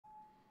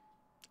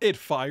It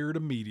fired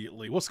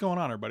immediately. What's going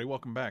on, everybody?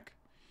 Welcome back.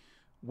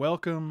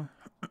 Welcome,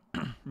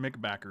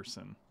 Mick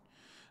Backerson.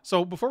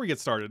 So before we get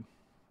started,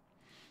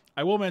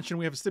 I will mention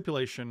we have a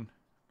stipulation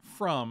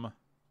from...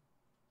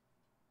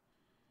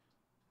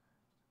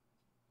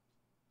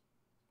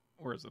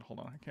 Where is it? Hold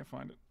on. I can't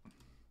find it.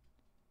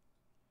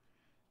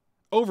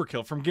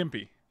 Overkill from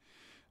Gimpy.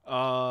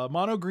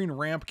 Mono green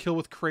ramp, kill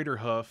with Crater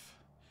Hoof.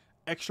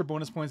 Extra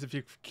bonus points if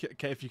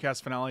you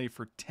cast Finality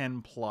for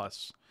 10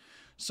 plus.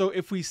 So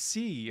if we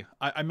see...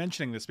 I'm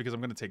mentioning this because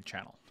I'm going to take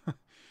Channel.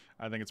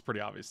 I think it's pretty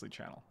obviously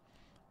Channel.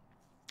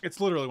 It's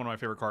literally one of my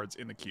favorite cards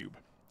in the cube.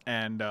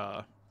 And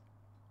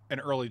an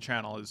early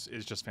Channel is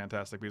just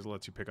fantastic because it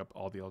lets you pick up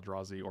all the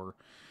Eldrazi or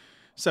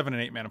 7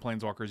 and 8 mana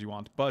Planeswalkers you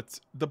want. But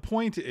the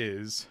point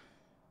is,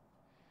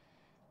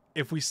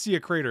 if we see a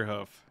Crater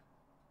Hoof,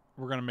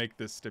 we're going to make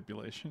this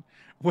stipulation.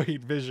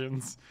 Wait,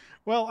 Visions.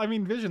 Well, I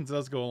mean, Visions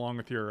does go along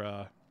with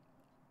your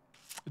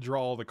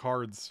draw all the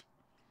cards,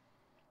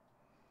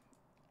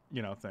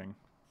 you know, thing.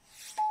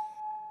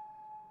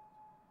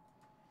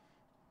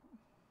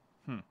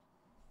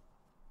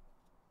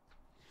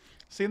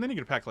 See, and then you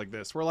get a pack like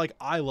this, where, like,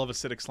 I love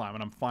Acidic Slime,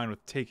 and I'm fine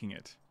with taking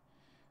it.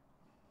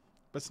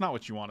 But it's not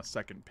what you want a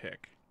second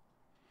pick.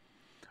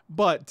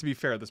 But, to be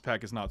fair, this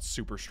pack is not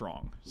super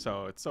strong,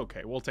 so it's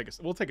okay. We'll take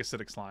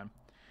Acidic Slime.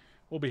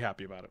 We'll be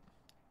happy about it.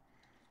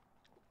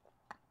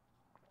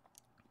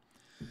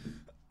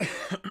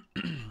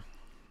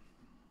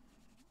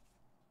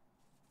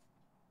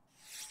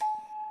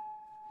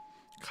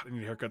 God, I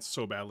need a haircut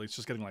so badly. It's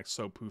just getting, like,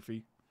 so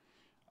poofy.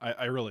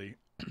 I really...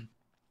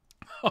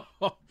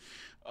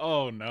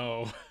 Oh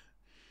no.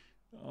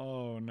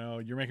 Oh no,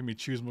 you're making me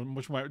choose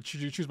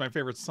choose my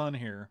favorite son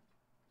here.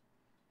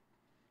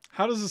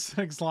 How does a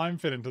Acidic Slime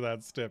fit into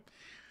that stip?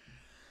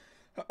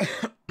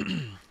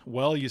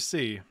 Well, you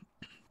see.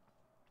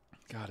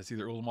 God, it's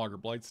either Ulamog or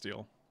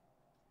Blightsteel.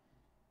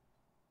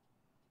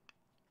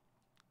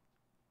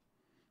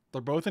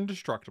 They're both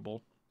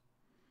indestructible.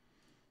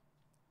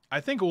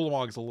 I think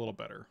Ulamog's a little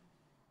better.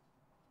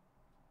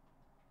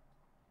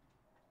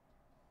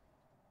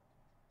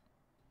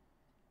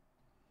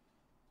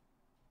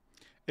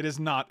 It is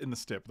not in the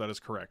stip. That is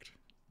correct.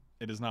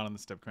 It is not in the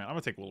stip command. I'm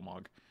going to take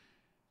Ulamog.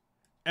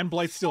 And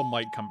Blightsteel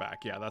might come back.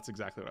 Yeah, that's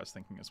exactly what I was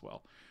thinking as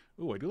well.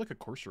 Ooh, I do like a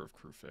Courser of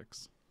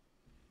Crewfix.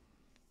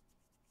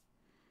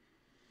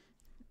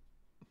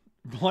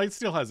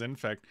 Blightsteel has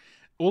Infect.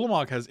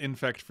 Ulamog has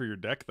Infect for your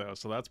deck, though,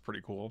 so that's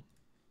pretty cool.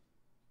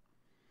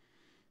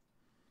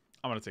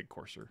 I'm going to take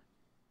Courser.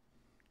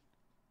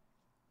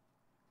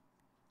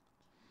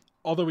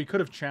 Although we could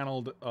have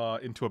channeled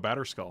into a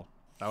Batterskull.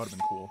 That would have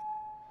been cool.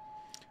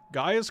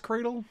 Gaia's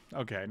Cradle?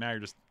 Okay,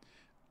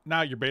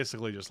 now you're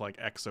basically just like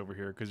X over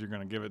here because you're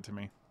going to give it to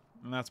me.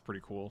 And that's pretty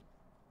cool.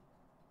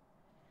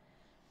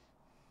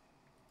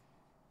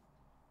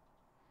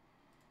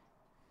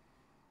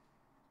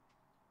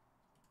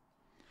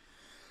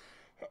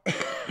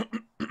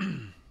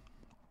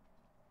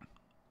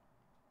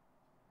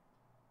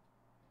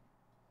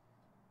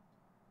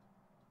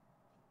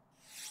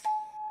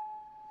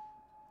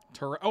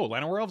 Oh,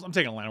 Llanowar Elves? I'm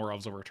taking Llanowar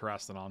Elves over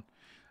Terrastodon.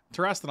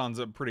 Terrastodon's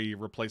a pretty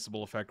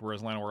replaceable effect,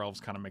 whereas Llanowar Elves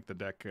kind of make the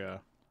deck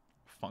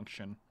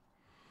function.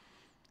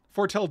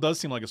 Foretell does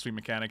seem like a sweet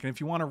mechanic, and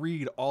if you want to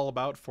read all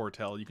about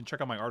Foretell, you can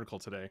check out my article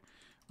today,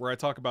 where I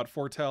talk about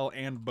Foretell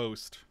and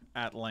Boast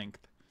at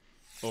length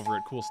over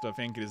at Cool Stuff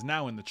Inc. It is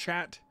now in the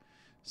chat,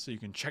 so you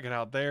can check it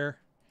out there.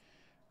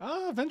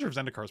 Avenger of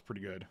Zendikar is pretty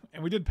good,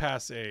 and we did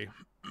pass a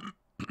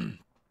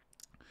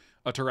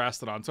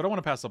Terrastodon, so I don't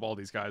want to pass up all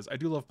these guys. I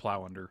do love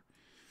Plowunder,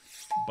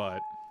 but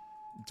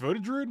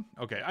Devoted Druid?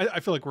 Okay, I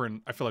feel like we're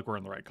in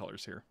the right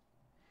colors here.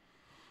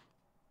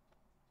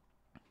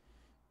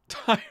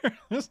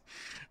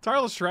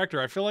 Tireless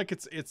Tractor. I feel like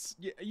it's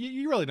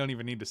you really don't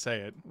even need to say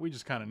it. We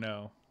just kind of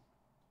know.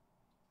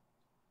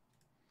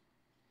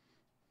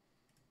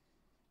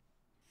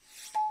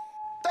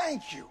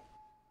 Thank you.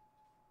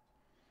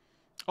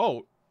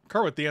 Oh,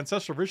 Carwit, the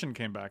Ancestral Vision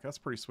came back. That's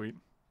pretty sweet.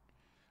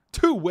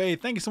 Two-way.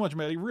 Thank you so much,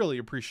 Maddie. Really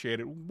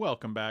appreciate it.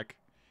 Welcome back.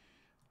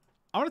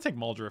 I want to take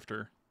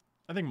Muldrifter.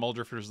 I think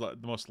Muldrifter is the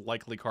most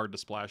likely card to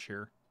splash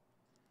here.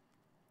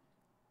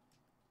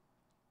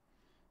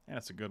 Yeah,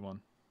 that's a good one.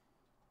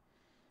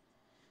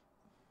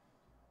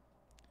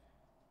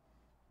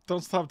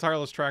 Don't stop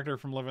Tireless Tractor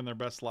from living their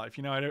best life.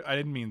 You know, I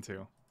didn't mean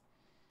to.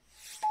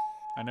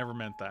 I never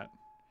meant that.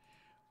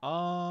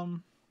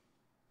 Oh,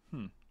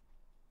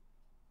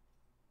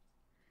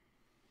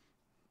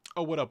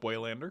 what up,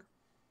 Waylander?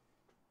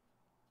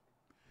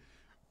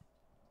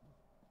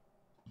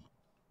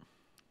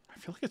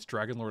 I feel like it's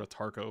Dragonlord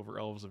Atarka over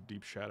Elves of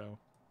Deep Shadow.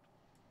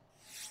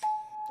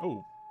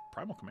 Oh,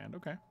 Primal Command,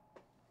 okay.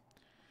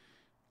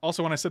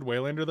 Also, when I said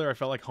Waylander there, I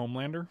felt like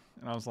Homelander,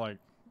 and I was like,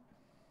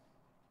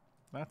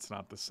 that's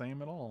not the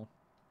same at all.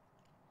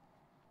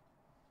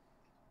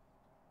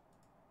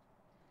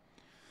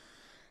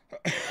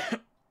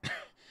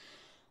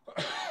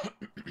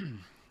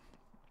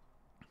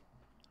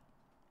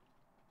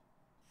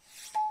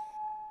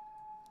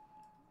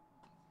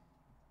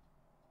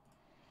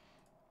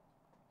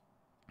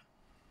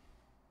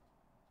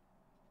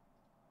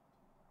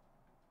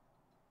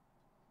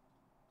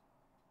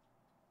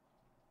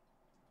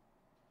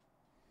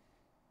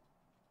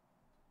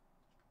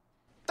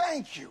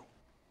 Thank you.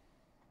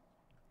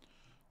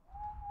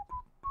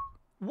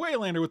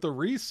 Waylander with the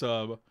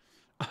resub.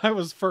 I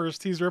was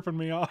first. He's ripping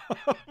me off.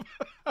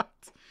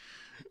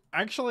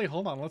 Actually,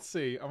 hold on. Let's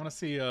see. I want to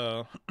see.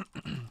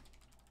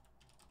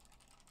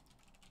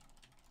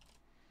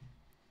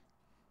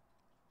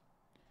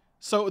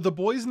 So The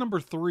Boys number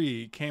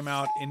 3 came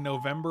out in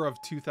November of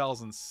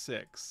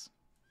 2006.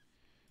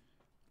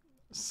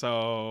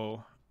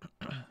 So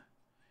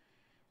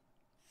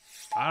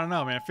I don't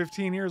know, man.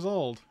 15 years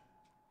old.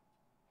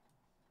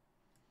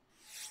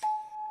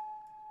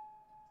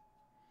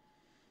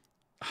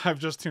 I've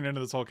just tuned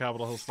into this whole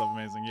Capitol Hill stuff.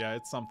 Amazing. Yeah,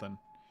 it's something.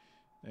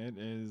 It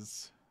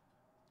is.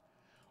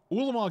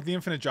 Ulamog the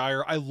Infinite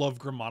Gyre. I love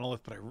Grim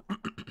Monolith, but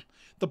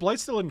the Blight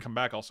still didn't come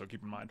back, also,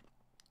 keep in mind.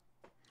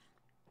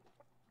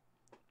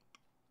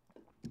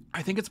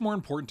 I think it's more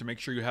important to make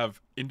sure you have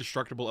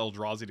Indestructible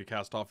Eldrazi to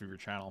cast off of your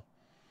channel.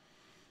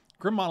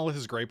 Grim Monolith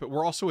is great, but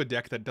we're also a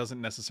deck that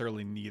doesn't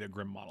necessarily need a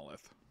Grim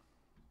Monolith.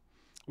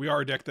 We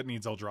are a deck that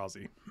needs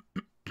Eldrazi.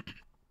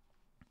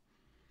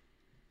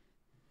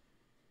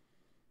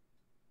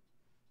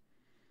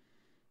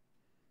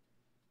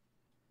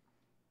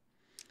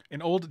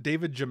 An old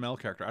David Jamel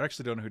character. I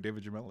actually don't know who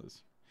David Jamel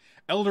is.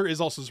 Elder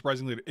is also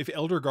surprisingly... If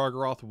Elder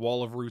Gargaroth,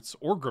 Wall of Roots,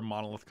 or Grim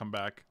Monolith come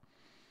back,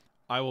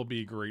 I will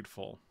be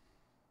grateful.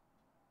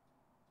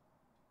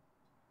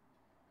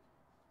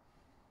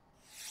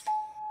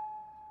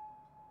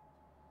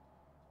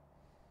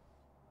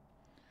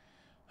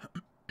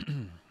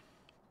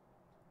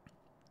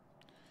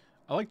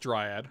 I like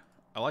Dryad.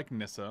 I like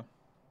Nissa.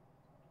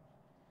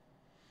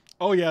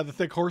 Oh yeah, the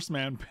Thick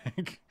Horseman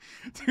pick.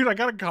 Dude, I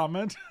got a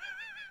comment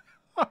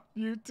on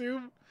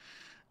YouTube.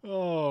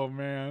 Oh,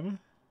 man.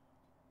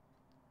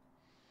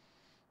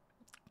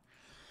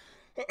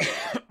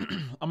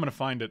 I'm going to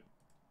find it.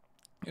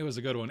 It was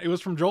a good one. It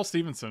was from Joel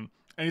Stevenson.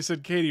 And he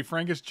said, Katie,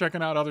 Frank is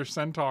checking out other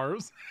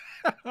centaurs.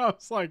 I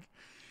was like,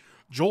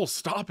 Joel,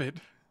 stop it.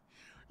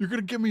 You're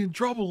going to get me in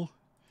trouble.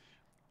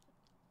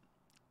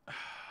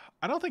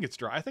 I don't think it's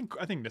Dry. I think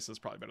Nissa's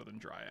probably better than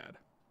Dryad.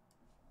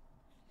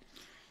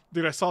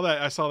 Dude, I saw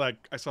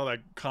that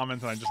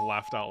comment and I just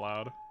laughed out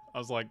loud. I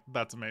was like,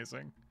 that's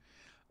amazing.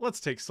 Let's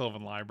take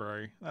Sylvan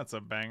Library. That's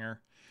a banger.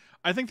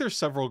 I think there's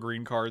several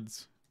green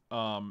cards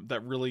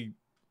that really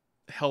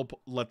help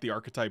let the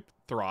archetype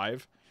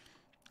thrive.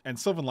 And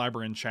Sylvan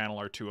Library and Channel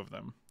are two of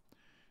them.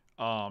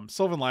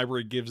 Sylvan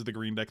Library gives the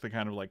green deck the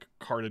kind of like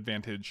card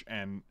advantage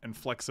and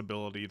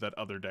flexibility that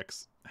other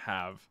decks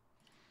have.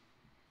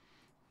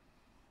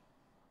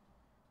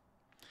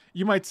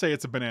 You might say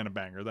it's a banana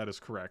banger. That is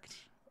correct.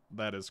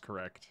 That is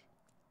correct.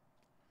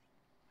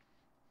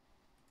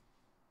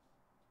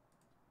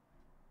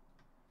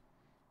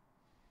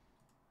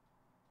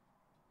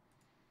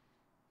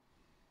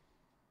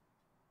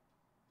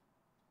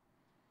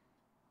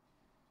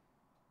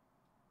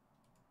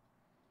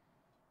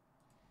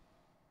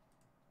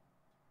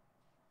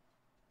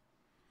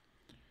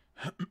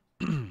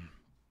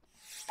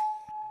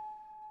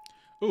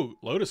 Ooh,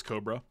 Lotus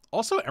Cobra.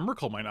 Also,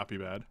 Emrakul might not be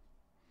bad.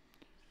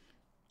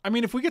 I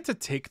mean, if we get to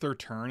take their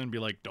turn and be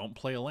like, don't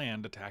play a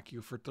land, attack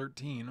you for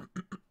 13.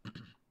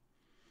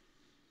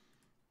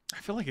 I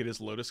feel like it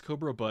is Lotus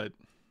Cobra, but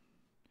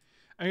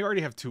I mean, we already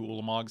have 2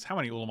 Ulamogs. How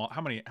many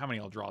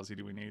Eldrazi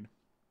do we need?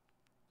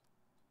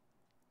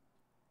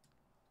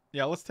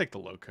 Yeah, let's take the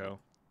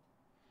Loco.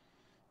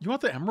 You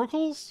want the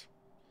Emrakuls?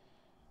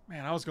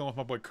 Man, I was going with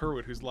my boy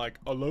Kerwit, who's like,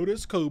 a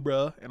Lotus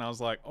Cobra. And I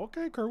was like,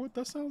 okay, Kerwit,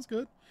 that sounds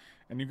good.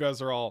 And you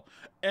guys are all,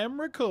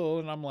 Emrakul.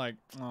 And I'm like,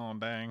 oh,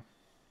 dang.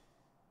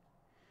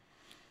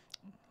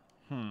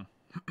 I'm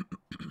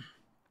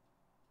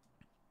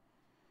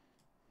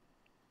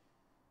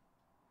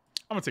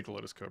going to take the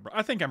Lotus Cobra.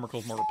 I think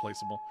Emrakul's more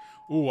replaceable.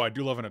 Ooh, I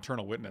do love an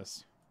Eternal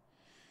Witness.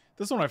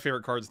 This is one of my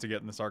favorite cards to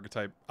get in this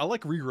archetype. I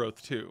like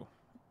Regrowth, too.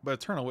 But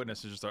Eternal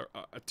Witness is just a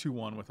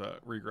 2-1 with a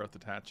Regrowth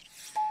attached.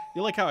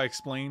 You like how I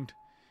explained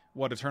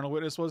what Eternal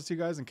Witness was to you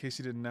guys, in case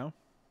you didn't know?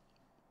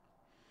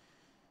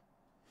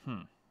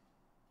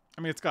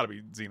 I mean, it's got to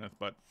be Zenith,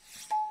 but...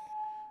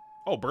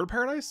 Oh, Bird of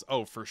Paradise?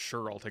 Oh, for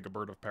sure I'll take a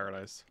Bird of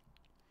Paradise.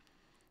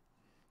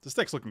 This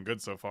deck's looking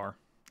good so far.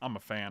 I'm a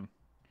fan.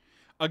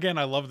 Again,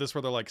 I love this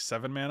where they're like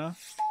 7 mana,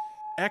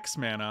 X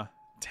mana,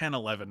 10,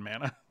 11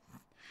 mana.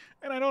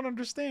 And I don't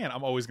understand.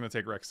 I'm always going to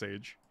take Rex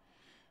Sage.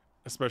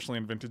 Especially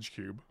in Vintage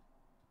Cube.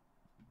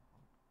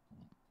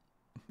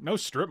 No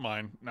Strip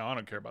Mine. No, I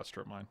don't care about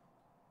Strip Mine.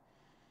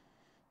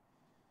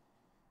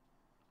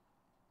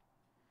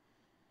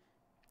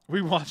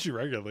 We watch you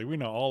regularly. We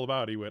know all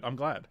about Ewit. I'm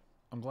glad.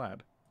 I'm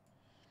glad.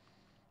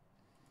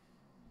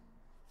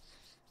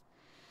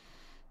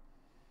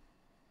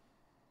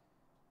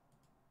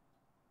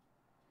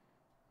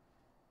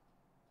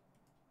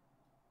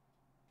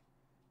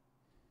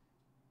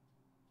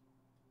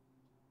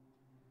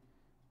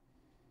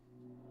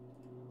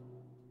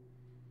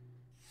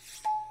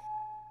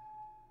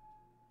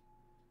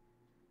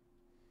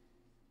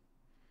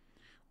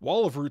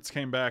 Wall of Roots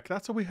came back.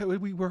 That's what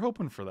we were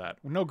hoping for that.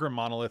 No Grim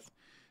Monolith.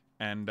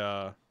 And,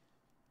 I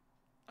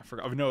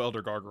forgot. No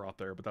Elder Gargaroth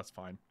there, but that's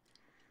fine.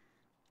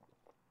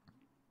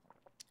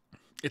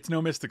 It's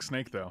no Mystic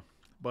Snake, though.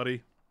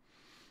 Buddy,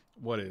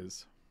 what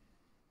is?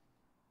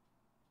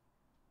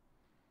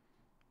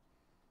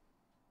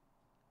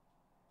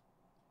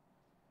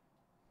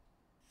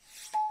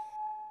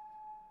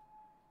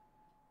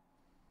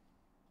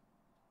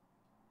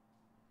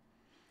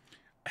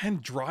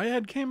 And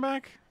Dryad came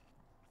back?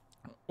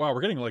 Wow,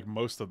 we're getting like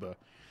most of the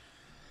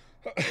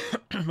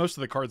most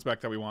of the cards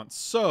back that we want.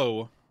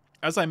 So,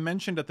 as I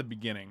mentioned at the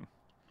beginning,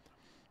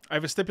 I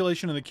have a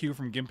stipulation in the queue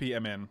from Gimpy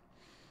MN.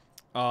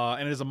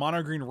 And it is a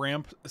mono green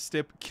ramp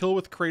stip, kill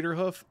with Crater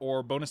Hoof,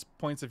 or bonus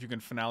points if you can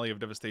Finale of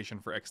Devastation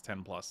for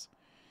X10 plus.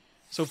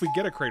 So if we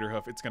get a Crater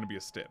Hoof, it's going to be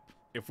a stip.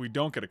 If we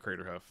don't get a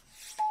Crater Hoof,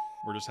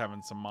 we're just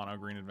having some mono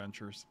green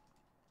adventures.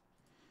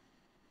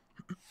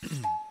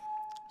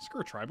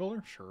 Screw a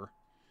Tri-Builder? Sure.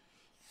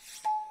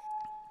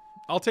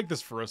 I'll take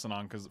this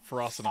Ferocidon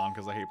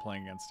because I hate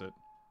playing against it.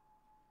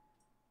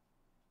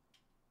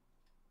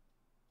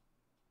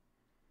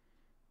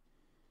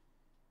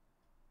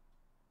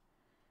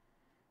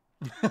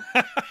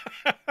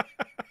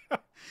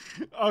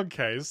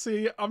 Okay,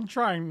 see, I'm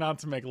trying not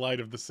to make light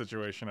of the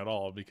situation at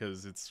all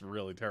because it's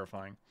really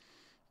terrifying.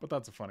 But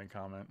that's a funny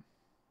comment.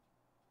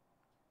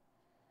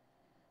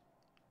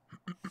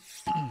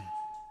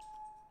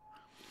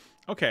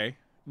 Okay,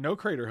 no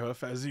Crater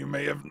Hoof, as you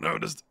may have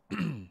noticed.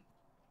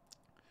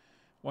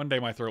 One day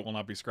my throat will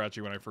not be scratchy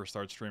when I first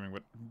start streaming,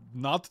 but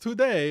not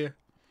today.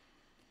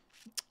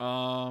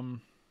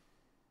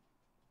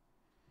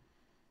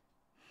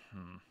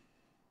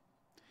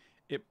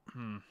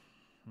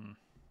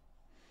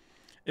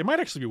 It might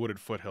actually be Wooded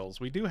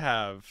Foothills. We do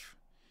have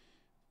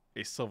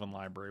a Sylvan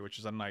Library, which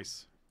is a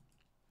nice...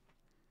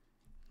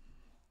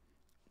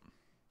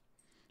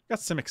 Got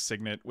Simic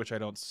Signet, which I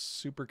don't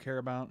super care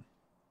about.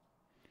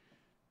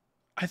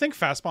 I think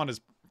Fastbond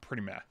is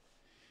pretty meh.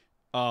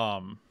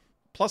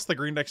 Plus, the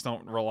green decks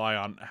don't rely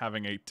on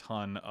having a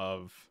ton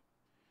of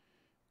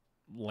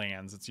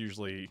lands. It's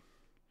usually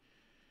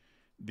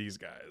these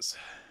guys.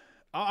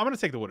 I'm going to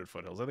take the Wooded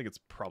Foothills. I think it's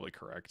probably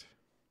correct.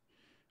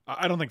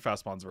 I don't think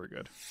Fastbond's very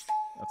good.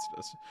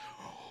 That's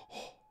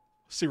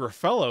see,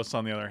 Raphaelos,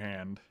 on the other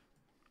hand,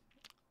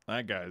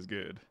 that guy's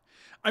good.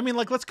 I mean,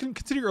 like, let's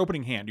consider your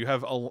opening hand. You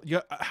have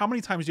how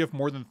many times do you have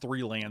more than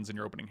 3 lands in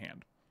your opening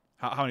hand?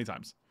 How many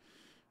times?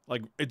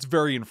 Like, it's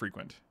very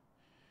infrequent.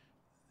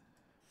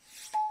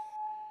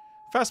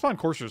 Fastbond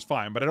Courser is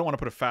fine, but I don't want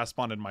to put a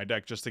Fastbond in my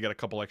deck just to get a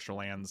couple extra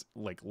lands,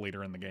 like,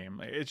 later in the game.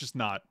 It's just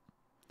not...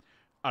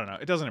 I don't know.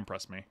 It doesn't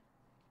impress me.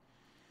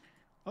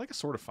 I like a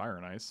Sword of Fire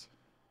and Ice.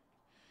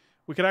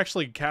 We could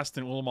actually cast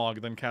an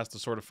Ulamog, then cast a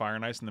Sword of Fire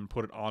and Ice, and then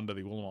put it onto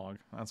the Ulamog.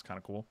 That's kind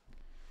of cool.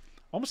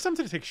 Almost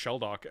tempted to take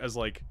Sheldock as,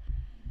 like...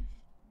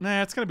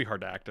 Nah, it's going to be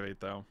hard to activate,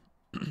 though.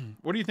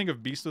 What do you think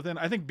of Beast Within?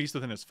 I think Beast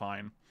Within is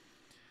fine.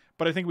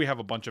 But I think we have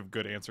a bunch of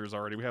good answers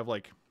already. We have,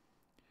 like...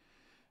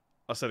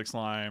 Ascetic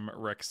Slime,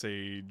 Rex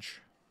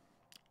Sage,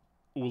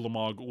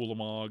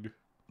 Ulamog.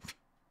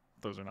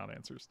 Those are not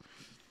answers.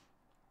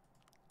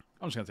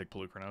 I'm just going to take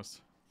Pelucranos.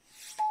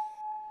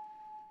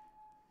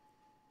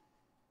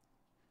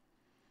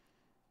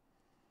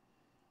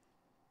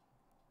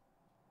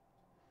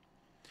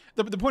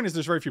 The point is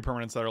there's very few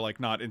permanents that are like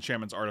not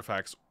enchantments,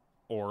 artifacts,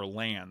 or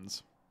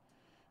lands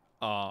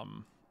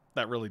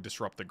that really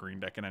disrupt the green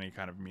deck in any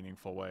kind of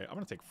meaningful way. I'm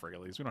going to take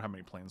Fraley's. We don't have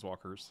many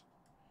Planeswalkers.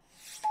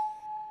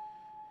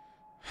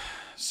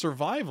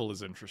 Survival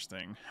is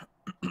interesting.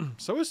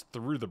 So is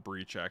Through the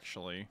Breach,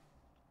 actually.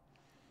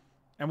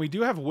 And we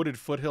do have Wooded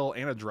Foothill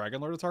and a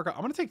Dragonlord to target.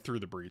 I'm going to take Through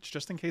the Breach,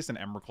 just in case an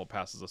Emrakul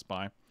passes us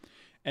by.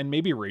 And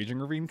maybe Raging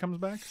Ravine comes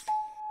back.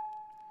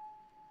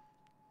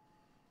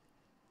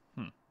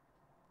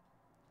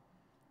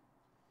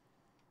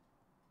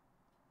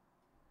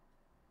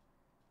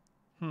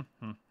 I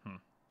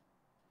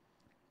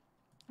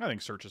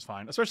think Search is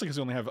fine, especially because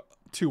we only have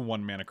 2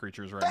 1-mana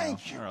creatures right now.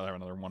 I'd rather have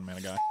another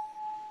 1-mana guy.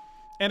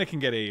 And it can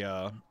get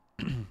a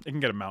it can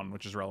get a mountain,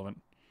 which is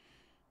relevant.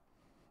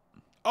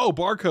 Oh,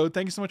 Barcode,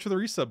 thank you so much for the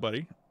resub,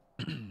 buddy.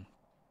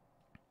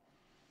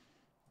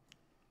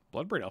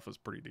 Bloodbraid Elf is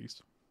pretty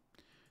decent.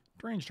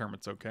 Deranged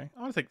Hermit's okay.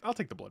 I'll take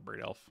the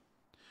Bloodbraid Elf.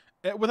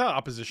 Without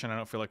opposition, I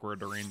don't feel like we're a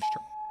deranged.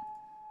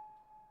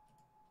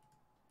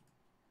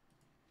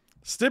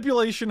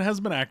 Stipulation has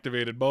been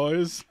activated,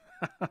 boys.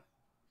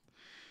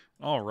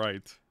 All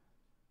right.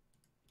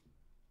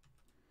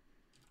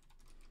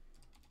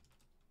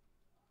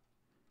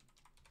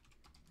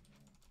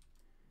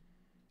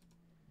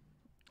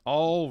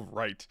 All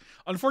right.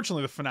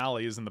 Unfortunately, the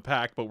finale is in the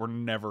pack, but we're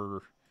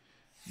never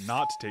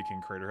not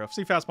taking Crater Hoof.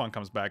 See, Fastbond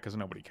comes back because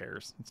nobody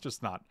cares. It's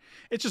just not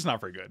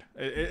very good.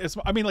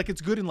 I mean, like,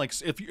 it's good in, like,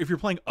 if you're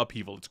playing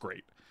Upheaval, it's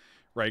great,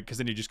 right? Because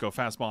then you just go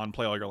Fastbond,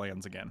 play all your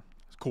lands again.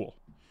 It's cool.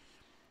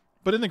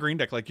 But in the green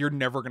deck, like, you're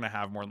never going to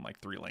have more than, like,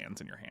 3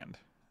 lands in your hand.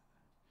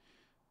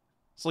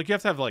 So, like, you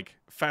have to have, like,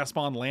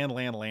 Fastbond,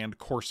 land,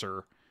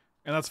 Courser,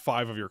 and that's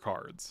 5 of your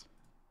cards.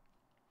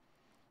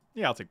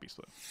 Yeah, I'll take Beast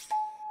Within.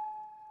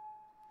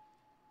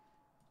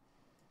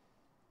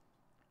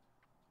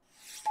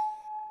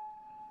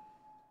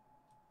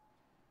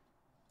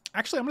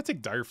 Actually, I'm going to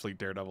take Direfleet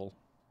Daredevil.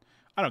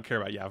 I don't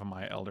care about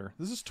Yavimaya Elder.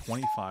 This is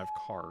 25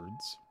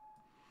 cards.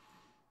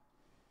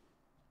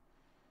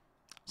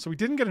 So we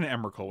didn't get an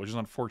Emrakul, which is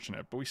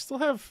unfortunate, but we still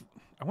have...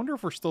 I wonder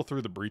if we're still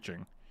through the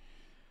breaching.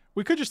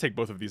 We could just take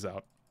both of these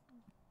out.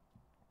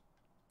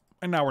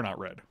 And now we're not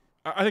red.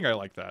 I think I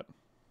like that.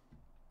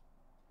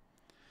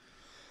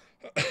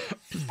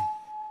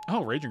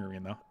 Oh, Raging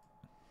Ravine, though.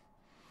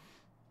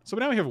 So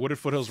now we have Wooded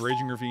Foothills,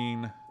 Raging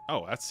Ravine.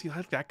 Oh, I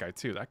like that guy,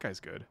 too. That guy's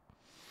good.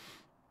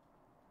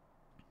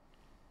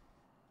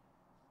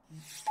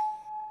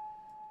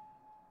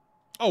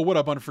 Oh, what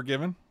up,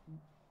 Unforgiven?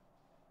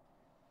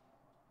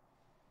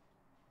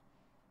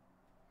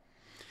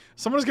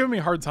 Someone was giving me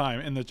a hard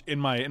time in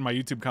my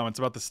YouTube comments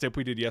about the stip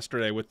we did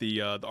yesterday with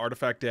the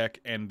artifact deck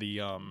and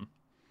the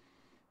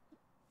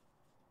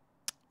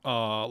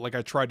like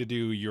I tried to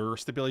do your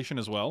stipulation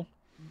as well.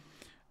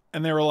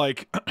 And they were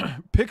like,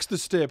 picks the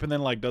stip and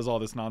then like does all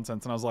this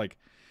nonsense. And I was like,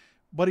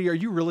 buddy, are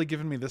you really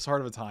giving me this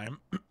hard of a time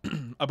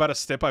about a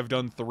stip I've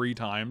done 3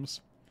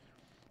 times?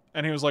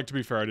 And he was like, to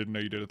be fair, I didn't know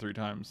you did it 3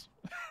 times.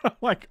 I'm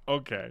like,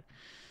 okay.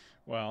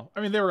 Well,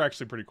 I mean, they were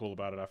actually pretty cool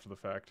about it after the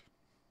fact.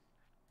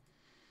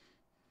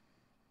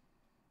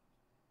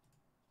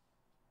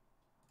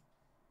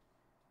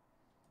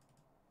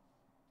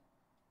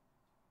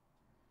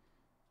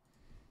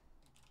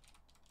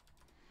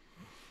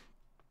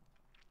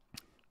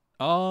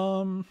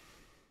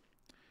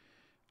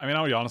 I mean,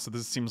 I'll be honest,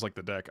 this seems like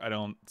the deck. I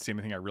don't see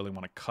anything I really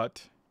want to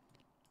cut.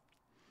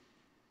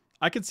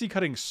 I could see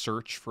cutting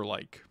Search for,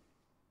 like,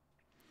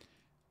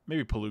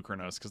 maybe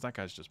Pelucranos, because that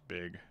guy's just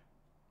big.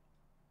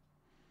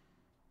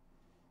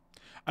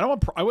 I don't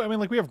want... I mean,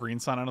 like, we have Green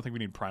Sun. I don't think we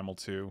need Primal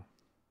 2.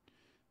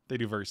 They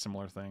do very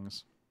similar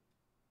things.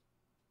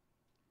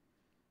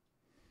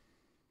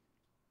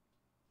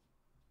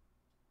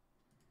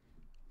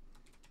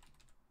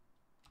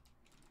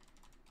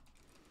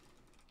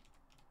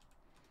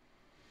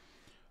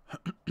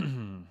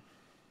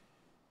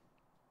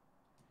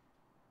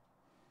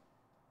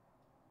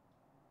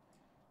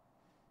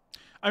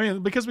 I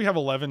mean, because we have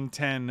 11,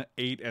 10,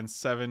 8, and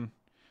 7,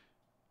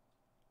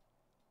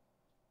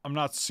 I'm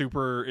not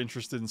super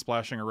interested in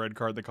splashing a red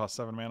card that costs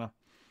 7 mana.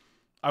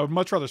 I would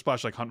much rather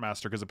splash like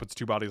Huntmaster because it puts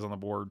 2 bodies on the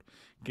board,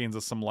 gains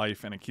us some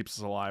life, and it keeps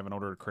us alive in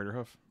order to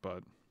Craterhoof.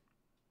 But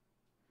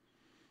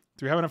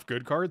do we have enough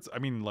good cards? I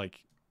mean,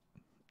 like,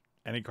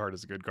 any card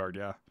is a good card,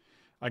 yeah.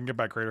 I can get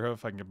back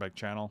Craterhoof, I can get back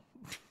Channel.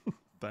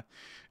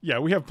 Yeah,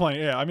 we have plenty.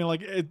 Yeah, I mean,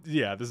 like,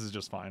 yeah, this is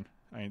just fine.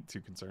 I ain't too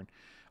concerned.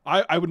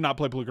 I would not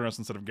play Pelucranos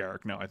instead of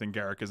Garruk. No, I think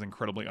Garruk is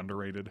incredibly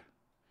underrated.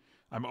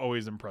 I'm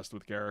always impressed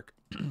with Garruk.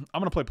 I'm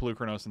going to play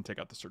Pelucranos and take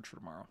out the Search for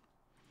tomorrow.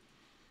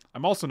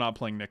 I'm also not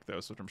playing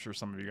Nykthos, which I'm sure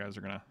some of you guys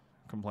are going to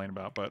complain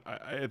about, but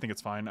I think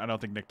it's fine. I don't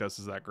think Nykthos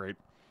is that great.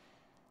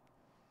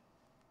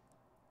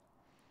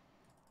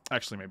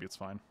 Actually, maybe it's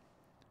fine.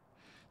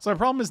 So my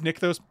problem is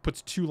Nykthos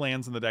puts 2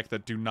 lands in the deck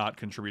that do not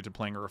contribute to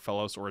playing a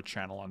Raphelos or a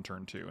Channel on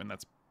turn 2, and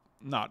that's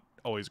not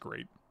always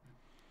great.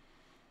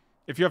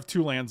 If you have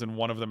 2 lands and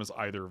one of them is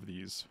either of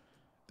these,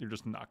 you're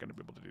just not going to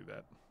be able to do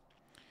that.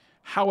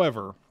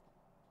 However,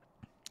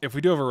 if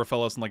we do have a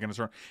Raphelos and like in a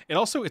turn,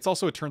 it's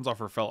also it turns off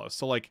Raphelos.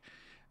 So like,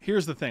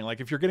 here's the thing: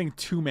 like if you're getting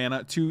 2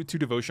 mana, 2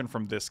 devotion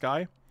from this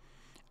guy,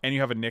 and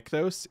you have a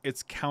Nykthos,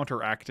 it's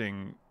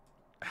counteracting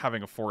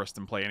having a forest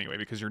in play anyway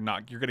because you're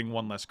getting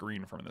 1 less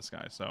green from this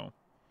guy. So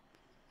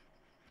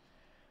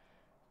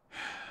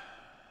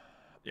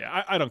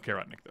yeah, I don't care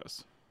about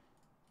Nykthos.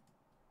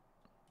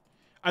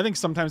 I think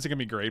sometimes it can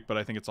be great, but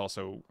I think it's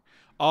also...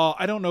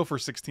 I don't know for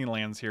 16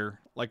 lands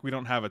here. Like, we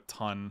don't have a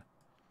ton.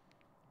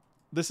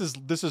 This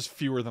is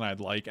fewer than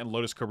I'd like, and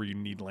Lotus Cobra, you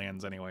need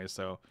lands anyway,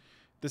 so...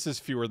 This is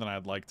fewer than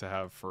I'd like to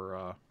have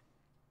for...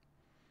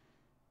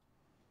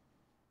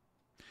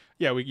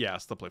 Yeah,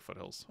 still play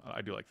Foothills.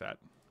 I do like that.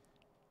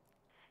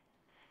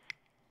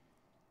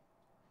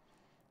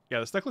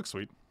 Yeah, this deck looks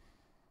sweet.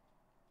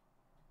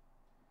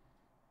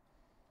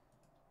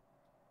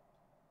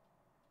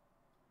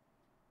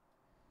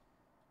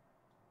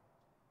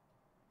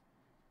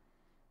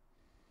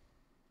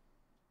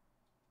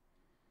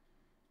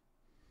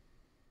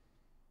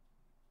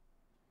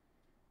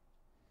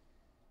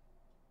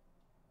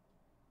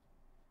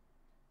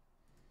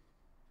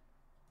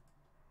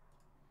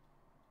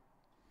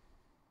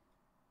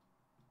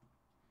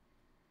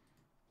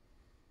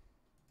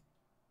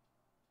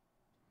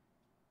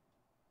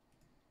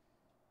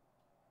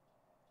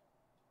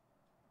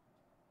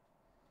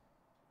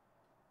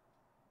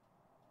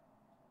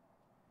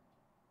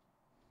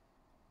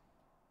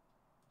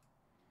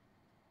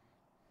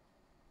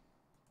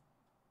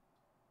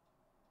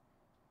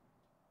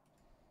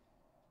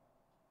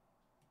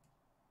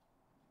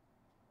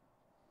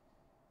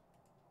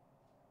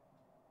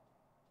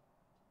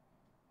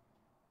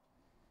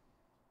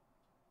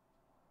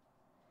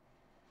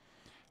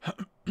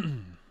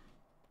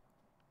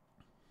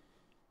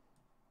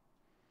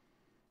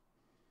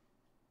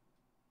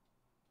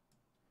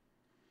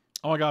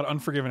 Oh my god,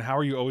 Unforgiven, how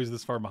are you always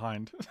this far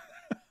behind?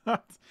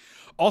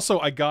 Also,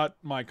 I got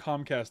my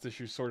Comcast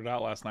issue sorted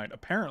out last night.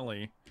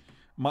 Apparently,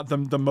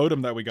 The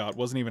modem that we got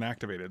wasn't even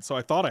activated. So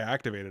I thought I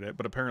activated it,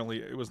 but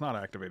apparently it was not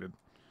activated.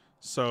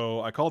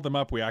 So I called them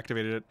up, we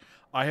activated it.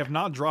 I have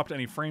not dropped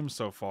any frames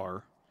so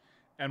far,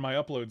 and my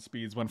upload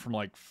speeds went from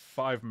like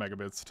 5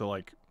 megabits to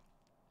like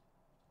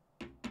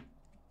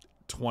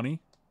 20,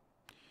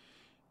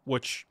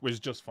 which was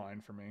just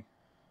fine for me.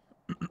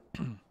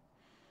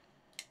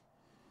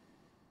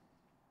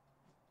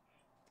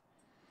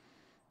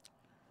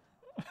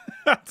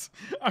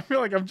 I feel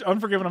like I'm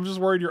unforgiven. I'm just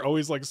worried you're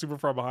always like super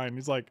far behind.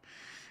 He's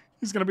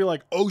gonna be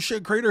like, oh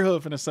shit, Crater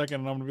Hoof in a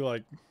second, and I'm gonna be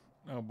like,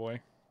 oh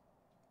boy.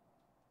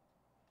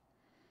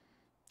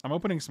 I'm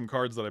opening some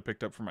cards that I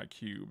picked up for my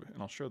cube,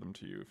 and I'll show them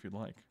to you if you'd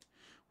like.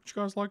 Would you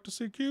guys like to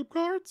see cube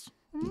cards?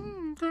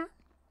 Okay.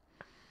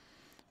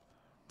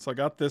 So I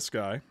got this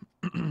guy.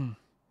 I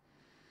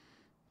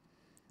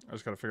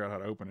just gotta figure out how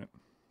to open it.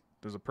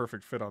 There's a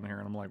perfect fit on here,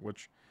 and I'm like,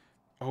 which?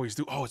 Oh, it's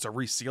a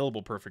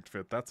resealable perfect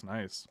fit. That's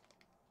nice.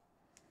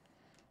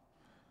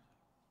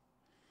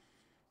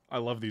 I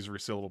love these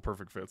resealable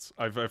perfect fits.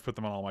 I've put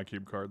them on all my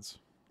cube cards.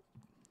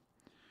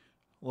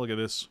 Look at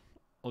this.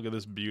 Look at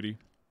this beauty.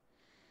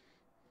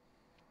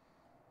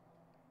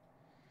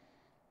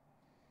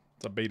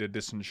 It's a beta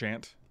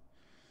disenchant.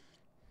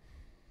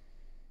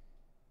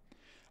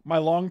 My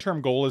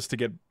long-term goal is to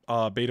get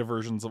beta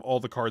versions of all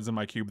the cards in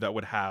my cube that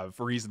would have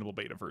reasonable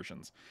beta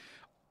versions.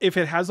 If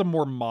it has a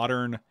more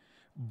modern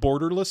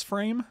borderless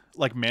frame,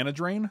 like Mana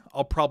Drain,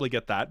 I'll probably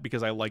get that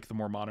because I like the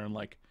more modern,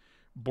 like,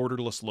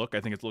 borderless look. I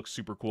think it looks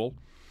super cool.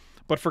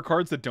 But for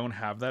cards that don't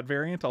have that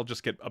variant, I'll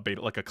just get a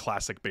beta, like a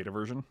classic beta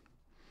version.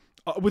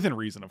 Within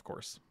reason, of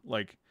course.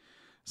 Like,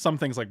 some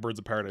things like Birds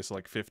of Paradise are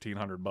like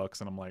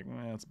 $1,500, and I'm like,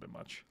 that's a bit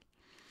much.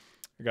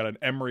 I got an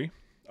Emery,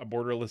 a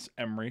borderless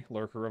Emery,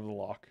 Lurker of the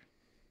Lock.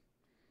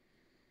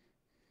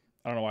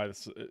 I don't know why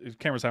this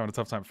camera's having a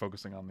tough time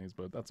focusing on these,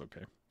 but that's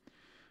okay.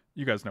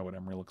 You guys know what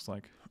Emery looks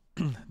like.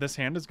 This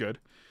hand is good.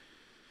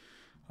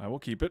 I will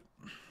keep it.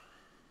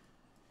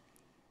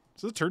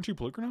 Is this a turn 2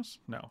 Pelucranos?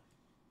 No.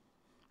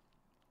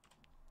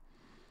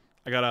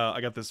 I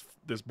got this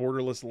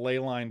borderless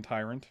Leyline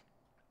Tyrant.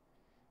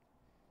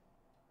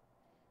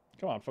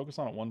 Come on, focus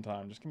on it one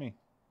time. Just give me.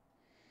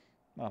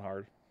 Not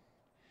hard.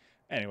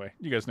 Anyway,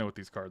 you guys know what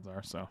these cards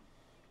are, so.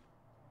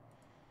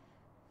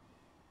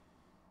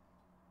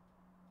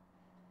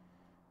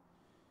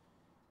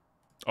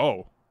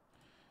 Oh.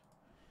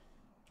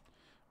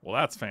 Well,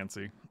 that's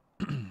fancy.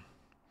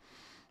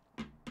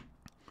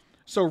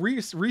 So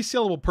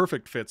resealable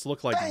perfect fits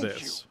look like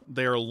this.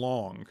 They are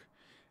long,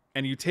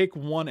 and you take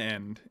one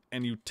end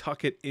and you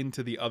tuck it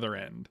into the other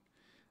end,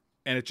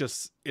 and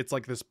it's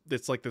like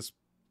this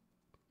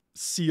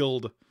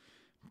sealed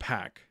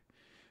pack.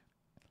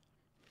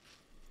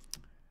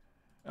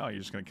 Oh, you're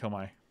just gonna kill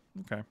my...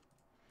 Okay.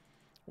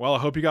 Well, I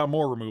hope you got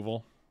more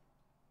removal.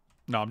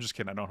 No, I'm just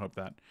kidding. I don't hope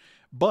that.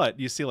 But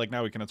you see, like,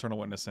 now we can Eternal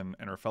Witness and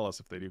Orphelis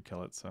if they do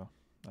kill it, so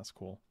that's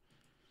cool.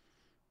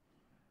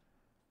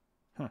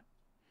 Huh.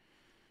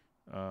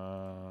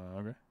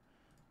 Okay.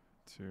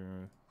 2,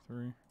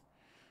 3.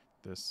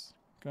 This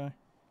guy.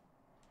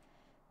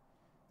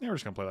 Yeah, we're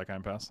just gonna play that guy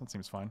and pass. That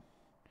seems fine.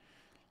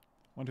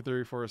 1, 2,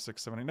 3, 4,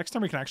 6, 7, 8. Next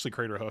time we can actually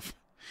Crater Hoof.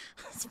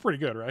 That's pretty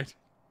good, right?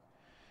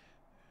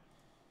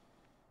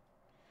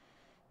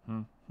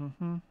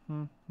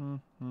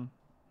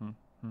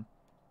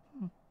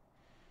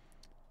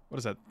 What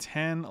is that?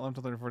 10, 11, 12,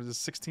 13, 14, this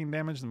is 16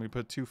 damage, and then we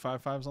put 2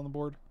 5/5s on the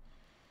board.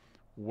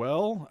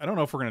 Well, I don't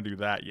know if we're going to do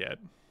that yet.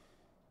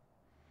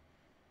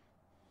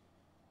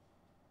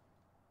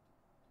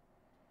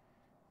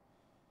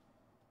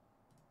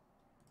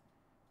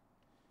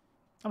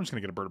 I'm just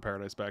going to get a Bird of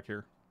Paradise back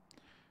here.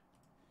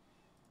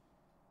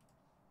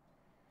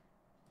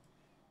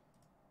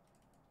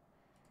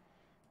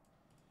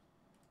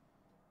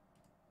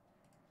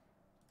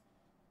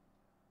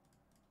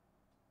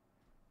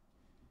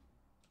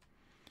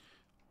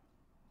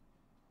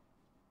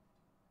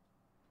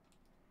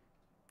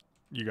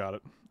 You got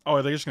it. Oh,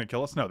 are they just going to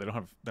kill us? No, they don't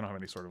have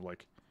any sort of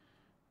like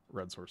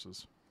red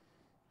sources.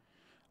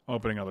 I'm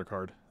opening another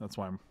card. That's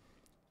why I'm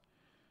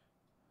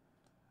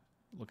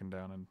looking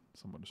down and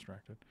somewhat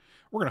distracted.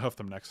 We're going to hoof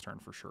them next turn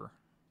for sure.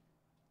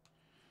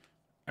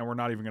 And we're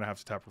not even going to have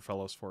to tap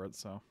Orphelos for it,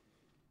 so.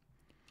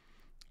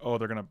 Oh,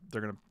 they're going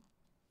to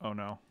oh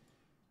no.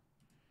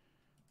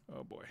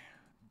 Oh boy.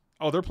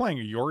 Oh, they're playing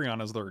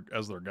Yorion as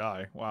their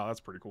guy. Wow, that's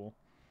pretty cool.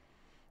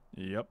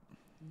 Yep.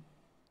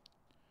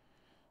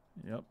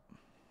 Yep.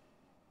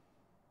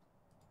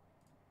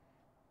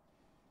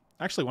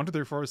 Actually, 1, 2,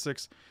 3, 4,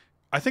 6.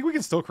 I think we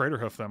can still Crater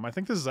Hoof them. I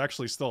think this is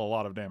actually still a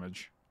lot of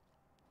damage.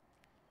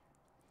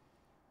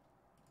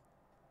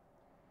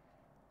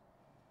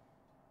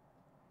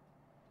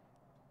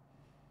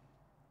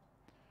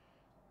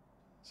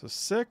 So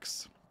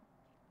 6,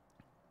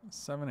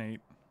 7, 8.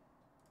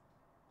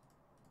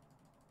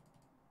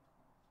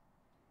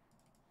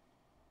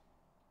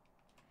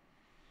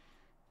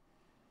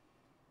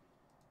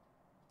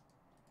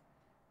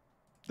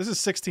 This is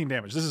 16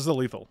 damage. This is the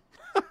lethal.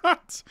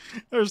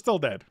 They're still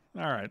dead.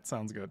 All right,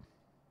 sounds good.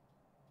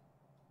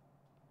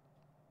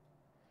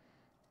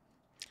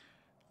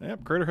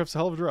 Yep, Crater Hoof's a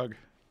hell of a drug.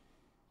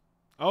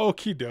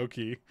 Okie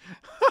dokie.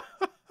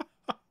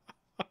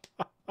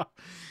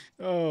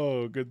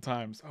 Oh, good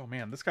times. Oh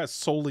man, this guy's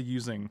solely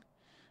using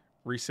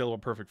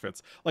resaleable perfect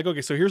fits. Like,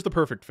 okay, so here's the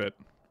perfect fit,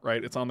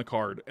 right? It's on the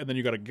card, and then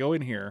you got to go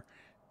in here,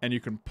 and you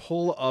can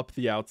pull up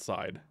the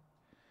outside,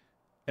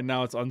 and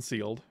now it's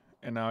unsealed,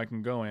 and now I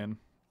can go in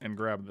and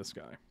grab this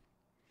guy.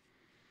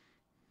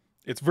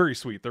 It's very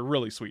sweet. They're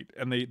really sweet,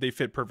 and they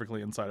fit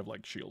perfectly inside of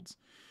like shields,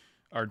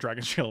 or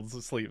dragon shields,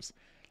 the sleeves.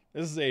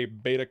 This is a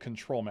beta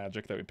control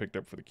magic that we picked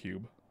up for the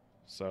cube,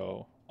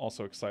 so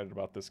also excited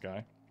about this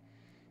guy.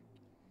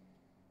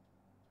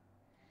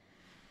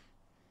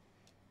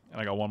 And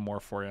I got one more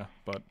for you,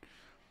 but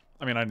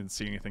I mean, I didn't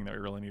see anything that we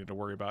really needed to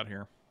worry about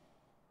here.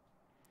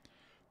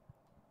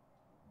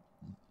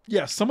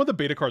 Yeah, some of the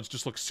beta cards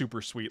just look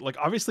super sweet. Like,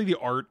 obviously the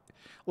art,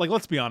 like,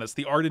 let's be honest,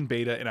 the art in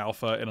beta and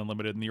alpha and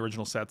unlimited and the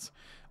original sets,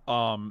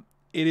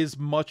 it is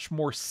much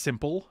more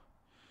simple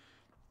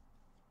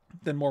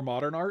than more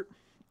modern art.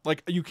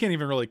 Like, you can't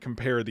even really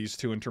compare these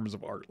two in terms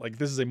of art. Like,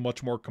 this is a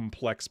much more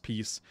complex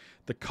piece.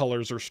 The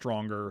colors are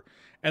stronger,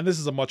 and this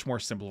is a much more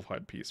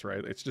simplified piece,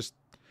 right? It's just,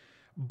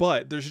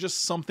 but there's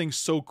just something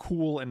so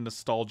cool and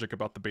nostalgic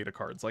about the beta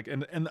cards. Like,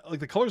 and like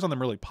the colors on them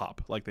really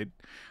pop. Like, they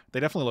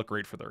definitely look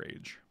great for their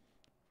age.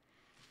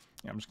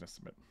 Yeah, I'm just gonna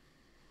submit.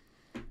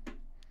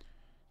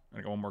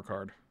 I got one more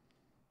card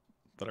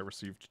that I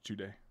received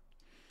today.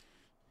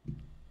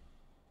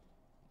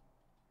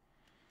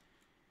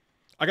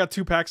 I got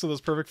 2 packs of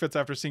those perfect fits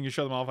after seeing you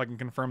show them off. I can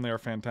confirm they are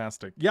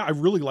fantastic. Yeah, I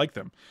really like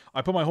them.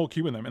 I put my whole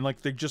cube in them, and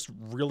like they just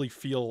really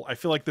feel. I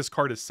feel like this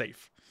card is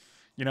safe.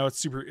 You know, it's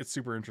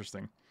super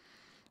interesting.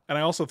 And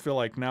I also feel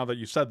like now that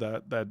you said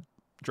that, that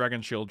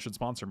Dragon Shield should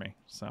sponsor me.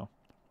 So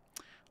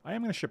I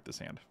am going to ship this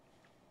hand.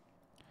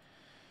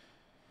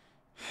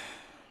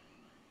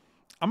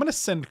 I'm going to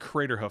send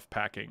Craterhoof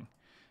packing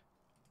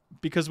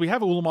because we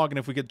have a Ulamog, and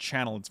if we get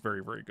Channel, it's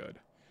very good.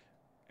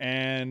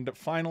 And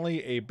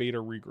finally, a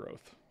beta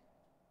regrowth.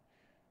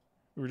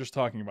 We were just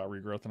talking about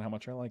regrowth and how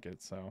much I like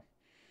it, so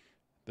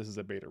this is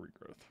a beta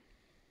regrowth.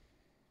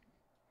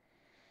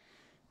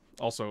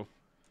 Also,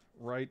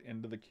 right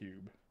into the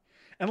cube.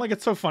 And like,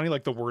 it's so funny,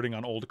 like the wording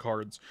on old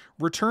cards.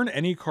 Return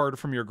any card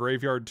from your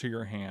graveyard to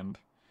your hand.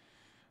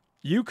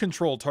 You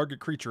control target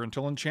creature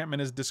until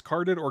enchantment is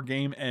discarded or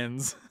game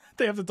ends.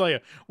 They have to tell you,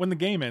 when the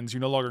game ends, you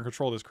no longer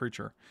control this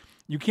creature.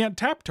 You can't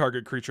tap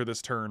target creature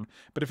this turn,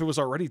 but if it was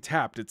already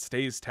tapped, it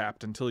stays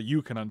tapped until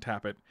you can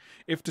untap it.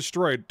 If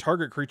destroyed,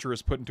 target creature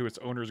is put into its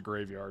owner's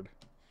graveyard.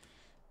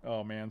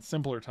 Oh man,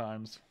 simpler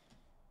times.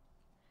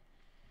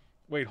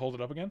 Wait, hold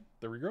it up again?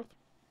 The regrowth?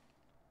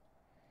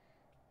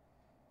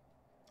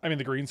 I mean,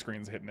 the green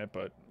screen's hitting it,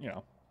 but, you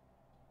know.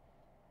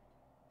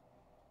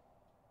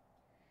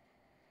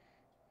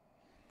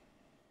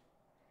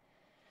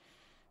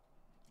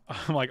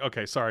 I'm like,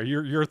 okay, sorry,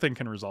 your thing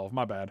can resolve.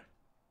 My bad.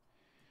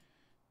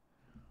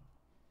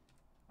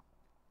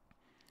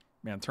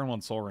 Man, turn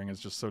 1 Soul Ring is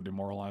just so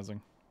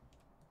demoralizing.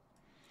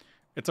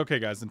 It's okay,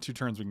 guys. In 2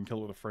 turns, we can kill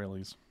it with a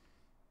Frailes.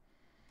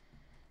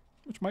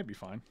 Which might be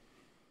fine.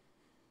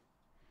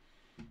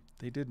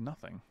 They did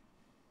nothing.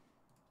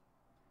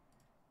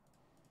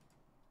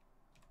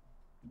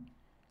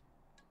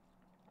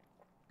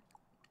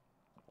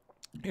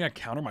 Yeah,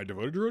 counter my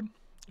Devoted Druid?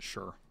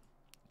 Sure.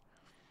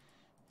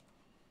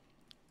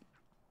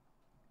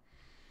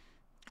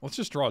 Let's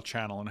just draw a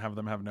channel and have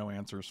them have no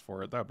answers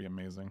for it. That would be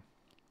amazing.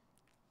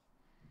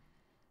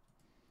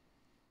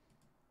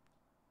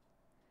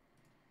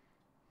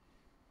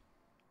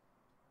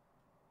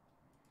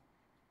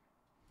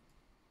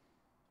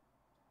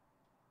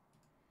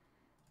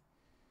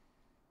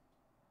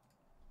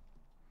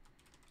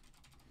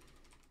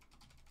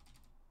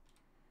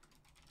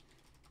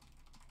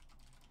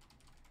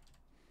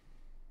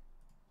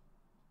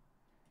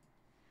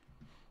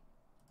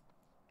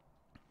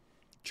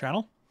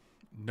 Channel?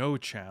 No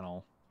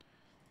channel.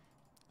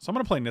 So I'm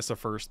going to play Nissa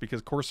first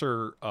because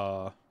Courser,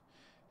 oh,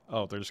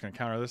 they're just going to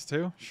counter this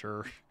too?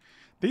 Sure.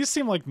 These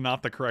seem like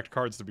not the correct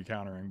cards to be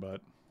countering,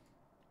 but...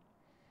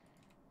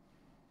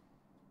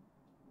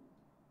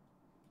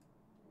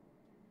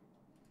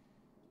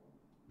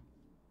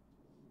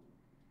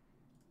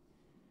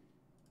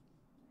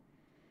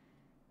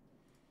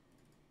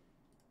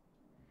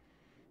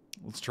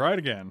 Let's try it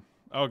again.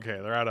 Okay,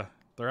 they're out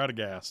of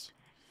gas.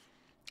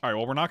 All right,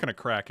 well, we're not going to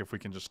crack if we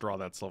can just draw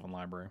that Sylvan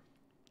Library.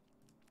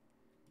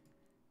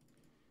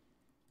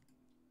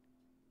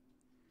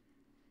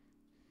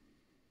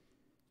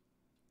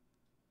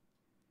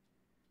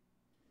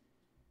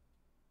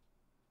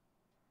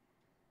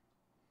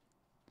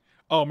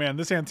 Oh man,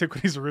 this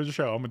Antiquities Ridge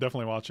show, I'm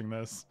definitely watching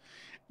this.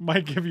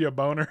 Might give you a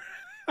boner.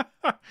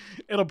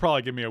 It'll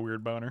probably give me a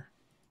weird boner.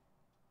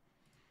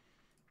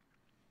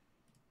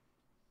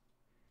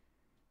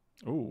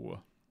 Ooh.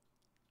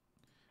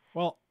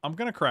 Well, I'm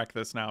going to crack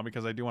this now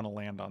because I do want to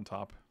land on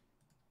top.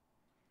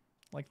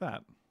 Like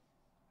that.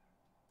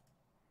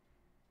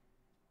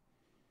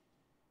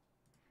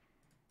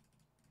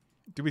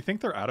 Do we think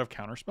they're out of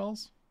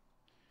counterspells?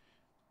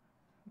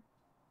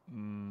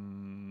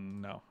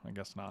 No. No, I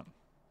guess not.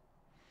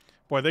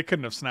 Boy, they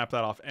couldn't have snapped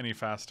that off any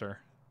faster.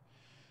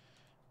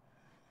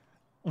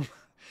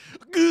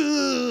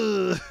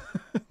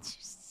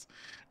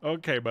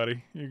 Okay,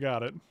 buddy. You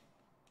got it.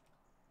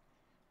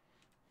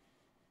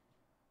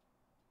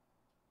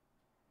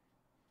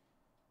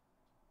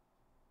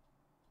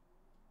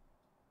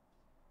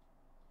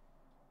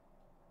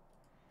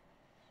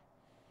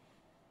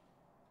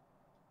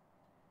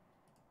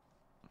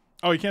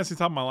 Oh, you can't see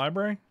top of my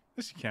library?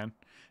 Yes, you can.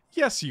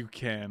 Yes, you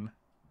can.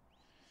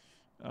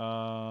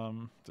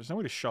 There's no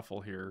way to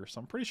shuffle here,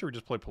 so I'm pretty sure we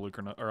just play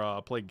Palooka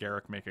or play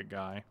Garrick, make a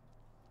guy.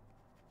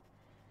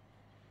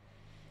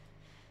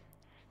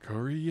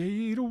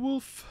 Create a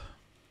wolf.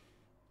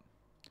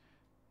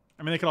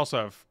 I mean, they could also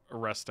have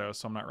Resto,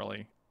 so I'm not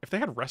really... If they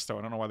had Resto,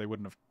 I don't know why they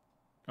wouldn't have...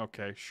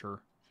 Okay,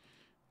 sure.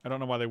 I don't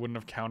know why they wouldn't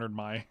have countered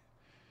my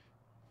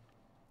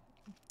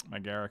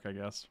Garrick, I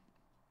guess.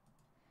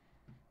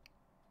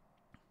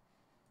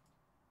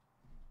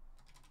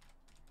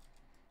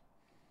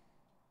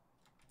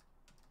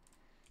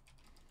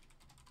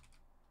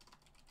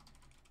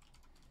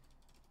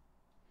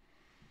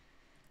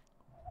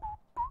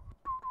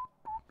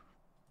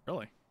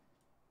 Really?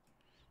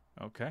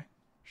 Okay,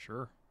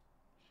 sure.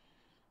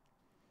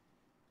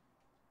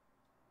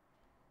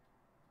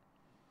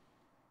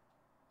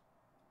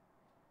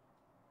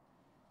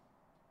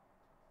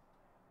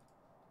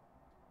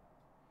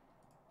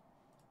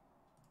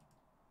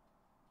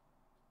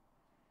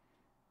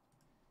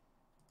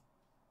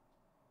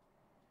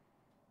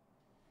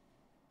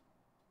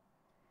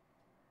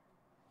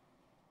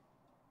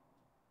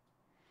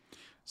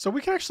 So we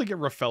can actually get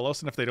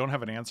Raphelos, and if they don't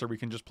have an answer, we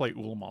can just play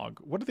Ulamog.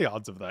 What are the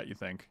odds of that, you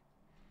think?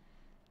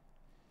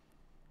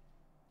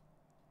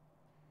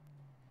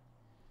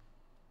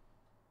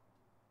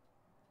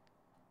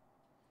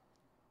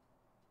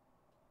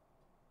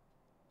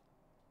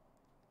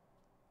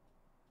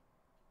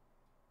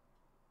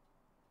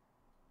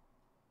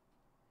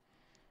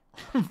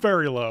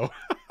 Very low.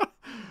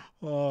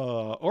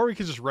 Or we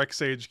could just Rex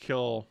Sage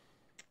kill.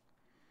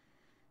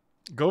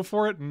 Go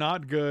for it.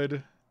 Not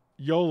good.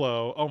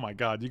 YOLO. Oh my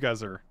god, you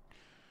guys are...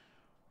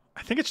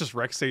 I think it's just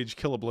Rex Sage,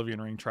 kill Oblivion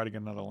Ring, try to get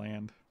another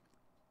land.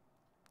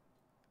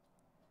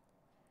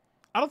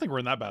 I don't think we're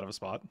in that bad of a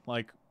spot.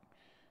 Like,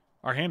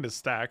 our hand is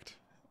stacked.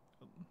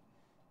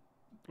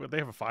 They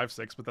have a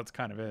 5/6, but that's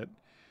kind of it.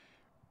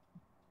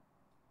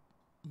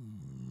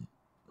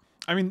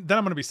 I mean, then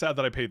I'm going to be sad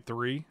that I paid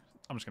 3.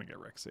 I'm just going to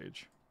get Rex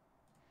Sage.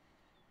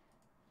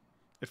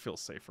 It feels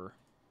safer.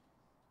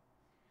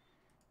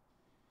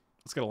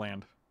 Let's get a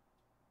land.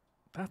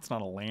 That's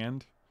not a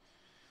land.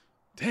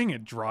 Dang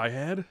it,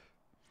 Dryhead.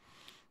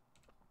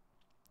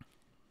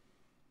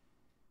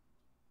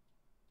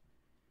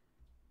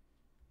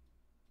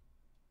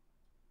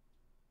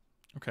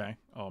 Okay.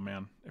 Oh,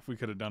 man. If we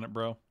could have done it,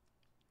 bro.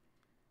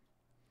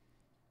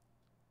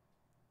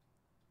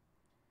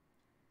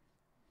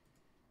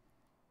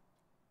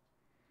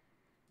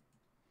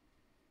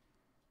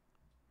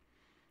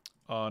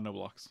 No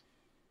blocks.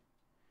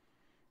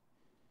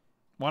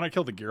 Why not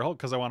kill the Gearhulk?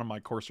 Because I wanted my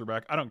Courser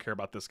back. I don't care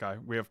about this guy.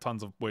 We have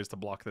tons of ways to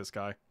block this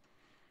guy.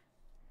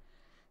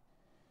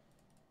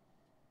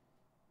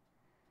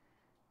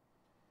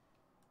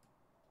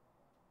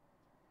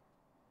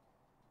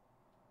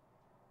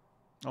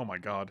 Oh my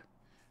god.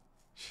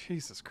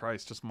 Jesus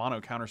Christ. Just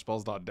mono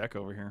counterspells.deck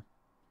over here.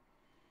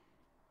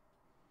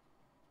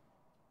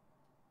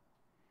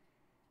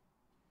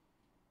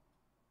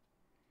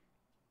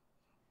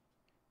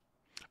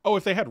 Oh,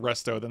 if they had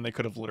Resto, then they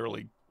could have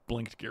literally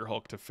blinked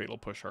Gearhulk to Fatal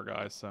Push our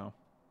guys, so...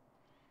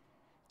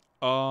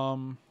 Are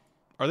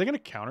they going to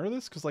counter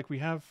this? Because, like, we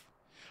have...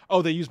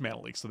 Oh, they use Mana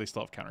Leak, so they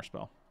still have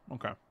Counterspell.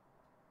 Okay.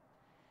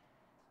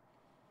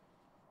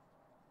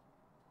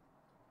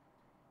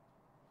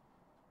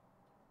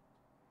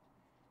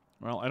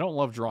 Well, I don't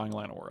love drawing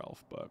Llanowar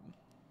Elf, but...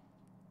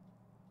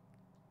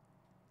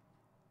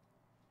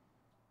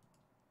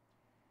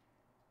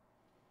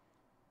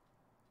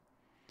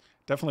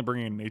 Definitely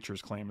bringing in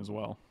Nature's Claim as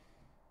well.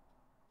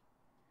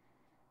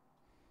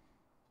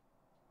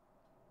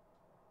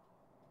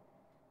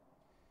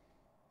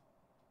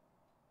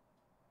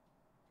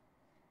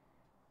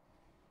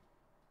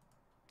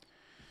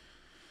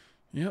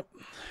 Yep.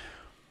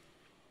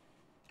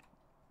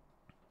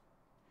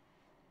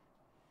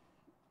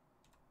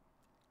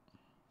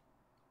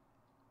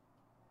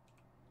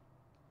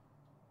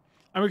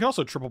 And we can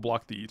also triple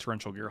block the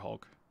Torrential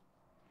Gearhulk.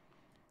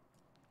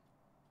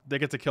 They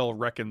get to kill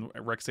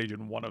Rex Sage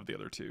in one of the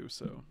other two,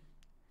 so...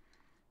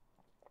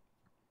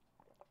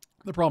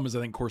 The problem is I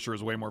think Courser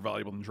is way more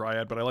valuable than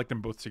Dryad, but I like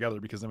them both together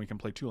because then we can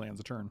play 2 lands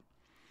a turn.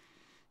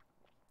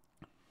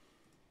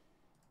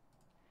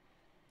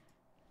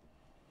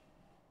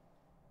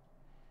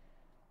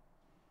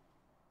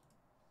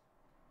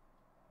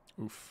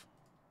 Oof.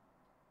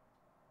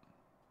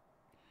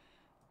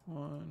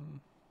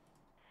 1...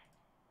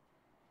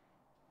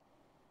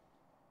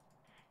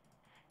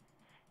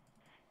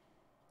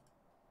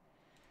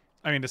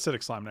 I mean,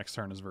 Acidic Slime next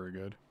turn is very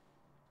good.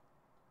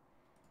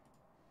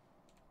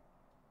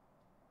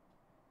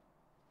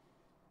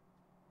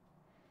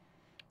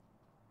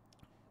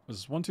 This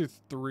is 1, 2,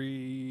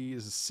 3,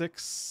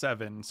 6,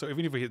 7. So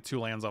even if we hit 2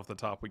 lands off the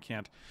top, we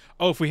can't.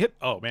 Oh, if we hit.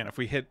 Oh man, if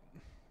we hit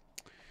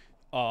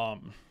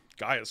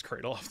Gaia's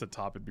Cradle off the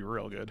top, it'd be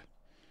real good.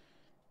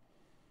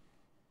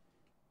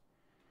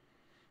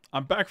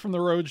 I'm back from the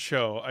road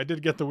show. I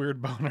did get the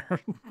weird boner.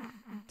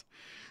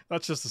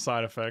 That's just a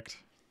side effect.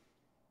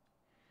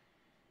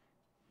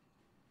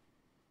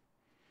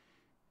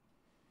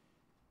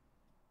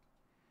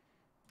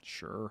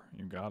 Sure,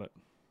 you got it.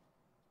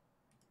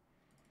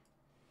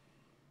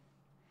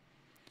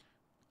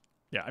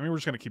 Yeah, I mean, we're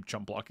just going to keep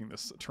jump blocking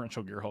this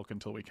Torrential Gear Hulk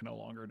until we can no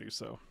longer do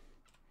so.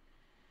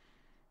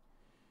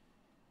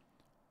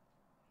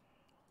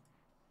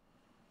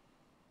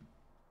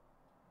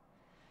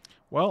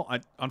 Well,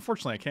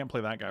 unfortunately, I can't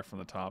play that guy from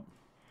the top.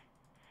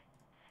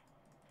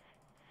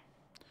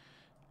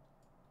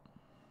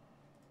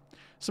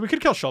 So we could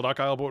kill Sheldock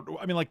Isle, but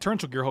I mean, like,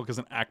 Torrential Gear Hulk is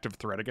an active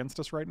threat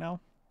against us right now.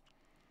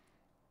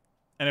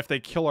 And if they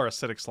kill our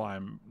Acidic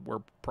Slime,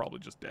 we're probably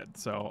just dead.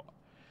 So,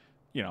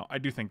 you know, I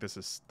do think this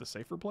is the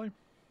safer play.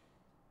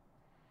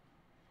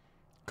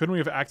 Couldn't we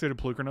have activated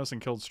Pelucranos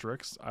and killed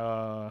Strix?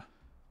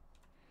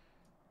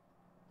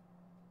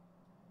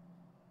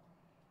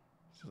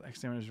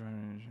 X damage.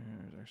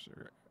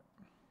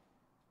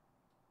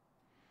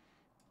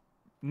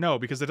 No,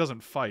 because it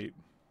doesn't fight.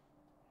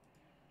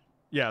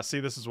 Yeah, see,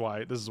 this is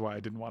why I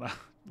didn't want to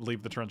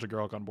leave the Torrential Gear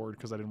Hulk on board,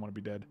 because I didn't want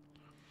to be dead.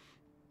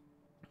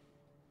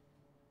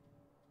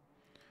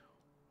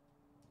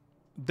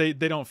 They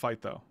don't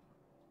fight though.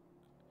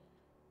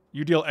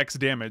 You deal X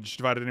damage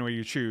divided any way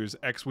you choose.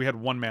 X, we had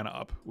 1 mana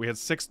up. We had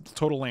 6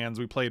 total lands.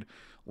 We played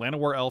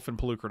Llanowar Elf and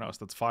Pelucranos.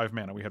 That's 5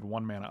 mana. We had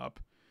 1 mana up.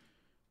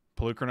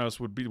 Pelucranos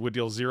would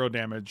deal 0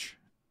 damage.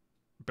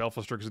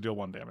 Baleful Strix would deal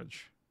 1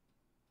 damage.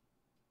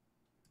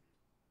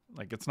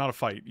 Like, it's not a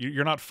fight.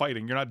 You're not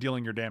fighting. You're not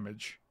dealing your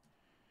damage.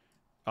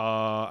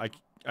 I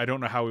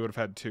don't know how we would have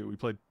had 2. We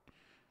played...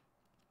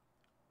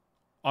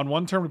 On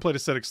one turn, we played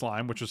Acidic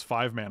Slime, which was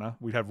 5 mana.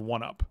 We'd have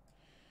 1 up.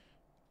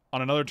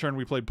 On another turn,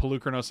 we played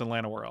Pelucranos and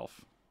Llanowar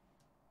Elf.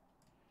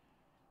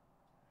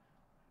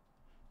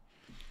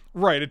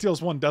 Right, it deals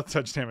 1 death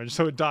touch damage,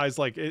 so it dies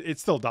like... It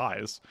still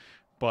dies,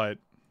 but...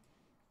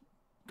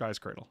 Guy's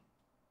Cradle.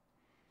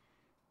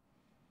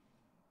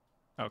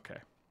 Okay.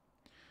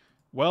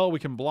 Well, we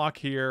can block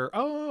here.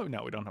 Oh,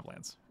 no, we don't have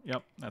lands.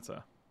 Yep, that's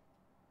a...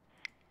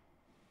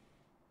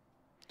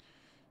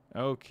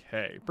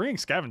 Okay. Bringing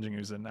Scavenging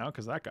Ooze in now,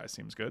 because that guy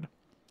seems good.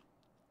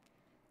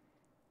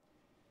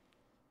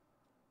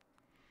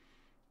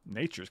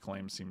 Nature's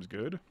Claim seems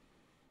good.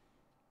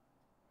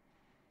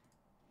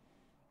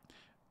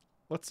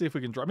 Let's see if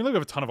we can draw. I mean, they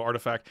have a ton of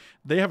artifact.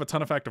 They have a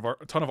ton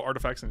of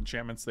artifacts and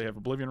enchantments. They have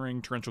Oblivion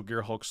Ring, Torrential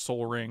Gear Hulk,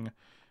 Soul Ring,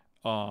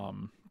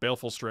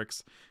 Baleful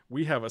Strix.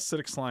 We have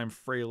Acidic Slime,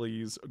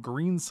 Frailes,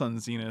 Green Sun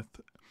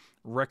Zenith,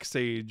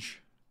 Rexage,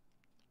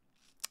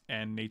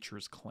 and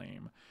Nature's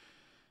Claim.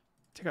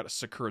 Take out a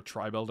Sakura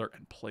Tribe Elder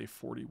and play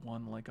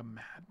 41 like a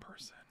mad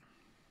person.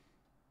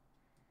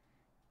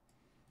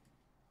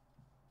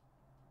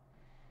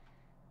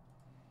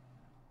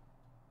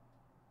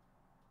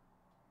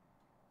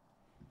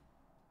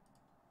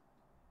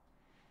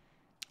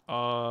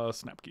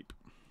 Snapkeep.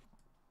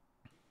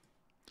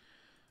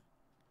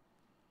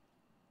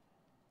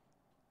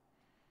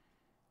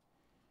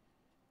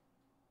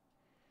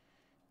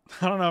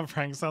 I don't know,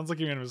 Frank. Sounds like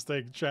you made a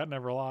mistake. Chat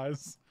never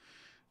lies.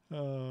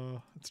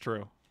 It's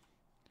true.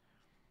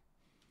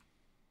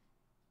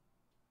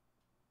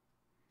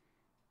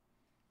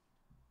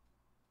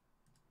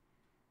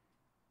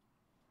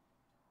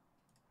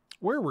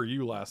 Where were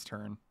you last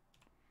turn?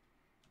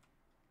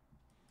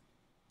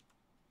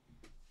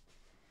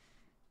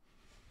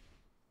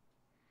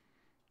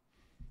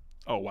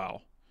 Oh,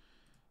 wow.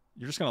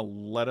 You're just going to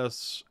let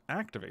us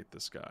activate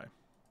this guy.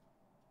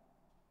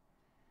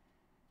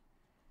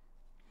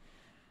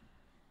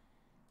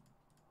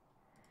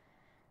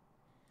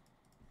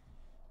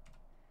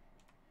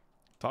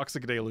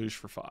 Toxic Deluge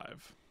for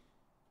 5.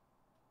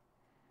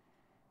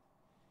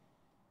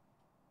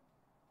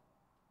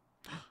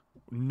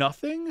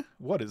 Nothing?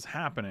 What is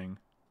happening?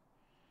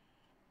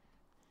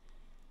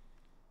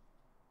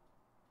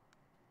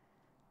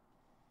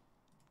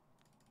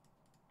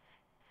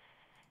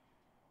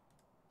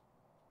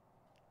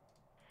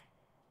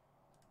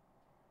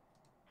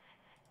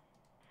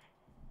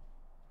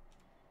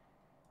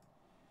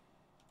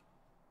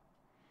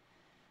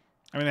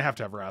 I mean, they have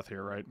to have Wrath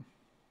here, right?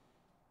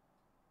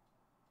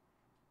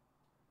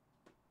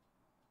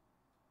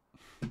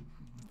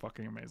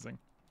 Fucking amazing.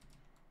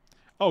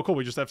 Oh, cool.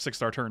 We just have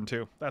 6-star turn,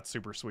 too. That's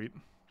super sweet.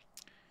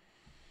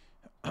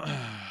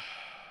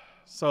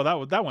 So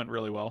that went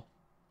really well.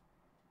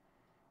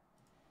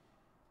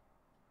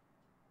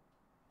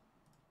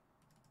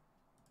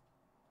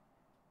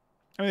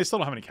 I mean, they still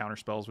don't have any counter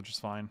spells, which is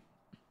fine.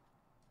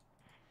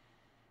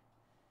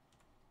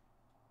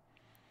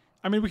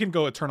 I mean, we can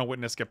go Eternal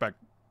Witness, get back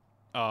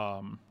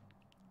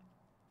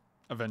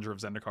Avenger of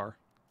Zendikar.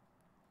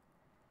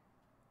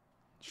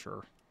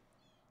 Sure.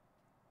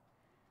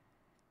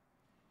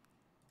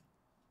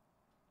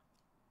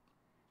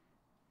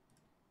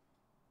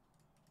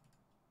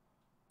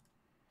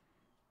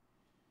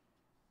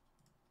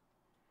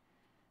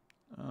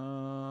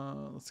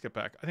 Let's get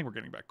back. I think we're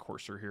getting back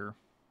Courser here.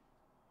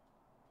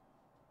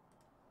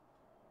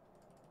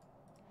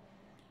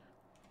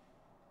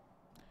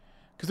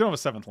 Because they don't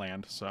have a 7th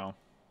land, so...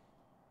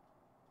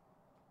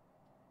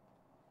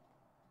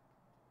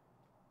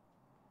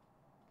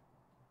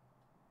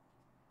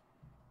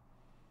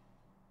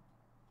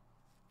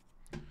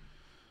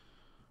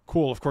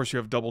 Cool, of course you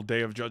have double Day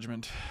of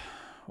Judgment.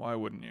 Why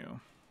wouldn't you?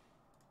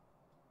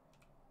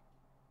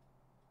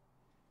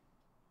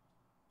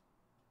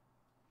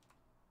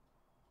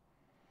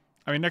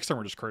 I mean, next time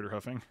we're just Crater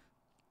Hoofing.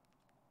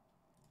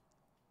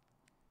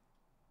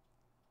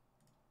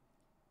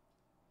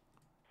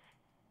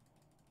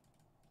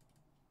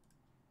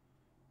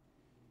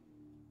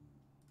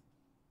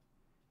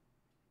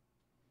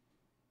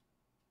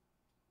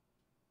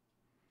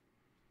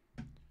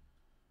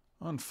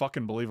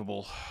 Unfucking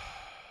believable.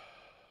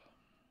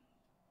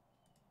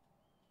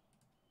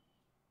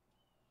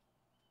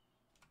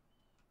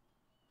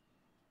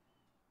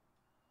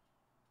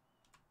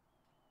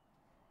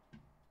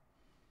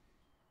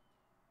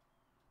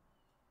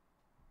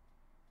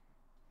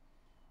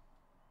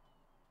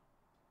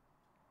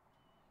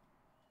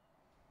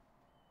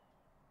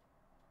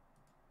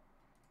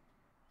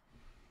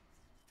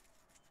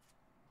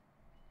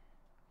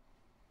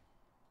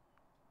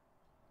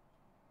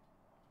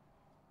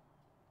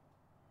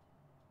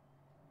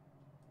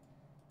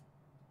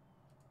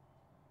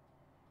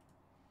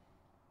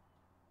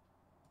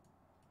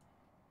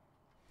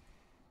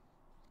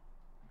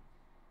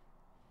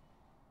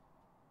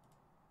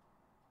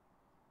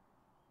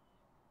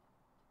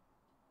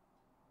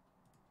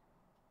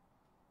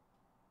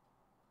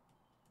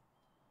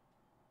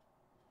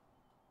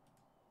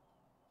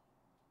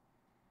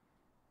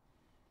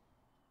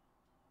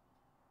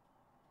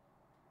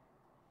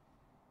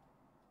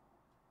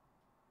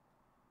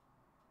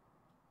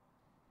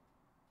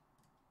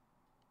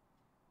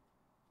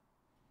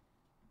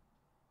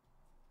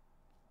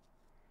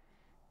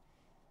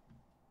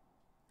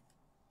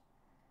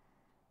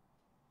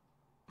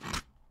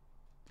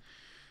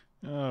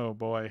 Oh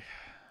boy,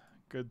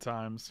 good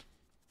times.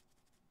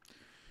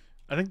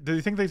 I think. Do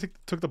you think they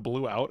took the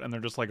blue out and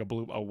they're just like a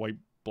white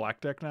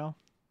black deck now?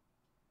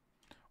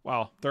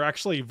 Wow, they're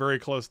actually very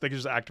close. They can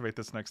just activate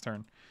this next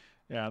turn.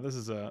 Yeah, this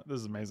is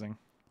amazing.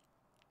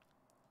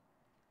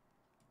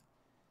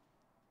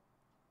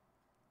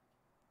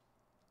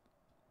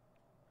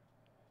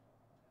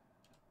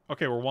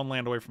 Okay, we're 1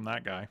 land away from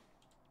that guy.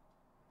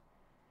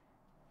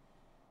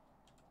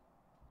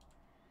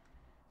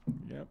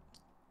 Yep.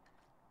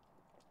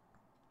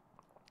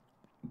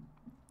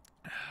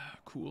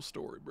 Cool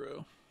story,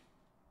 bro.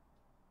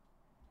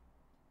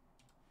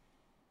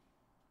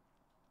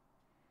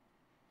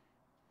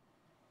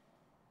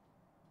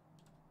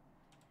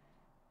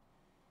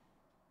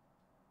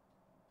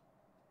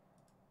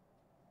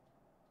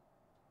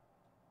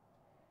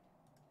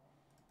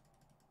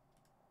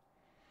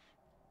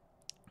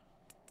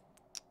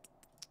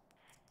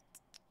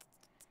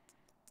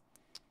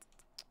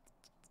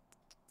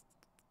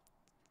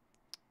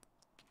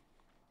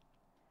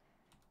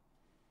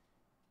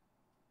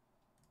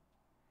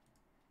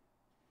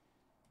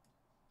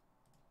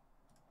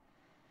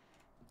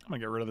 I'm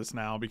gonna get rid of this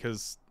now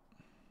because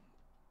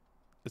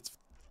it's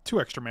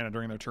 2 extra mana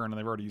during their turn and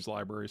they've already used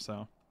library,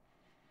 so.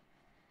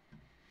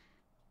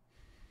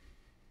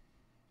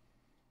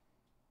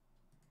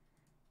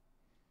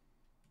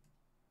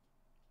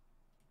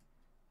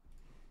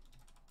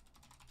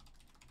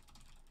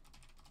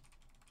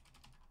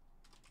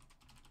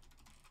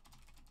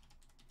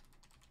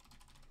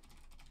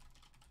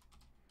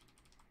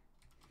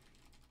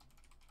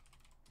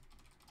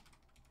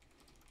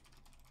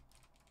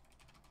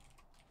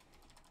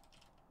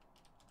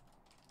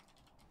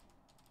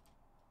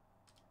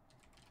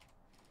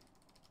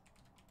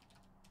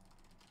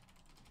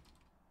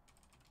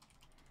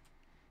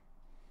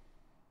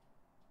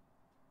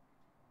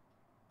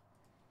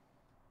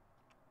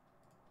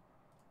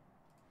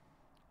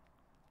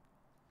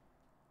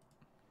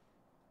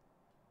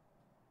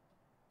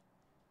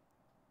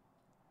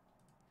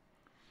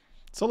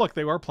 So look,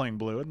 they are playing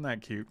blue. Isn't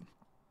that cute?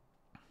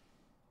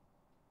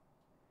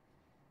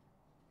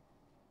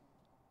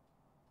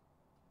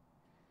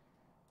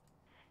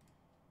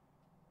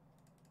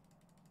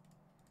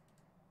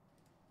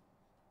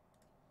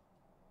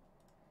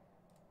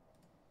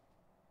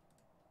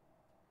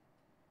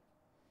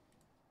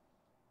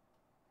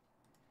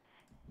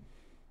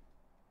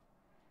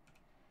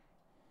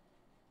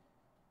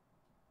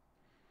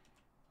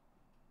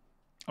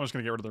 I'm just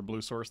gonna get rid of their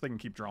blue source. They can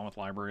keep drawing with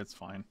library. It's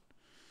fine.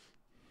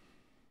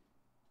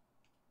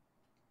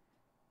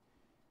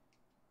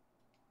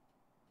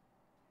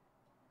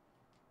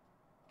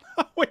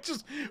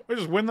 we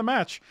just win the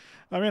match.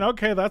 I mean,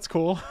 okay, that's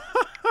cool.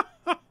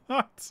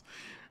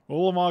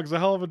 Ulamog's a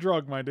hell of a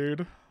drug, my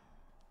dude.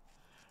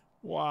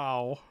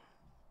 Wow.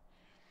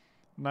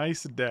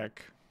 Nice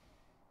deck.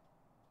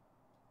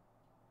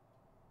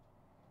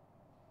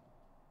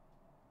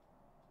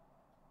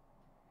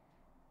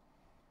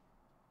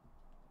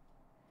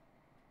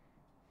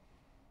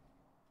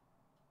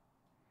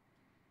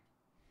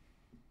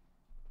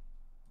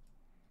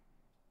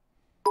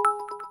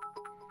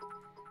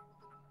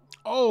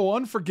 Oh,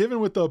 Unforgiven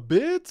with the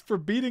bits for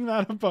beating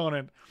that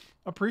opponent.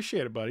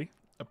 Appreciate it, buddy.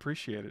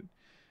 Appreciate it.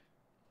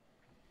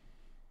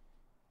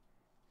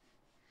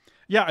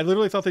 Yeah, I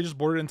literally thought they just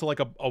boarded into like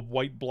a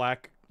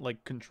white-black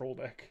like control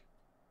deck.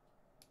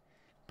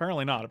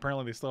 Apparently not.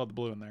 Apparently they still have the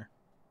blue in there.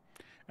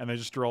 And they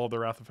just drew all of their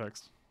wrath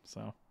effects.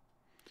 So,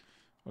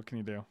 what can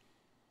you do?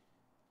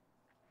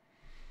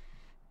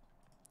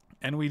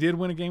 And we did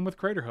win a game with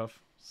Craterhoof.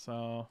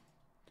 So,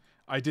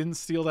 I didn't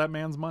steal that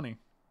man's money.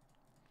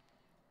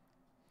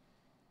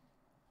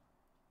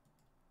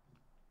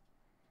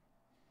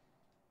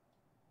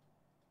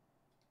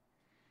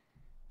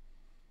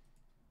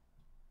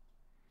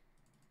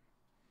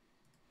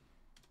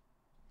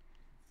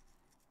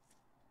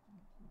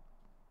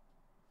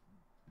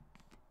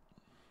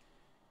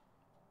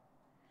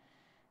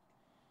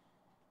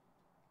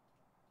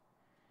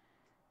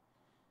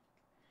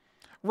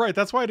 Right,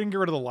 that's why I didn't get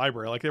rid of the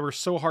library. Like, they were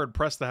so hard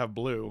pressed to have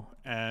blue,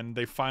 and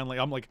they finally...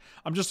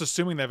 I'm just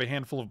assuming they have a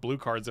handful of blue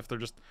cards if they're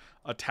just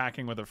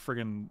attacking with a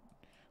friggin...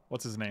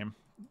 What's his name?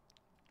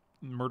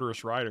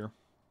 Murderous Rider.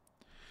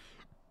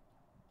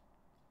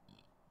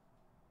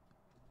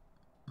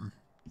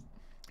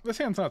 This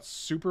hand's not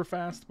super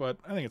fast, but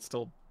I think it's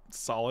still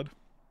solid.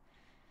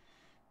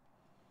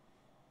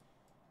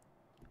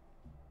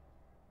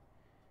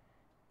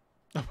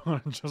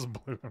 Opponent just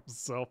blew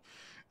himself.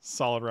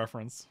 Solid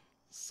reference.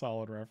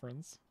 Solid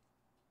reference.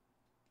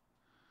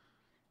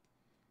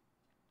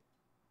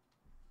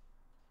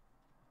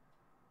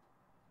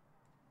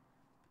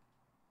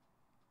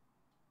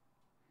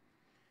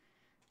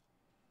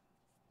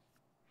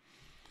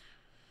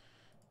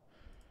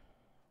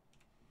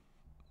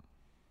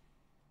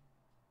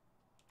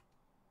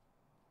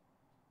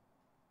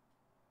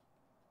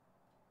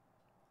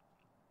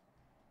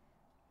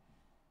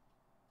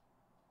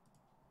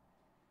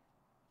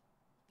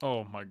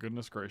 Oh my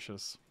goodness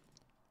gracious.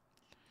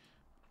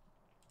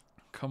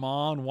 Come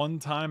on, one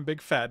time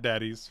big fat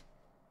daddies.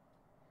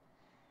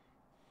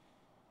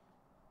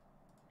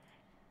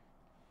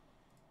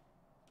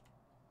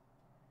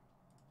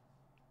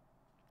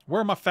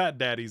 Where are my fat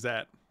daddies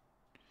at?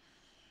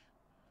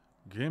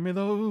 Give me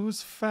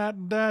those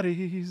fat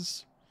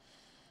daddies.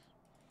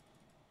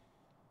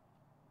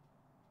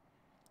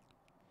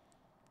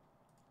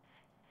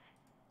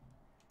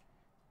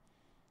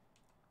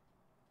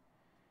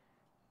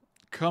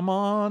 Come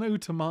on,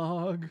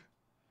 Utamog.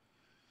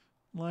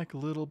 Like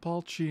little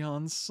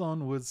Balchion's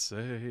son would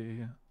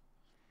say.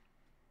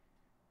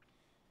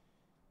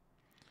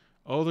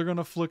 Oh, they're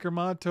gonna flicker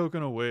my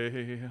token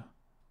away.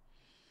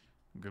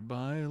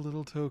 Goodbye,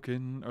 little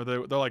token. Or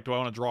they're like, do I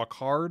want to draw a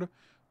card?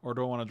 Or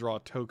do I want to draw a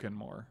token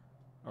more?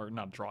 Or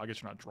not draw. I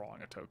guess you're not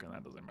drawing a token.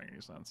 That doesn't make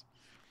any sense.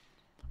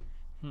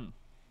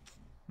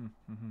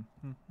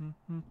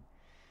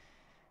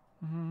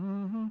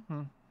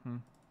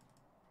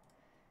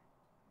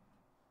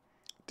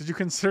 Did you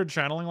consider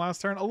channeling last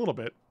turn? A little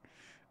bit.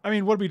 I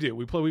mean, what do?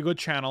 We go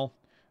channel.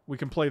 We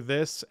can play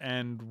this,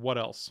 and what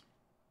else?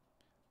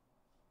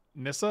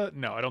 Nissa?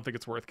 No, I don't think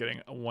it's worth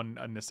getting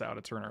a Nissa out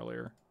a turn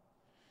earlier.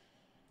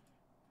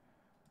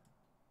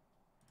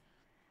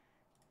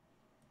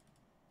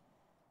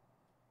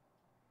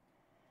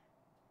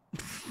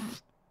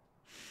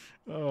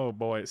 Oh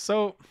boy.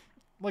 So,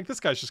 like, this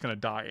guy's just gonna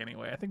die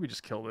anyway. I think we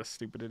just kill this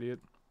stupid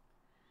idiot.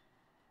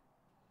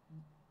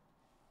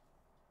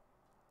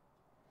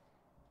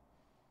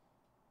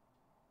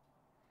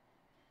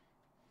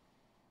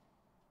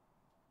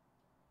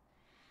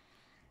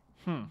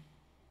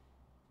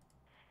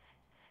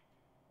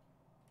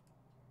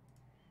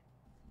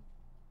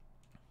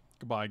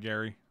 Goodbye,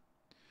 Gary.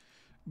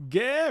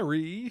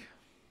 Gary!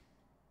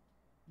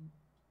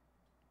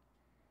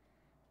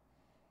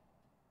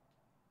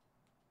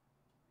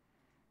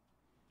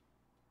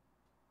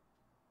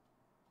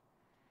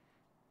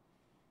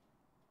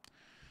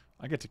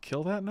 I get to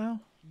kill that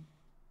now?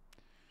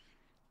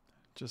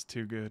 Just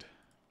too good.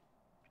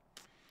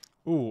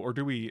 Ooh, or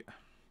do we...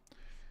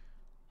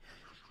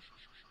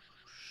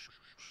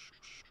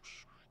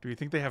 Do you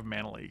think they have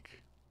Mana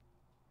Leak?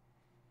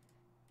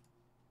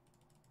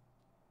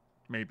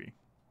 Maybe.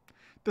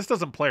 This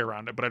doesn't play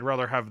around it, but I'd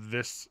rather have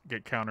this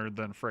get countered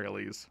than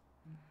Fraley's.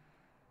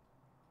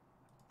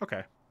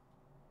 Okay.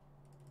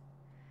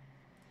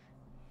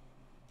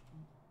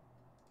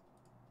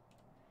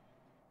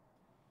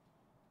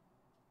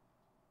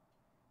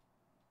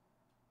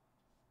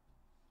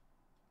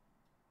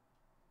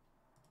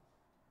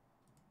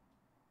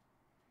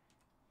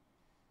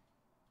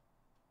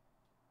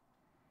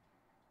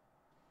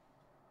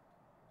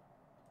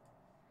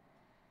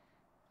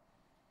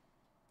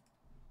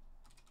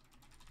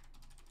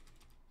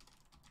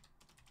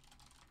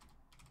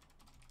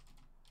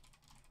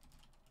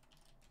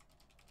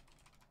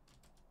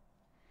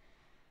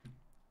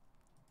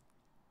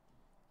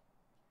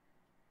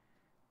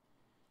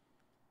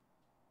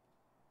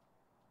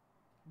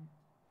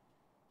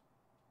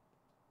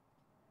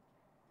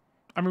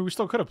 I mean, we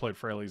still could have played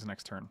Fraley's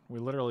next turn. We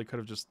literally could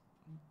have just...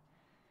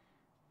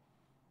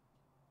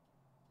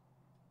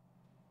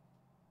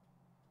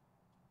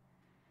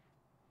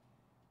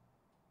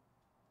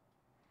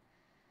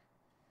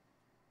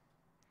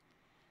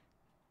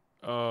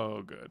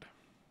 Oh, good.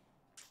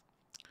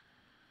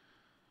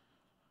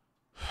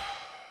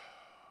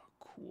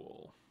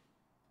 Cool.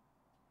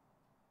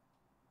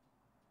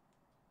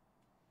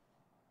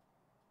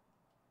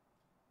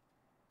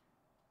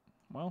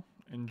 Well,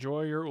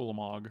 enjoy your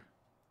Ulamog.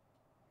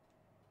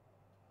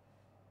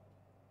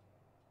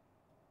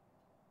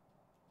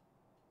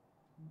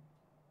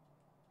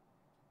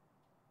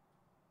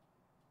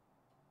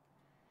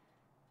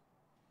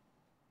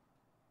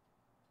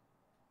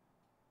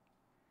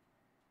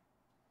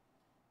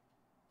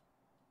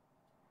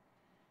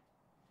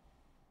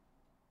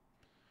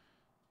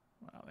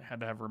 Wow, they had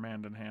to have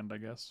Remand in hand, I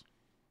guess.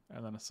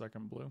 And then a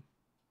second blue.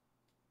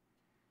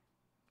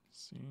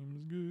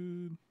 Seems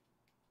good.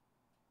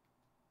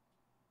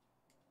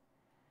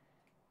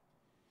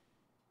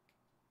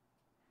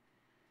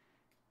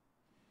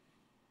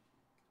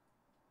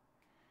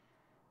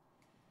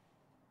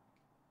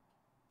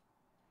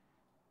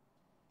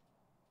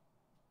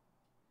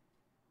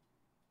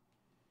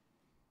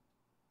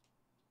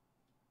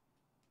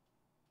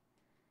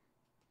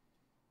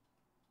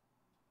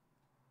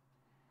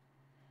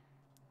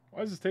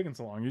 Why is this taking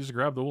so long? You just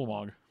grab the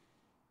Ulamog.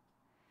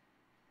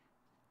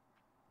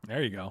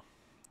 There you go.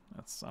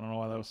 That's, I don't know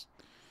why that was.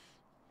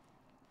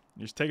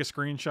 You just take a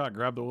screenshot,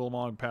 grab the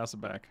Ulamog, pass it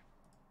back.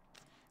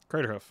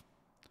 Craterhoof.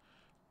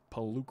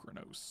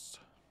 Pelucranos.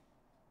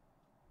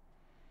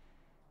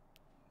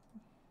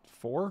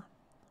 4?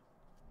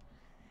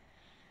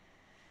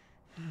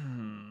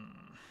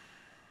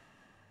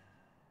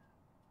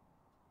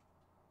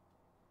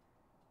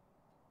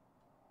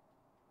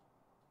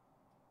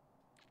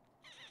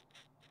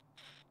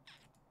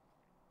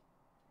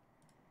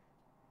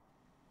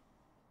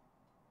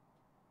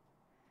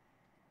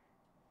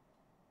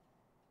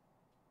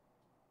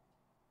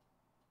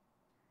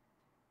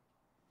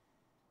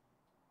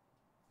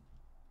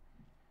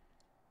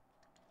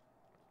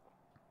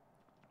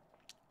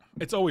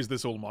 It's always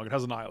this Ulamog. It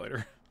has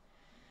Annihilator.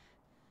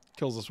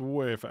 Kills us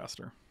way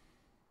faster.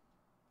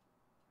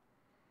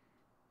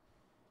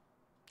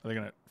 Are they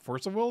going to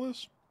Force of Will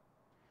this?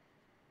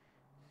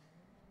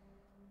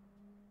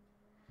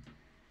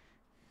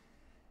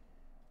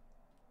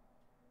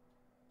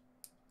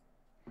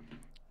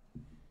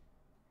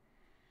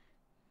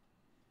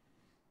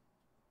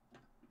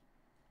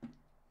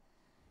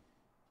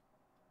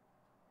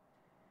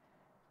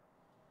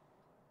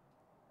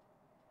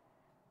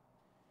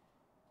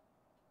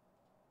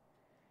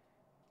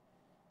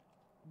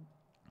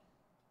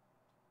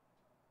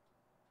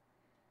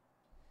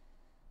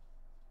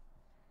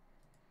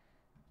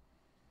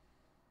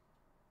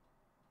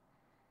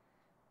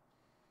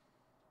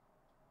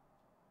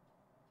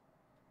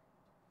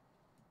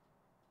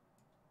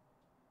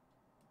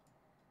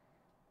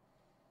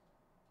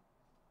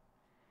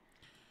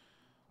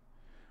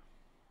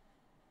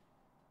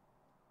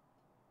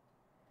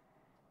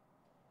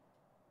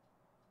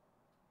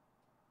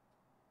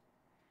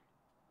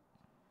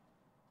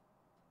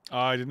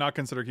 I did not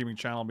consider keeping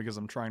channel because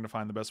I'm trying to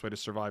find the best way to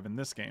survive in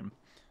this game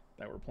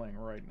that we're playing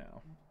right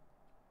now.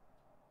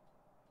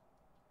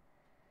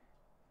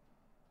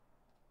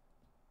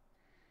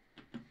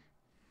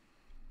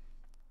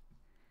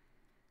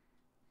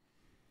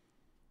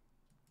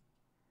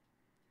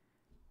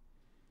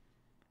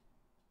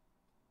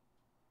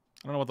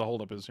 I don't know what the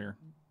holdup is here.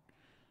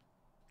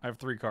 I have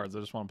 3 cards. I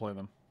just want to play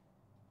them.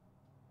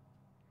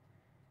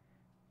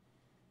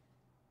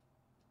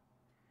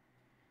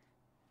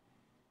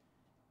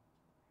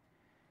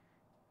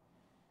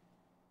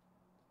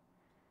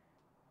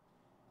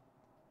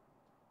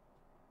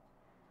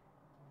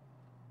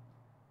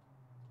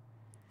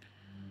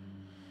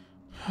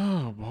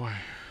 Oh, boy.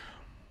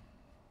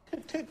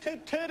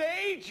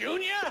 Today,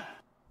 Junior?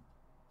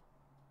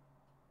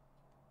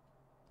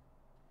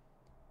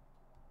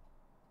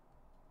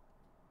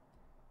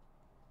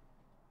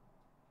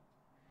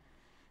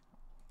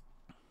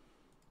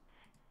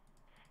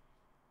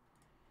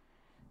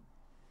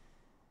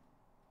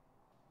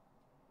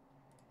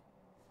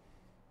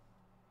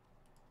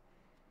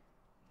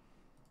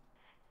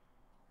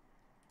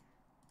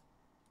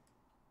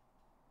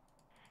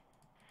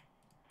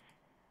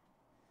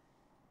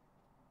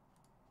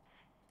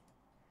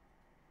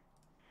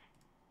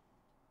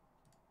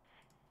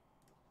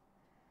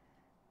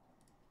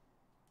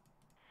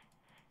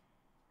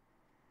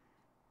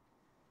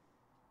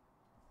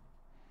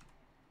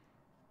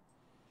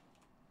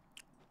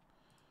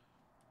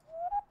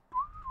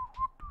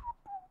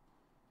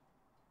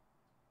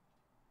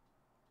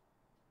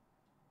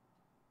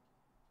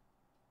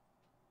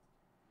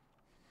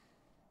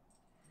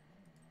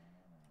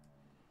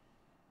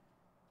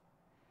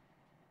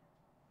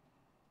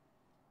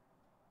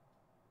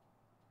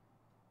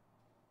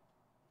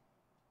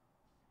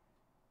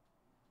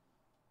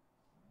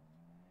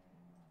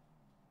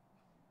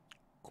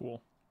 Cool.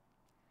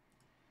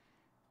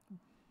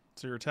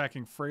 So you're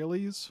attacking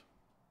Fraileys?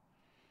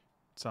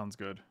 Sounds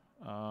good.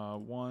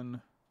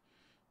 1,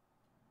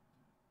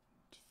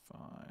 5,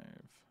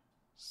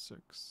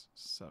 6,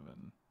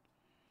 7.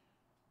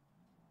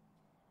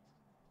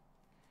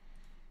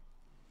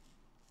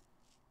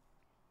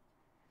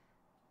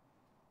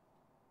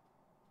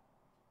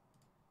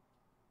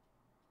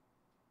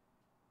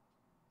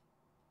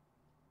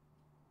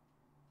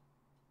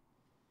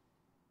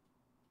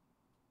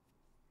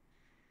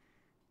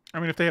 I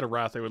mean, if they had a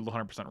Wrath, they would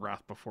 100%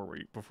 Wrath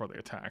before they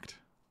attacked.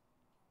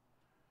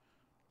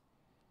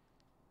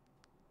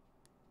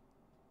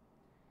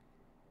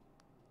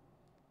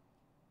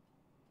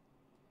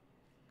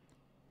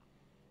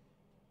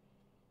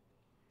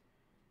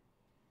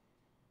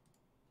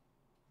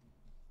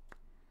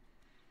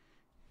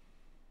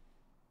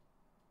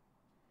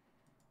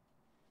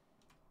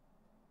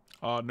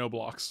 No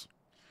blocks.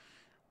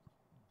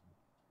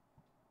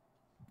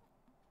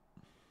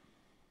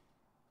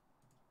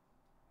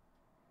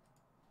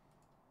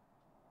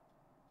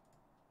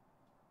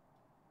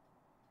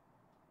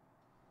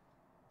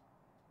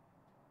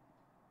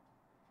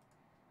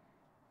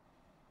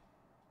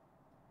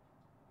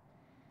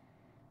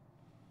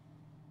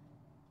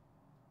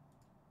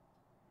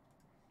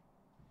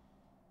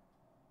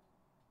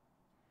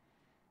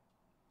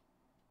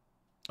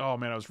 Oh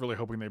man, I was really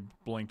hoping they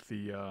blinked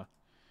the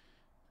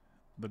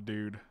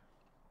dude.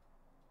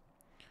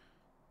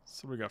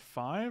 So we got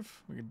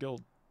 5. We can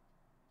deal.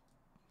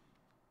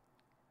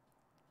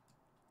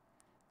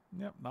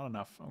 Yep, not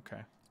enough.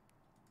 Okay.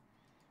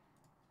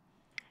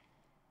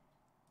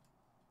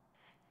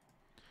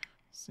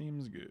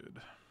 Seems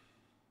good.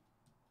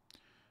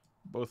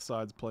 Both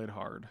sides played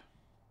hard.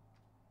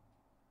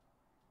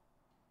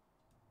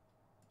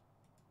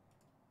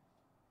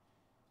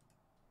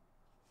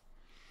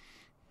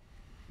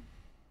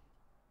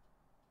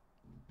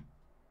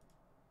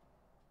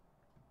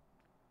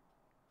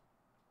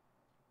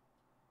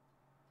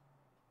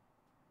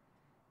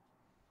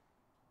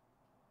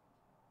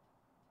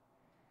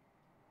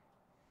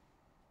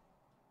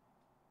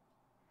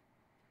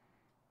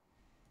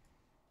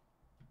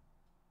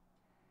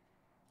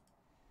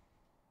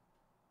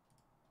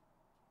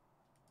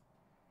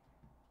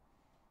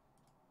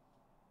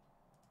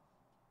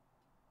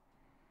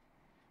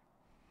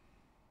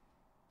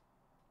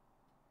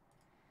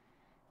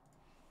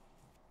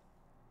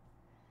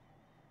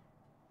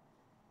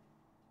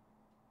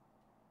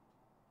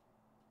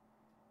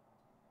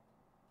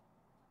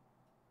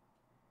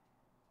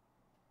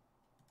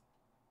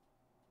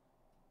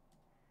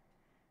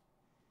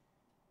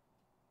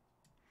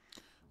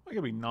 I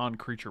could be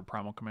non-creature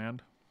primal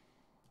command.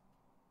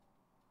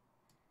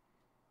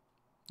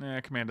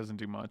 Command doesn't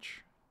do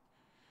much.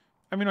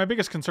 I mean, my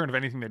biggest concern of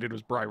anything they did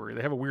was bribery.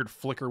 They have a weird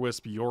Flicker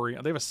Wisp, Yori.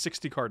 They have a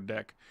 60-card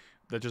deck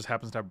that just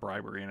happens to have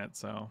bribery in it,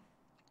 so.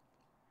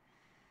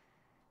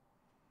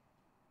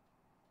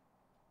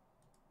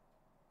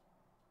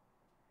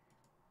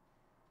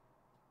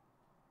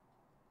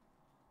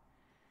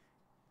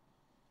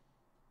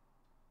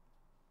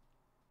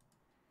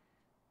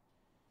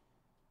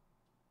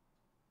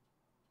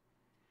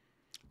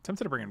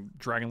 Tempted to bring in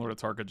Dragon Lord of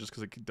Tarka just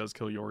because it does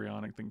kill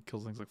Yorion. I think it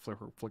kills things like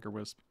Flicker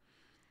Wisp.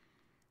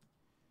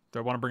 Do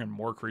I want to bring in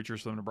more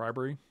creatures for them to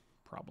bribery?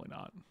 Probably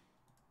not.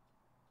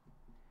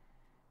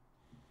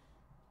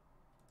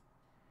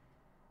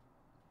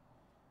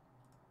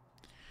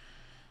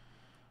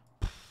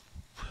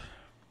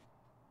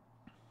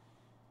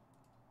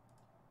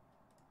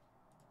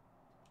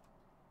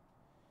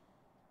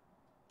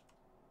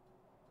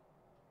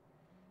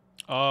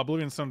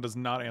 Oblivion Stone does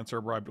not answer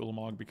a bribed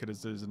Ulamog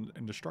because it is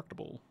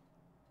indestructible.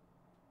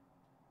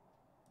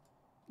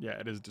 Yeah,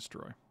 it is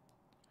destroy.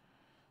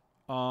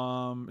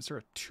 Is there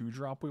a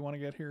 2-drop we want to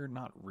get here?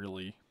 Not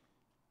really.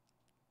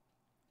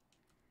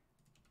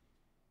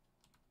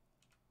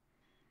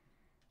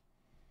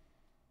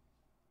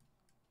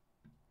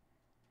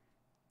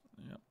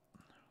 Yep.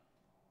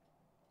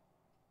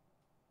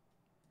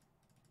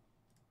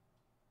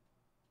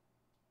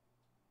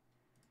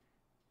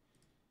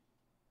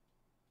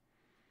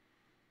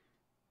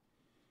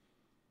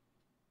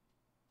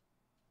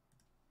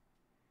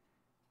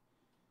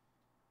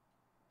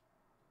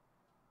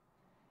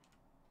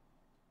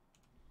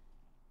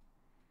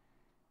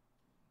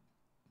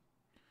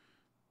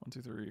 One,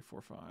 two, three,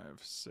 4, 5,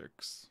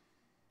 6.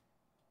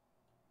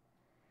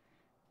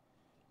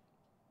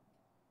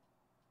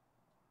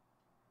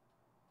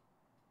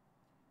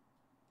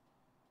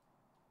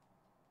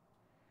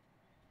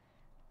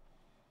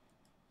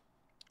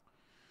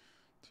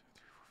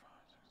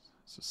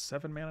 So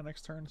 7 mana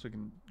next turn, so we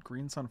can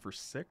Green Sun for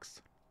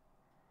 6.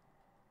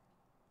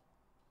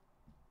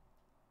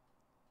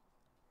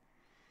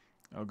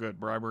 Oh, good.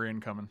 Bribery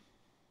incoming.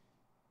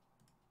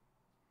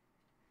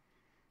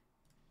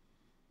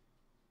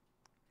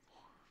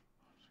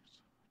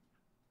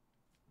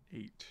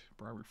 8.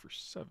 Bribery for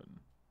 7.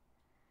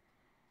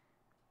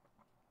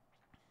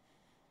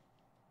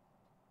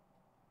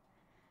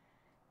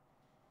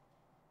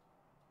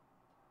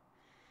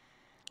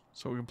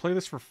 So we can play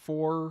this for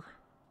 4.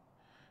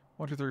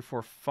 1, 2, 3,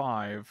 4,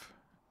 5.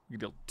 We can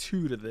deal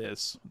 2 to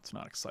this. It's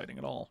not exciting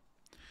at all.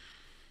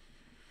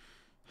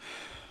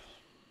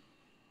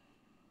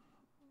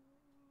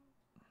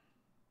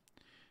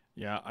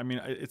 Yeah, I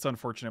mean, it's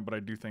unfortunate, but I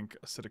do think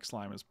Acidic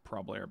Slime is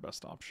probably our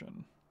best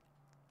option.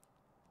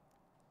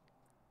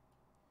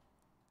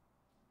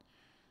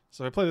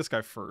 So I play this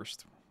guy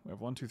first. We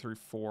have 1, 2, 3,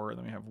 4, and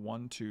then we have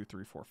 1, 2,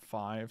 3, 4,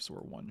 5, so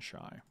we're 1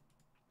 shy.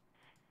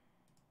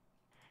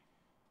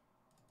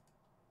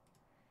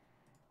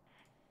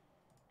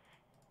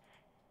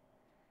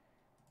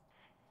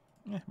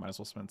 Might as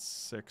well spend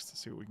 6 to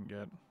see what we can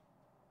get.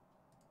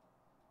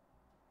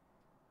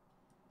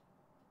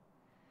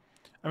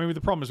 I mean,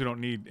 the problem is we don't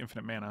need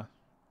infinite mana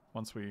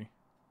once we...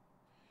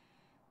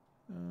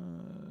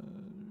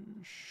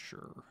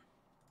 sure.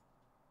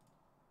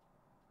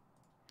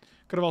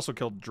 Could have also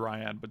killed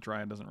Dryad, but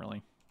Dryad doesn't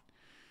really...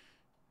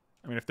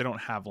 I mean, if they don't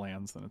have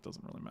lands, then it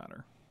doesn't really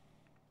matter.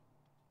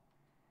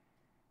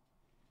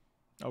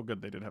 Oh,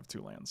 good, they did have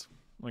 2 lands.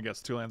 I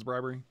guess 2 lands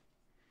bribery.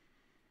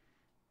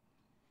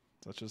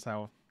 That's just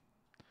how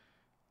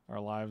our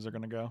lives are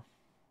going to go.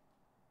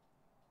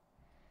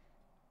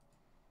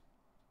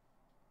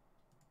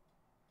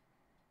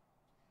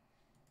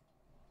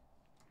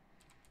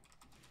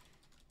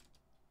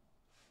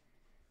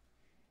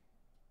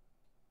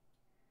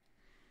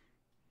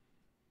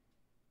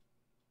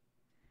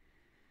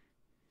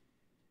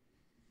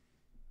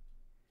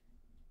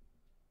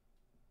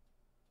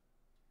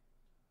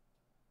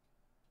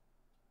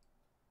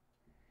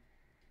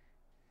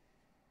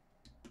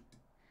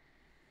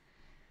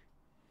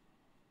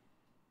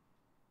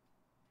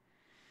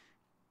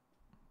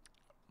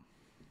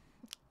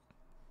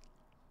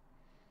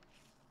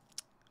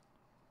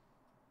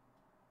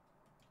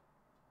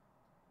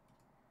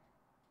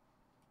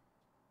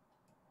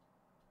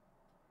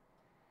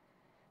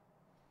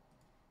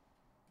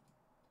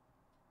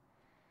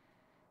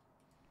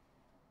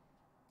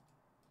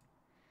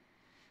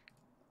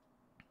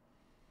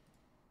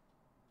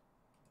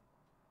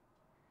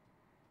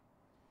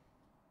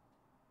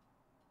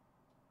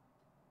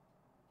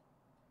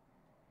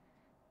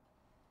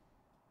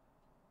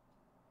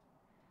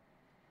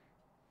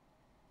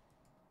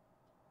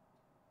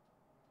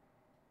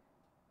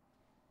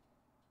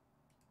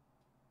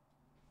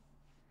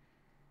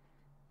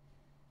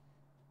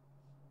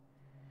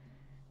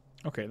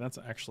 Okay, that's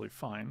actually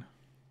fine.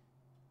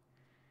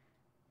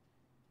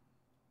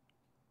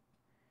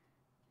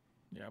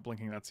 Yeah,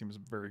 blinking that seems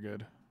very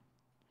good.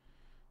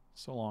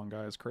 So long,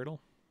 guys.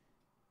 Cradle.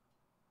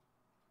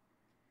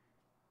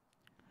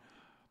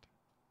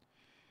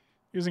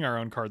 Using our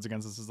own cards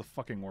against us is the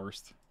fucking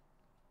worst.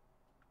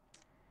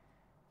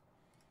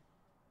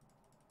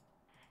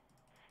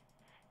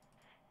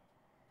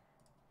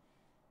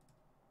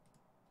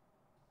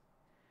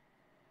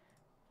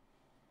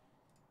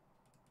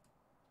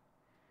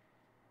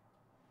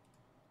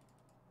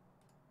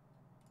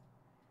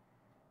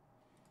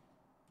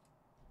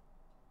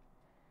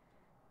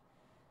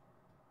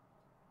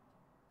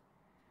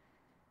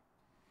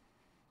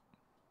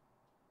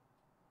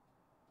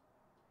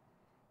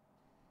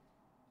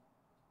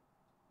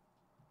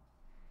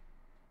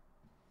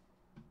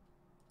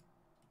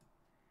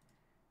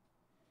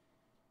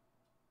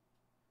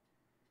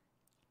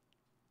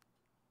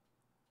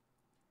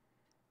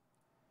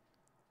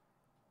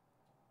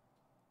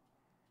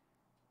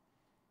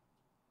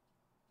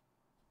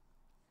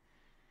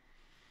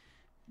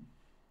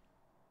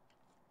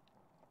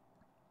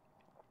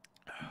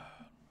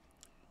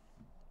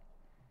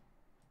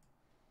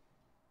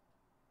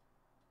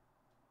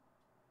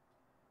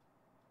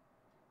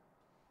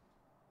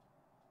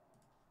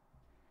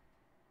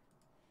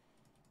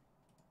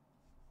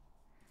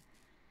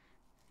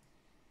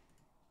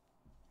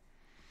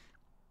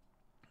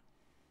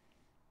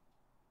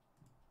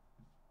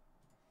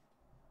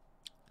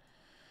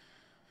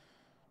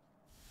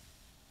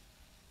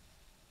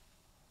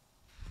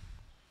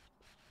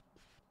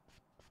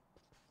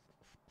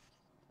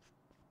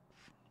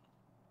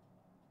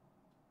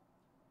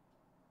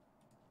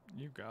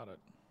 You got it.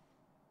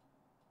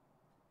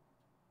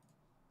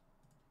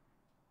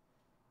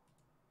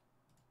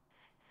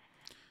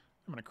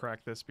 I'm going to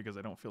crack this because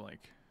I don't feel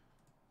like...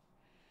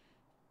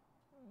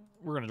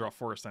 We're going to draw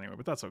forest anyway,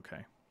 but that's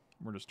okay.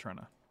 We're just trying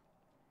to...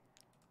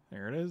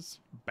 There it is.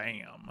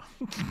 Bam.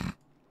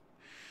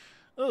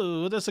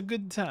 Oh, that's a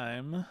good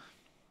time.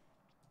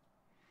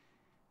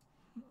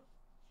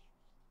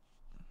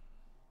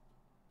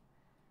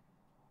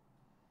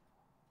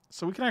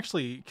 So we can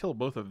actually kill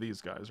both of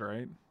these guys,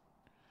 right?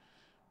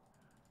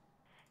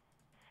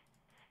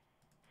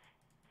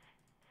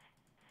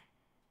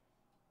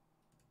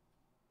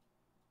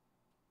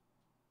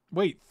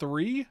 Wait,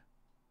 3?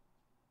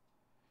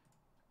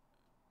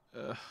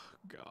 Ugh,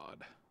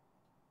 God.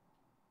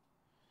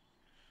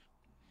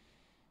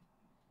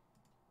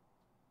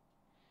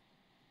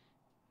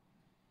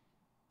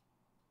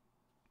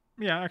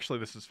 Yeah, actually,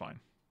 this is fine.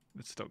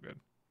 It's still good.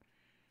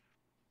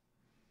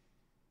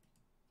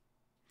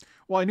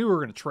 Well, I knew we were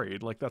going to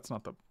trade. Like, that's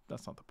not the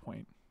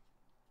point.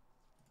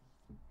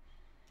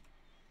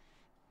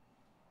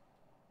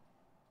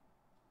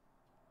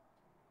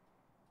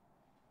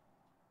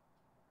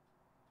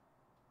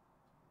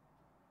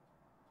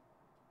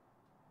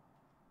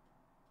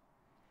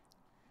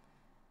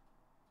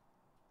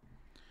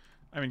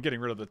 I mean, getting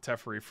rid of the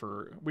Teferi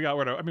for... We got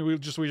rid of... I mean, we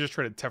just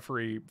traded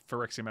Teferi,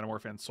 Phyrexian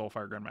Metamorph, and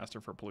Soulfire Grandmaster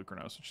for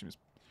Pelucranos, which seems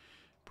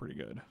pretty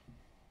good.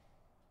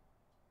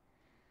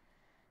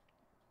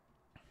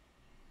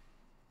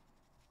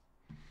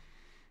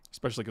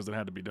 Especially because it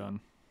had to be done.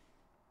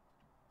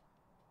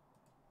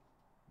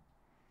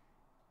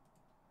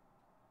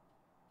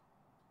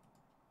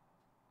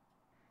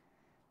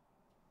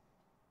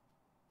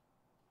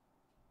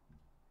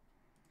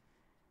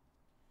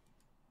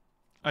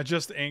 I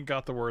just ain't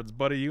got the words.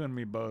 Buddy, you and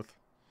me both.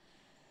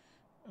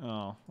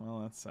 Oh,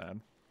 well, that's sad.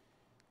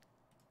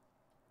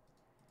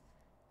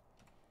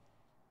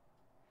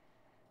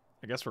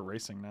 I guess we're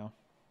racing now.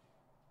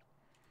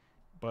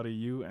 Buddy,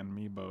 you and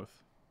me both.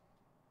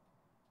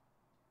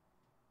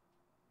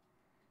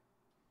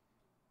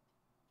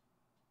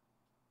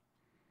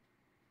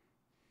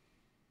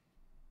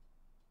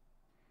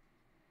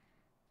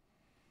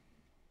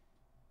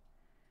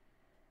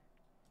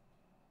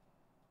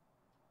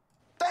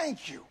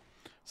 Thank you.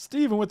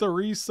 Steven with the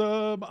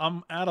resub.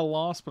 I'm at a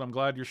loss, but I'm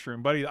glad you're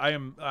streaming. Buddy, I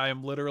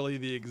am literally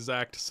the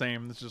exact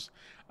same. It's just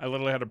I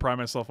literally had to pry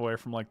myself away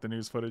from like the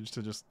news footage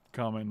to just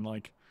come and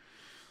like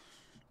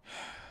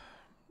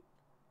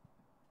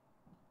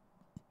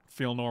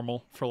feel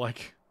normal for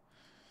like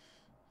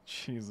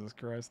Jesus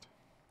Christ.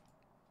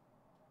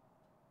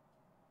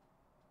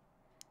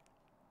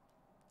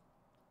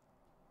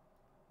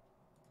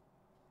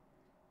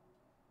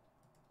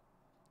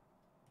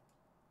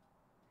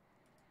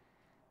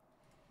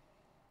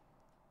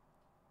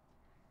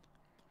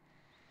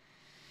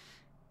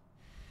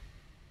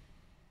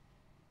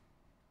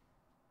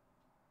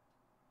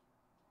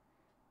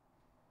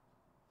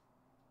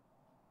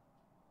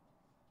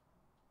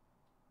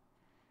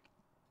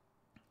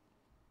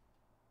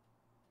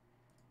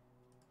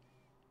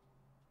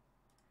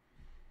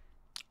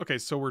 Okay,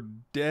 so we're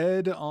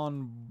dead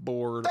on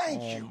board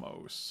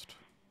almost.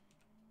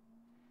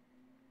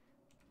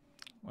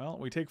 Well,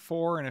 we take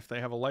 4, and if they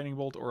have a lightning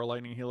bolt or a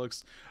lightning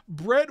helix.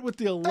 Brett with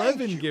the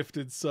 11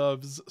 gifted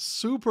subs.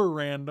 Super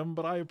random,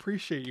 but I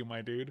appreciate you,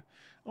 my dude.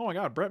 Oh my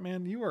god, Brett,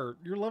 man, your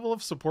level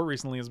of support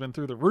recently has been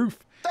through the roof.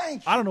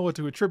 I don't know what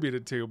to attribute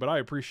it to, but I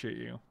appreciate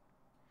you.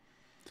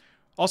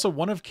 Also,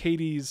 one of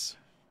Katie's...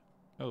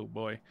 Oh,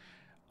 boy.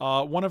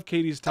 One of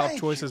Katie's top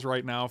choices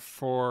right now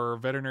for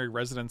veterinary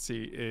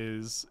residency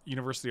is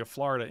University of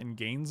Florida in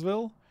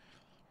Gainesville.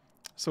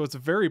 So it's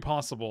very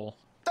possible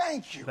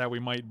that we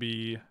might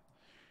be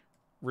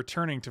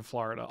returning to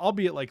Florida,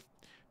 albeit like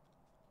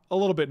a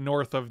little bit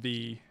north of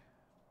the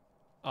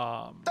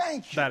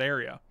that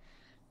area.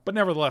 But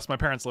nevertheless, my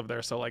parents live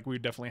there, so like we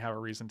definitely have a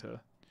reason to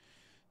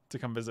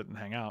come visit and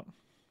hang out.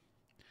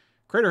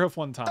 Crater Hoof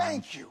one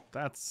time.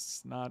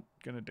 That's not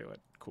gonna do it.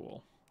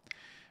 Cool.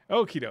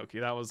 Okie dokie,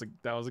 that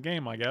was a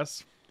game, I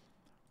guess.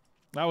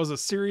 That was a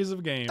series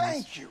of games.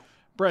 Thank you.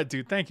 Brett,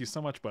 dude, thank you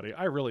so much, buddy.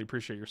 I really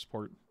appreciate your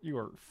support. You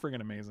are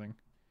friggin' amazing.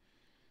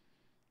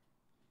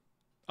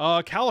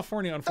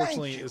 California,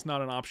 unfortunately, is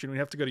not an option. We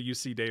have to go to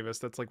UC Davis.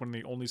 That's like one of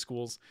the only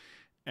schools.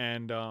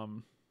 And, I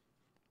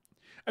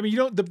mean, you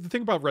don't, the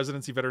thing about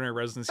veterinary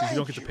residencies, you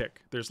don't get to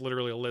pick. There's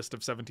literally a list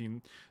of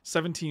 17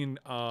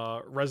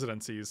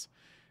 residencies.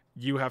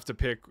 You have to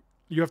pick,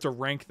 you have to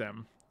rank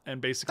them. And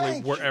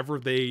basically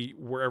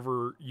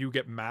wherever you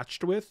get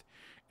matched with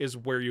is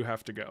where you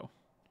have to go.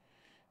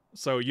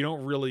 So you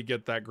don't really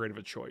get that great of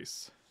a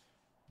choice.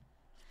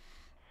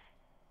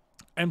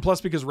 And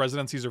plus, because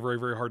residencies are very,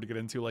 very hard to get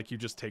into, like you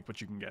just take what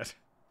you can get.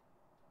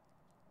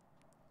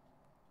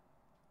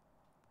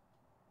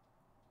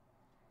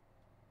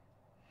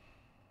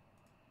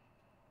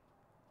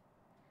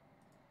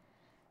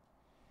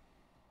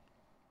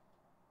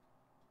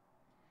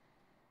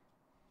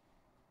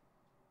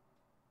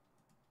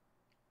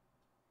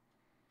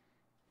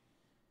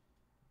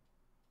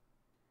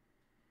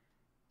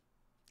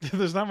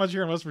 There's not much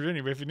here in West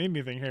Virginia, but if you need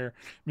anything here,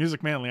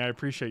 Music Manly, I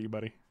appreciate you,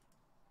 buddy.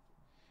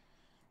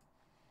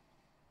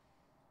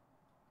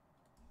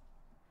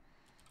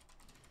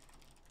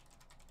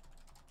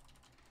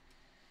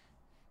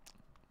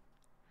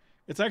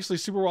 It's actually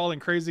super wild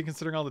and crazy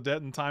considering all the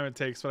debt and time it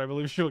takes, but I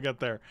believe she'll get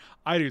there.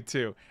 I do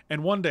too.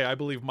 And one day I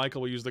believe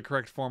Michael will use the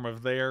correct form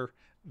of there,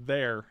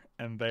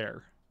 and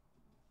there.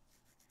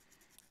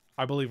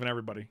 I believe in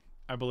everybody.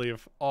 I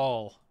believe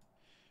all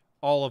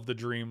of the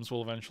dreams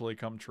will eventually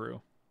come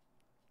true.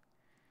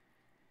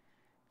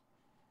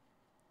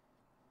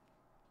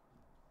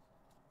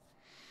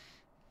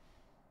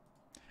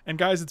 And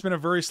guys, it's been a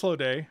very slow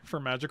day for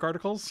magic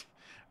articles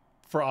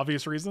for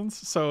obvious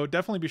reasons. So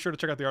definitely be sure to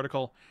check out the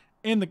article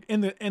in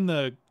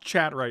the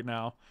chat right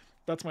now.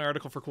 That's my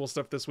article for cool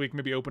stuff this week.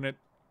 Maybe open it,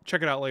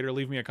 check it out later,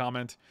 leave me a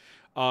comment.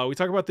 We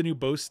talk about the new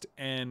boast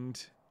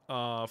and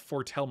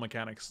foretell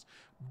mechanics,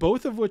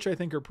 both of which I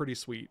think are pretty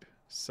sweet.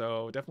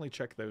 So definitely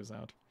check those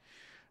out.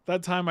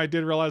 That time I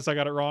did realize I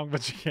got it wrong,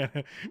 but you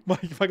can't.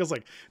 Michael's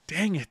like,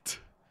 dang it.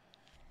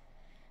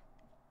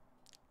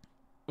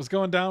 Was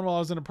going down while I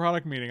was in a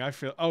product meeting. I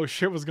feel, oh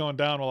shit was going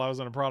down while I was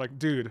in a product.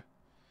 Dude.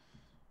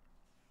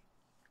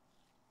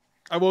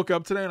 I woke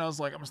up today and I was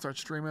like, I'm gonna start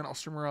streaming. I'll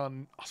stream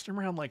around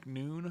like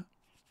noon.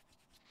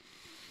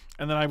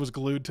 And then I was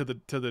glued to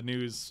the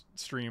news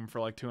stream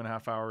for like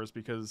 2.5 hours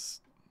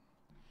because,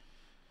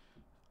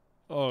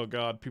 oh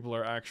god, people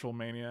are actual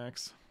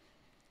maniacs.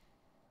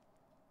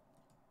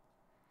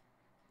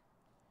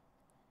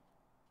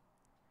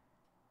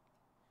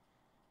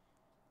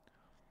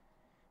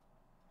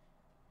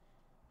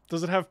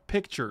 Does it have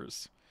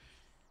pictures?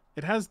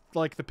 It has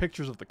like the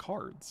pictures of the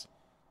cards.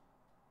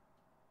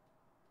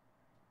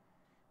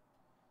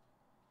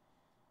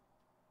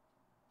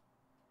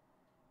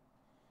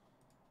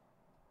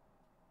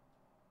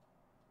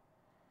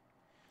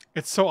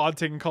 It's so odd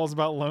taking calls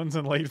about loans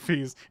and late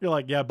fees. You're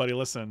like, yeah, buddy,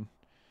 listen.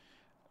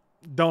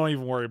 Don't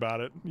even worry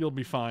about it. You'll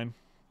be fine.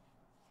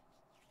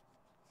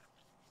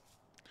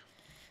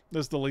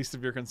 This is the least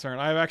of your concern.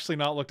 I've actually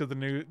not looked at the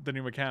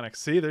new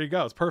mechanics. See, there you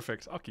go. It's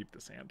perfect. I'll keep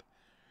this hand.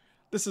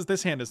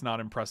 This hand is not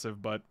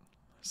impressive, but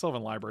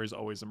Sylvan Library is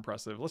always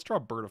impressive. Let's draw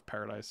Bird of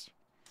Paradise.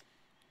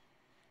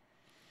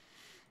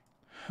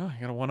 Oh,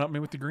 you gotta one-up me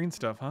with the green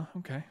stuff, huh?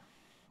 Okay.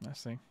 I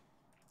see.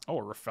 Oh,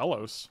 a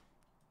Raphellos.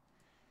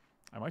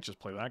 I might just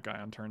play that guy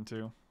on turn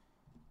 2.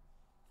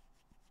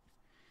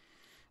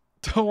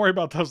 Don't worry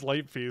about those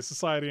late fees.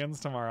 Society ends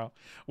tomorrow.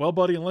 Well,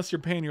 buddy, unless you're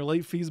paying your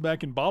late fees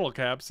back in bottle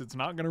caps, it's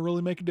not going to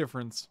really make a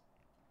difference.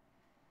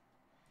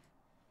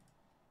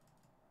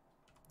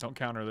 Don't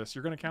counter this.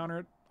 You're going to counter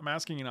it? I'm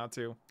asking you not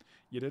to.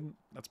 You didn't?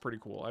 That's pretty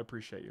cool. I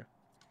appreciate you.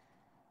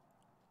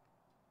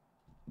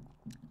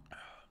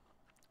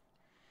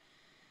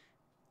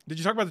 Did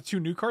you talk about the 2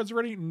 new cards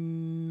already?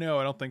 No,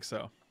 I don't think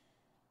so.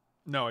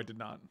 No, I did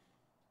not.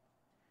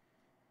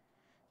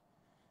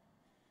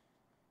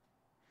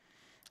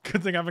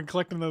 Good thing I've been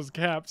collecting those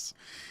caps.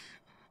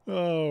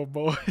 Oh,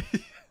 boy.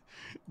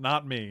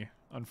 Not me,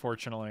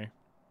 unfortunately.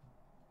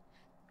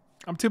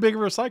 I'm too big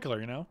of a recycler,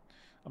 you know?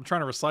 I'm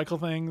trying to recycle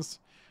things.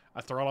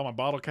 I throw out all my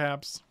bottle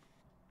caps.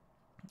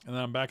 And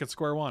then I'm back at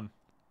square one.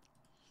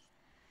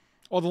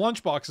 Oh, the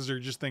lunch boxes are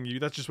just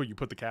that's just what you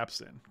put the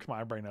caps in. Come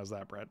on, everybody knows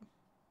that, Brett.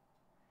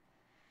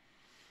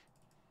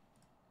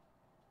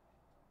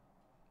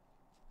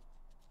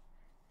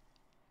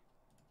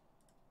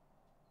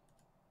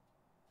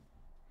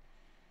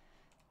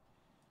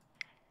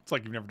 It's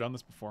like you've never done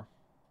this before.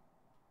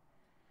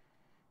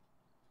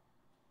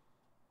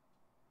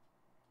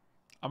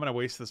 I'm going to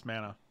waste this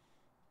mana.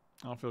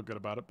 I don't feel good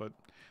about it, but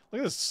look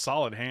at this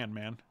solid hand,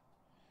 man.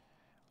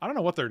 I don't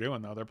know what they're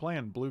doing, though. They're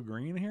playing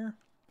blue-green here.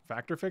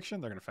 Factor Fiction?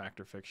 They're going to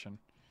Factor Fiction.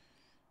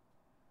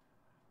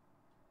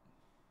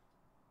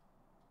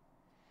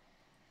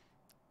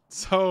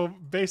 So,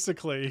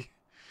 basically,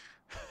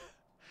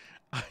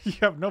 you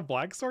have no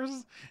black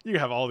sources? You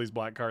have all these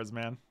black cards,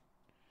 man.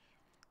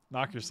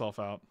 Knock yourself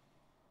out.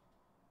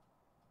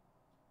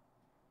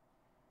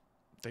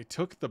 They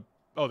took the...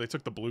 Oh, they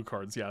took the blue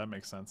cards. Yeah, that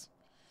makes sense.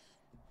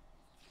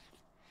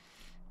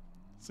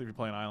 Let's see if you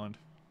play an island.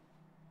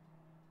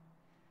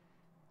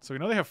 So we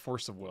know they have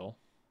Force of Will.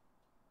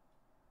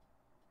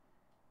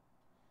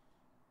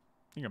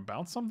 You can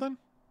bounce something?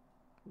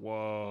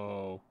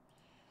 Whoa.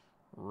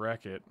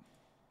 Wreck it.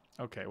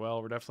 Okay,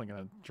 well, we're definitely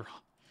going to draw.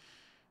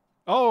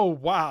 Oh,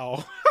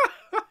 wow.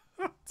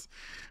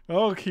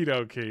 Okie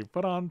dokie.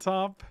 Put on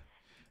top.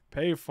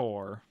 Pay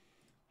 4.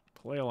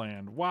 Play a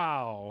land.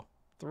 Wow.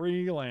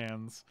 3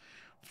 lands.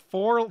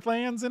 4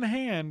 lands in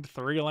hand.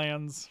 3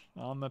 lands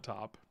on the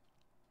top.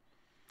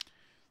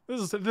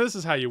 This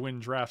is how you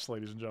win drafts,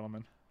 ladies and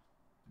gentlemen.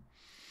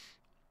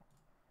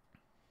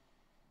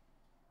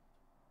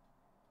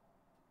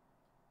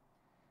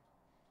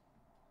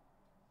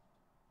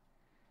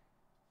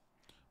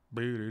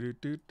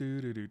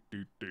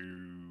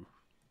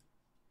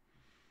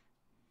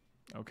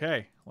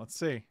 Okay, let's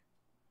see.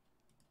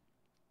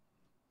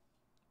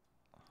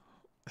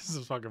 This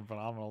is fucking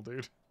phenomenal,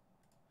 dude.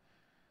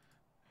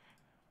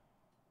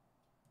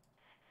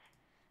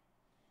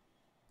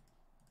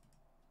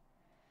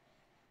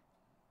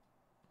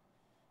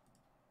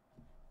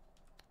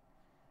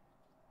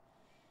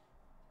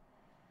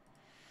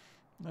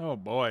 Oh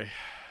boy.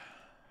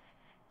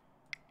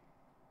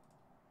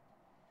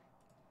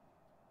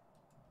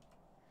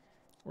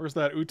 Where's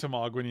that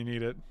Utamog when you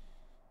need it?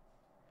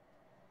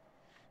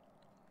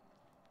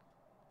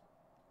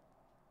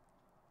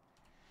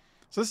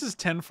 So this is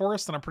 10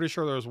 forest, and I'm pretty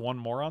sure there was one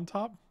more on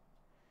top.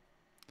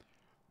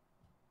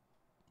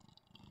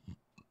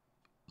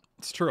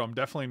 It's true, I'm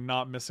definitely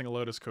not missing a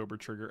Lotus Cobra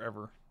trigger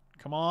ever.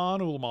 Come on,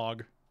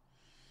 Ulamog.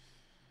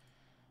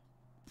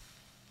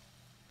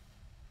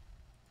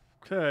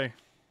 Okay.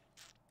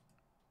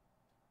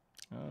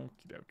 Okie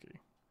dokie.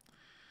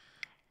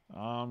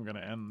 I'm gonna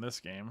end this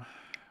game.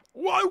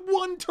 Why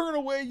 1 turn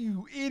away,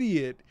 you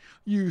idiot?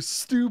 You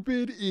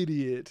stupid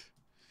idiot.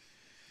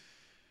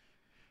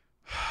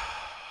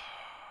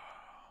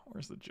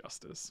 Where's the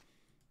justice?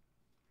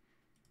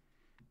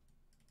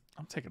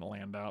 I'm taking a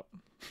land out.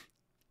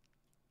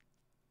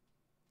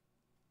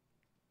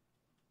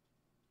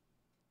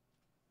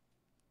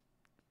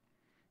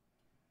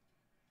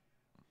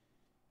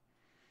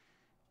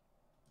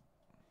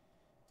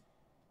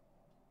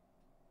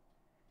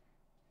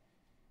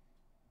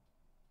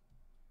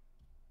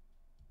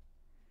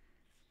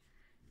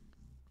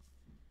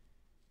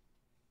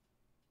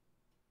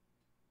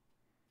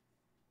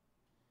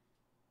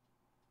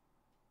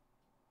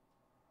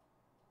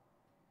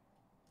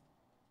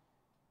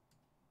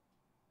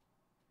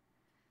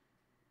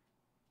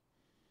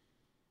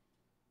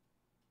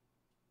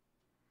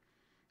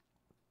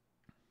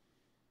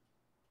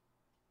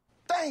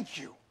 Thank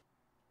you.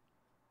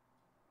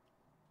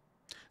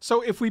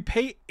 So if we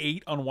pay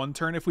 8 on 1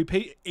 turn, if we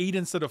pay 8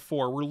 instead of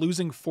 4, we're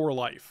losing 4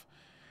 life.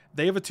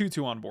 They have a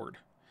 2/2 on board.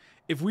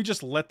 If we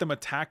just let them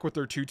attack with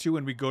their 2/2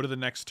 and we go to the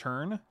next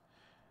turn,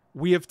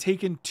 we have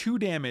taken 2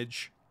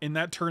 damage in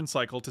that turn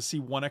cycle to see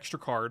 1 extra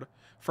card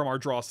from our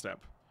draw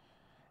step.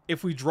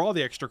 If we draw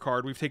the extra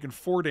card, we've taken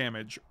 4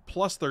 damage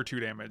plus their 2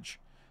 damage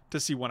to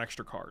see 1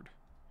 extra card.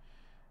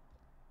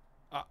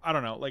 I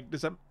don't know. Like,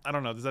 does that? I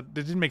don't know. Does that? It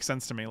didn't make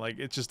sense to me. Like,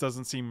 it just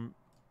doesn't seem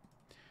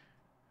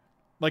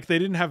like they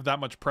didn't have that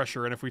much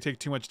pressure. And if we take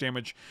too much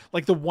damage,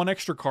 like the 1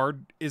 extra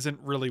card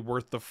isn't really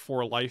worth the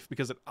 4 life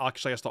because it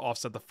actually has to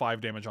offset the 5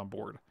 damage on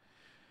board.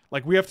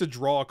 Like, we have to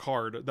draw a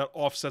card that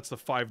offsets the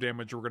 5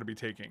 damage we're going to be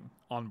taking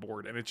on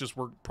board, and it's just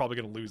we're probably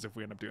going to lose if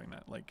we end up doing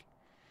that. Like.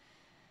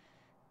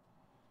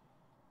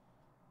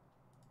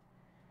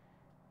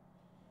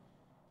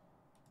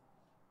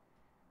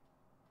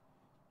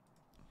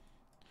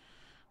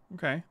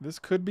 Okay, this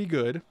could be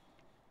good.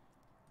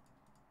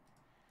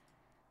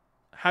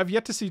 Have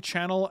yet to see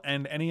Channel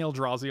and any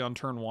Eldrazi on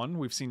turn 1.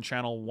 We've seen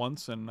Channel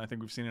once, and I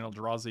think we've seen an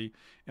Eldrazi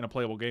in a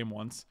playable game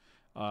once.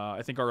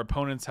 I think our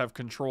opponents have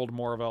controlled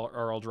more of our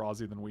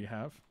Eldrazi than we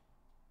have.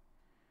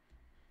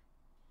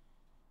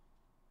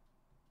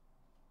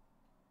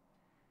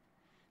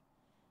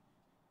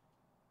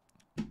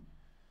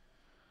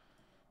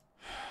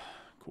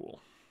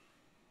 Cool.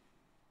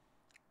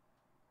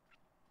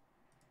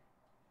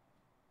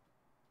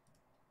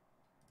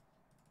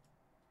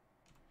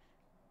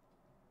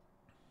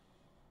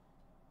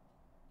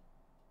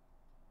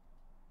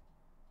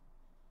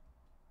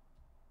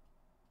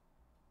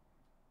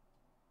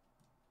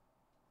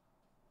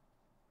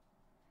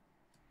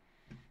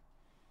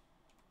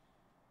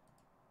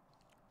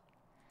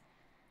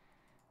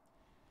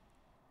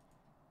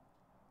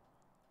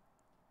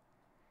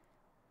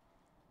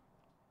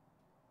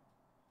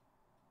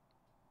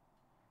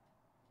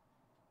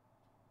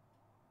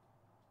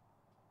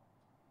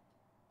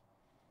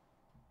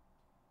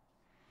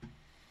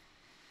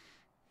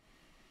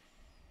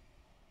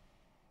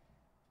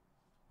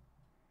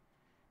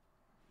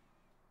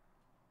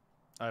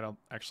 I don't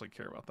actually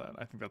care about that.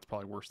 I think that's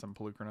probably worse than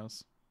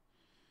Pelucranos.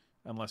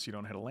 Unless you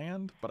don't hit a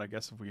land. But I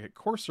guess if we hit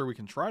Courser, we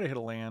can try to hit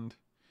a land.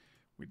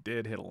 We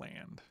did hit a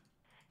land.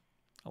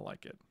 I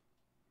like it.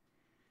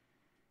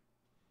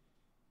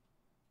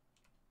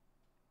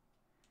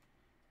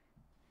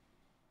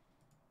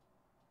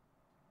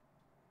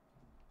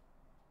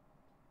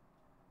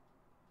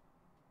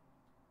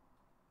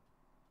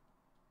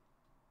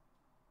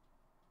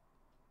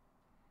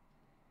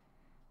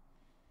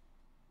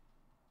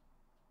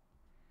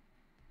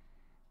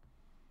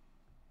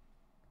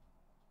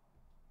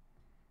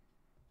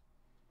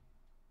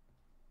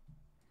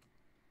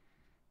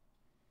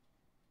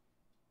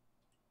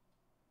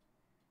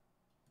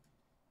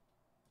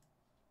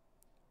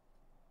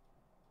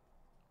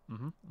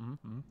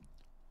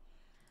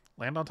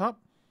 Land on top?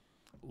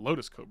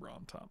 Lotus Cobra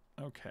on top.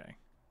 Okay.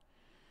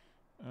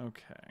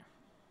 Okay.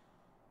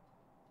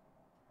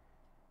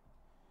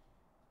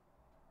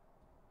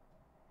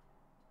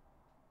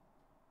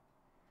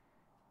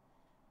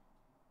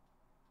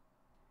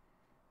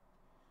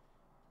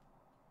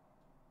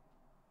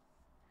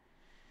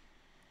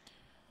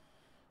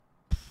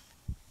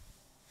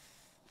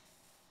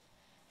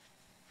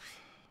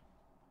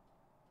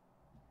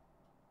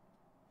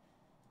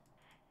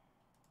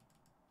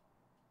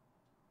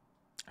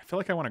 I feel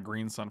like I want a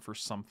green sun for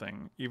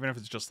something, even if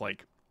it's just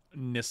like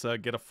Nissa,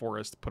 get a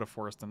forest, put a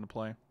forest into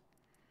play.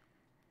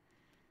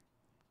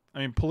 I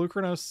mean,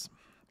 Pelucranos.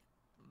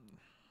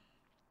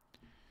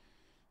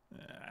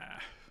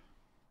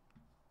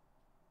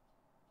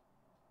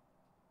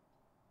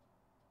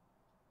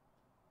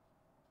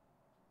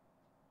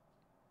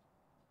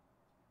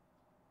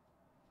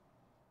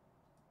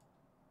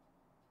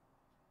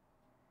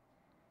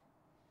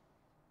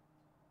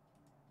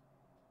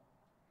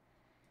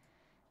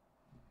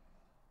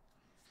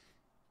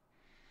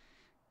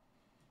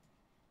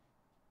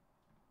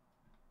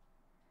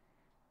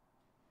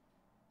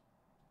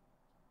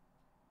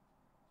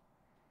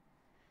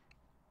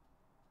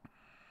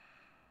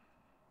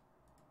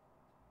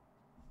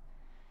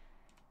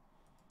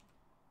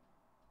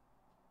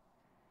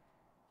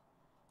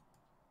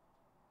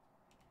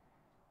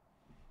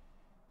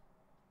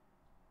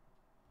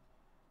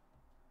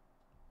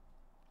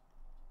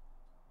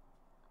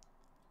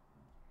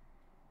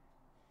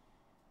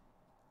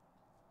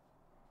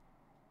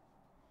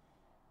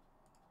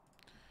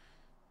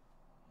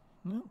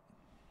 No.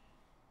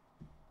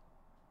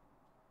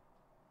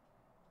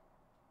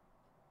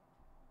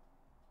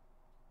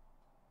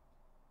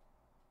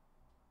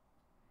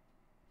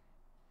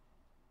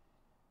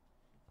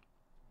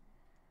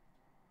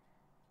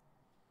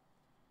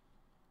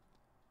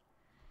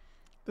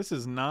 This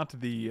is not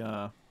the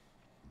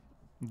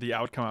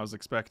outcome I was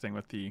expecting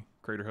with the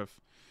Craterhoof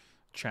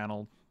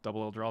channel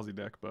double Eldrazi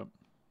deck, but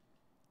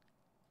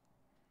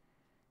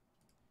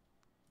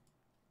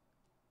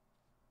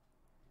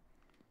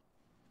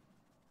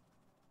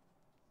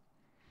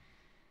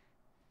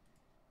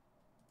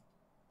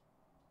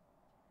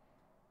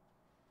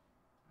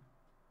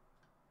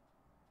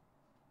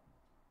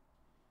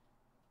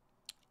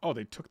oh,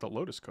 they took the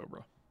Lotus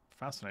Cobra.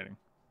 Fascinating.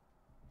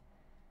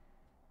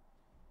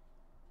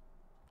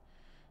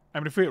 I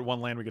mean, if we hit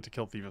one land, we get to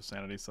kill Thief of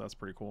Sanity, so that's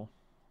pretty cool.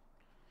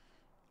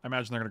 I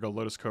imagine they're going to go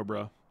Lotus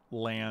Cobra,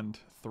 land,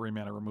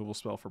 3-mana removal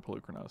spell for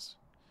Polukranos.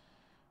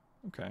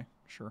 Okay,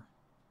 sure.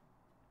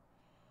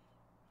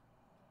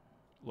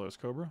 Lotus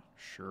Cobra?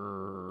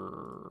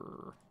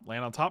 Sure.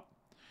 Land on top?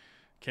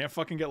 Can't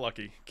fucking get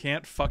lucky.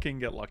 Can't fucking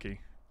get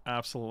lucky.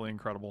 Absolutely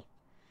incredible.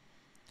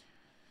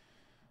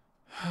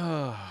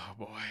 Oh,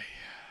 boy.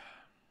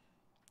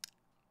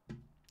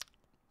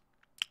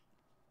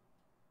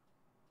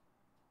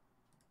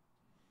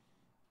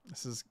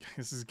 This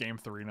is game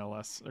 3, no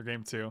less. Or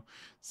game 2.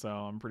 So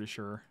I'm pretty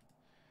sure.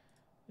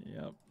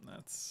 Yep,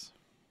 that's...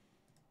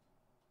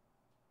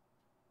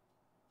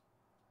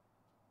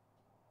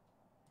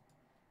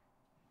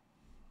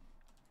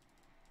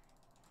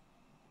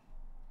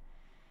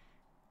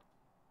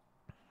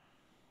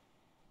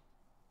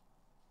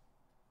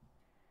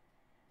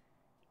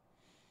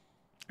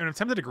 And I'm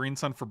tempted to Green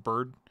Sun for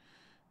Bird,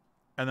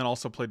 and then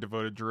also play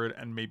Devoted Druid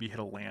and maybe hit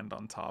a land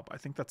on top. I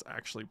think that's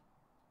actually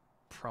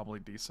probably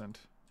decent.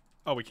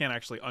 Oh, we can't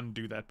actually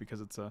undo that because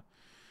it's a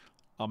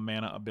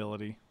mana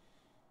ability.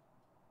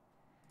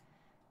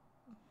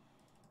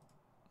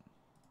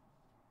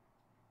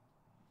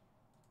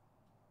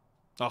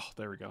 Oh,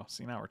 there we go.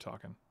 See, now we're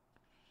talking.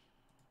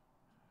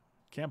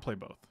 Can't play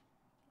both.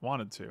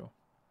 Wanted to.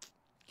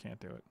 Can't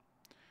do it.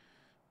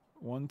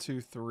 1,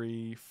 2,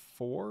 3,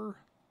 4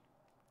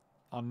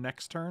 on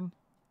next turn.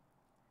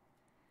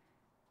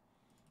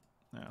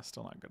 Nah,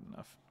 still not good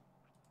enough.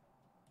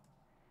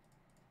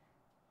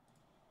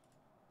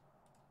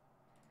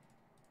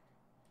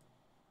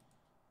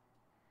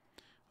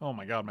 Oh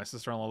my god, my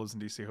sister-in-law lives in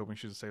DC hoping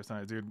she's a safe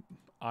tonight. Dude,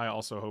 I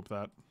also hope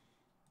that.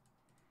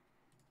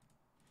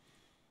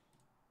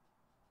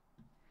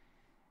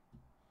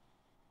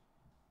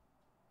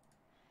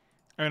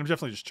 I mean, I'm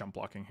definitely just jump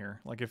blocking here.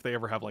 Like, if they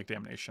ever have, like,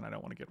 Damnation, I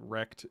don't want to get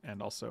wrecked.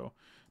 And also,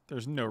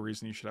 there's no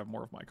reason you should have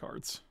more of my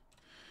cards.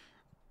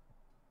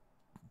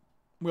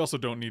 We also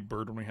don't need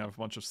Bird when we have a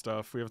bunch of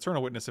stuff. We have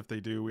Eternal Witness if they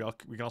do. We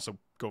can also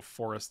go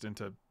Forest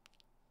into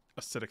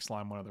Acidic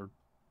Slime, one of their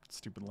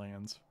stupid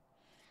lands.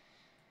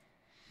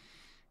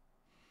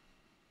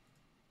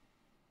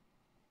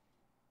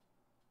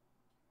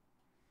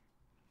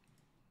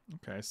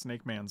 Okay,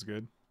 Snake Man's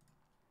good.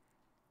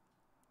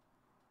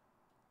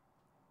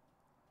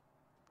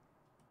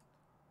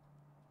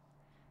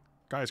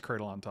 Guy's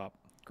Cradle on top.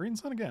 Green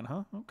Sun again,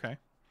 huh? Okay.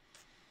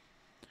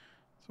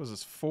 So is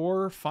this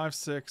 4, 5,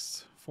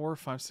 6, 4,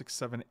 5, 6,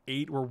 7,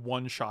 8? We're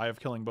one shy of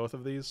killing both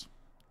of these.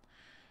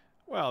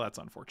 Well, that's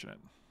unfortunate.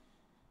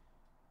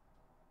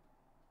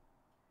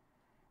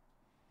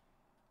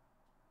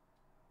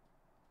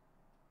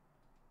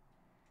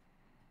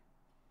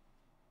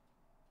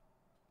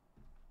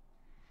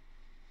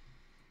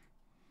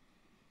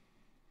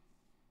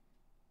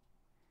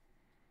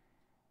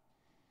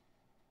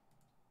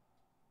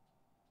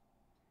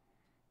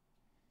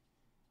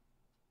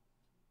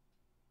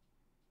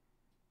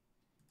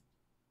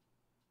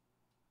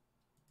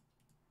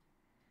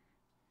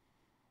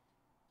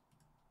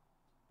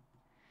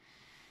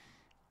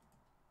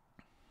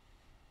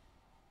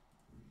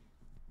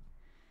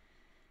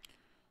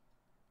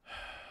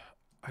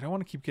 I don't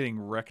want to keep getting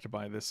wrecked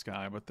by this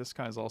guy, but this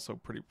guy's also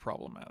pretty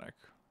problematic.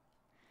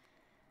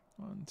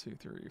 1, 2,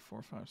 3,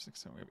 4, 5, 6,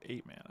 7. We have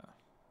 8 mana.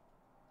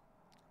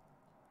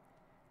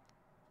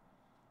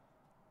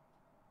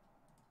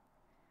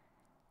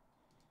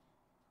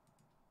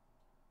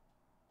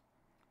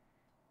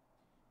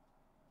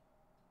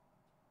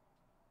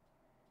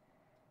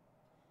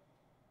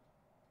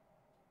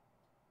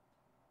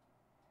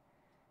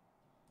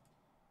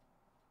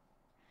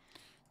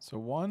 So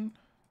 1,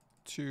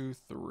 2,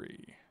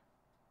 3.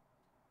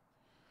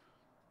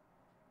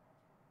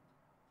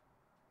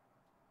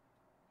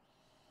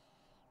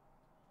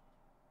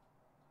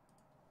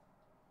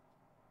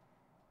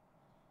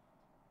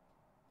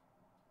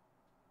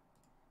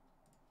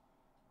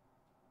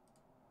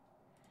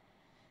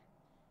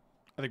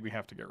 I think we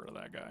have to get rid of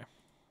that guy.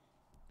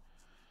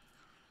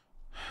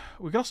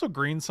 We could also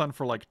Green Sun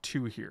for like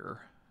 2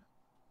 here.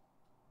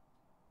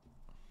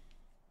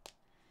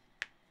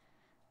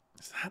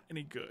 Is that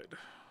any good?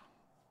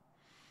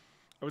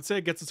 I would say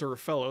it gets us a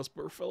Raphellos,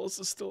 but Raphellos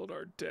is still in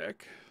our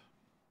deck.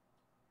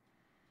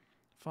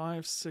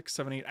 5, 6,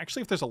 7, 8.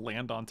 Actually, if there's a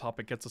land on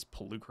top, it gets us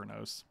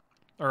Polukranos.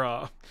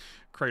 Or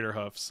Crater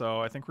Hoof.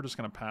 So I think we're just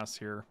going to pass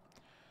here.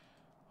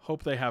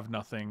 Hope they have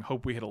nothing.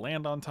 Hope we hit a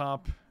land on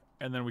top.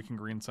 And then we can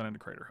Green Sun into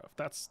Crater Hoof.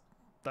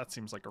 That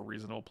seems like a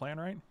reasonable plan,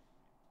 right?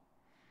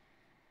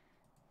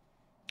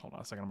 Hold on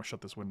a second. I'm going to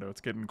shut this window.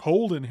 It's getting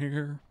cold in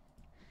here.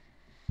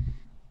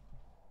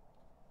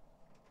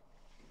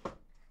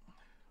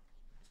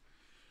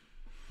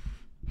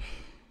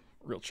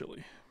 Real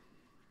chilly.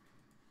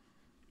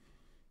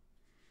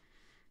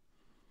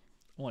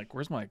 I'm like,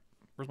 where's my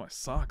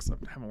socks? I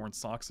haven't worn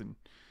socks in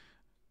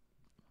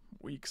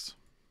weeks.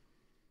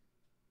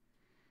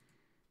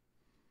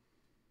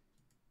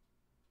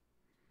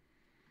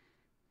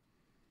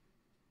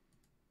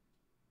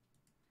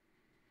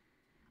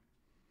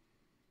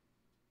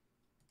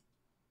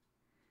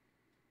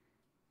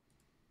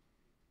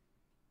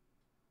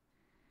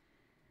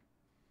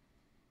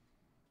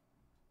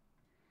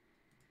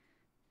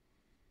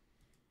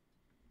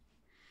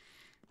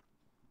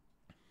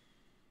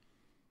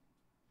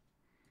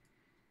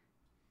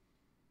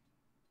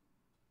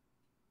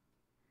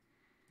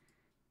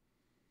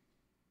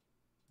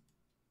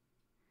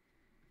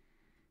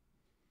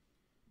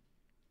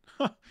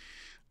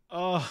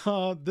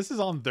 This is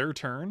on their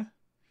turn.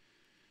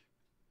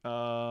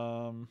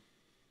 I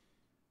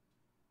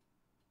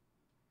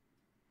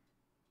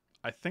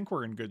think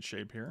we're in good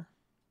shape here.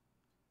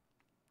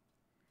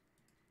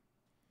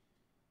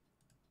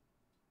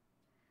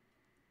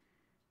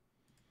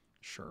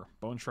 Sure.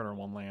 Bone Shredder,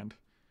 1 land.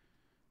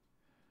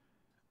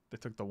 They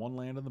took the 1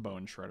 land and the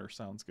Bone Shredder.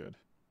 Sounds good.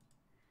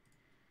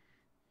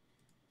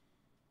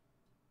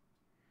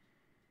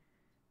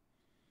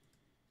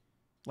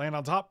 Land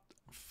on top.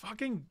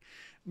 Fucking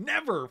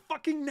never.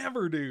 Fucking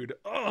never, dude.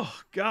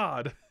 Oh,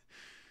 God.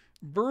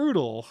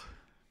 Brutal.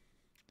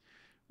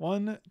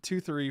 1, 2,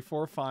 3,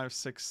 4, 5,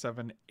 6,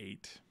 7,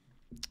 8.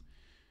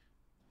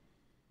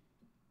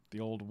 The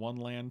old 1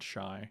 land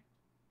shy.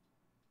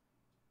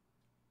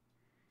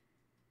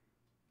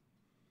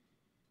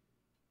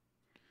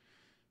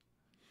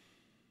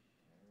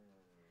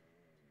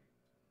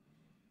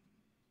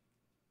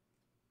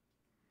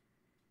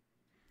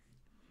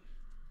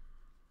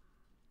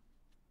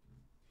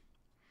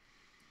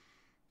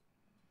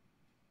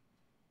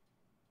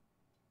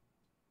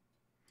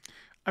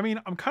 I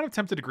mean, I'm kind of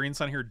tempted to Green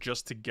Sun here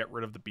just to get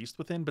rid of the Beast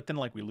Within, but then,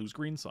 like, we lose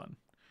Green Sun.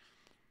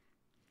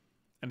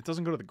 And it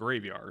doesn't go to the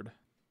graveyard.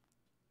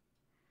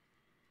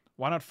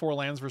 Why not 4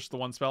 lands versus the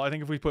 1 spell? I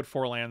think if we put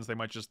 4 lands, they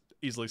might just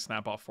easily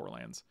snap off 4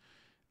 lands.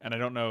 And I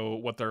don't know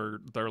what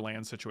their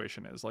land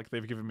situation is. Like,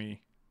 they've given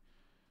me...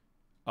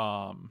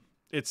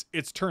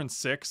 It's turn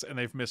 6, and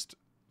they've missed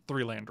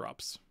 3 land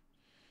drops.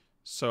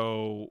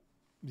 So,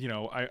 you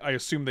know, I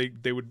assume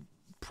they would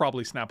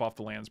probably snap off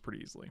the lands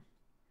pretty easily.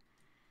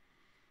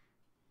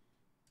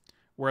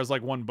 Whereas,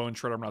 like, 1 Bone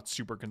Shredder, I'm not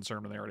super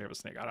concerned when they already have a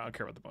snake. I don't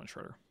care about the Bone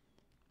Shredder.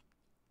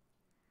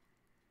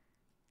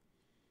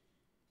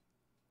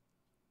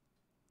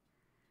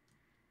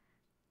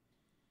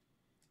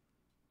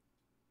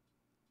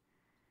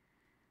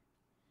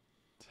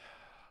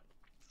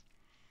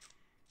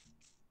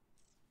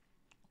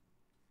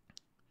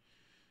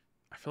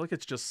 I feel like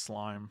it's just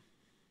slime.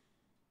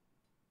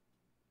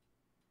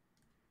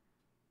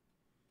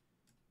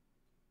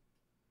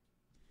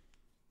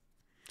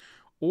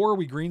 Or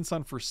we Green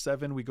Sun for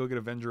 7, we go get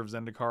Avenger of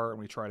Zendikar, and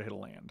we try to hit a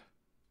land.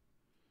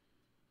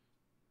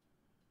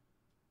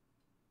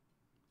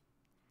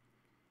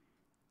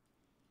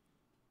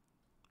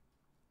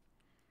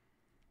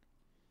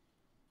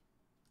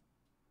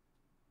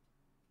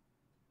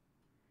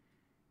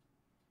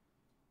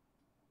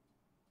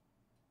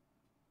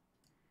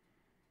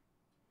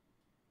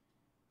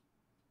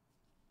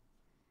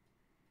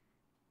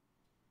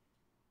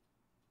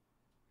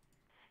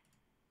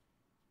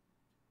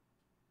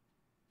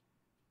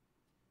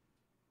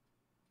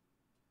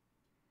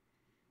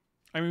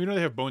 I mean, we know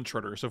they have Bone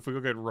Shredder, so if we go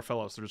get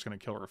Raphaelos, they're just going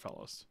to kill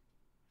Raphaelos.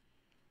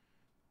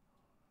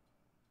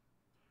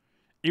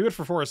 Ewit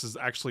for Forest is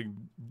actually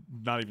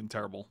not even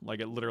terrible.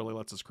 Like, it literally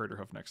lets us Crater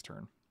Hoof next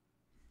turn.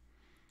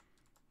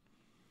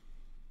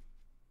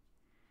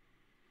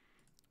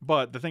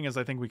 But the thing is,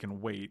 I think we can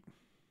wait.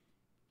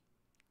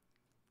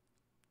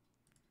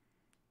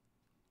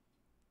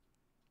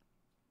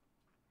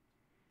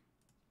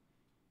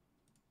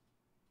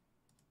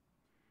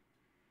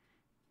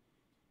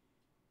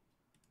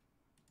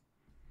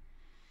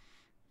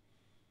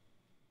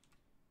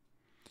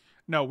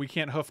 No, we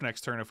can't hoof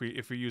next turn if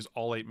we use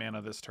all 8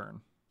 mana this turn.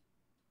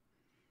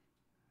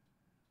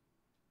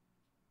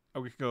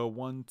 Oh, we could go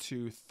 1,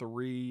 2,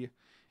 3.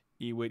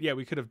 Ewit. Yeah,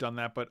 we could have done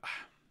that, but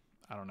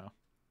I don't know.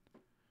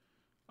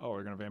 Oh,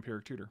 we're gonna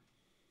Vampiric Tutor.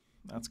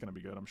 That's gonna be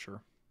good, I'm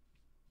sure.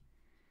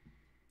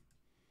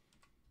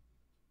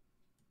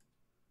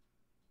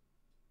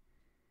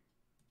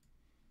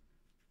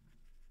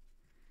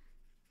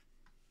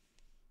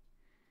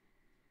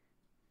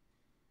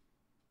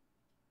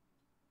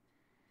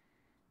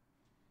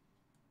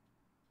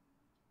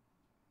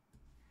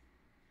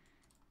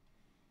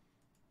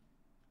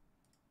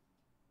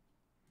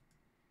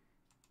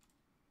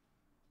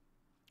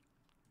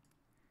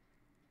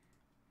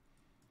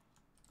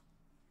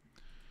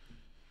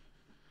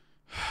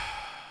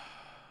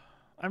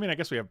 I mean, I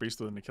guess we have Beast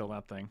Within to kill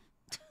that thing.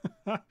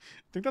 I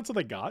think that's what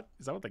they got.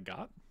 Is that what they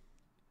got?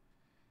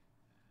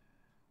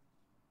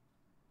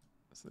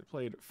 So they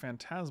played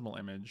Phantasmal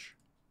Image.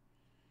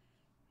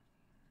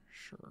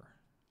 Sure.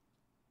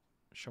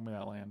 Show me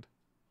that land.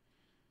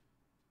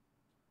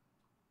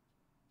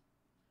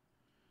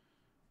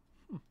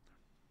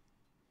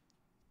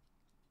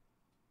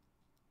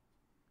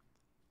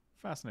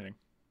 Fascinating.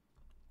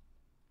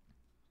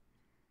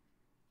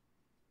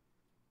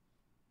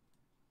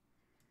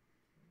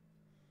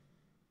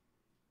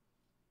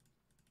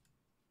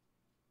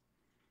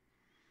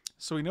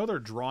 So we know they're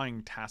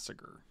drawing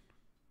Tassiger,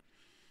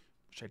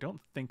 which I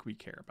don't think we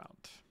care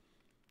about.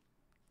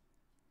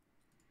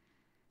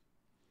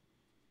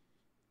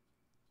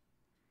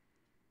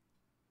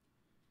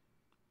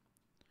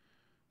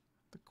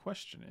 The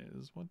question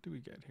is, what do we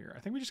get here? I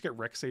think we just get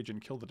Rex Sage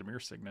and kill the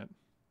Dimir Signet.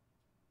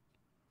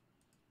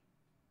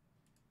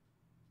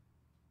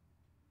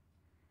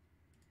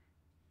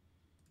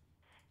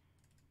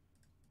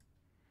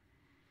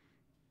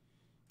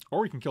 Or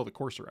we can kill the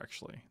Courser,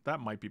 actually. That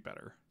might be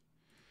better.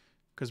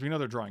 Because we know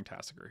they're drawing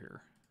Tassiger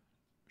here.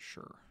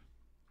 Sure.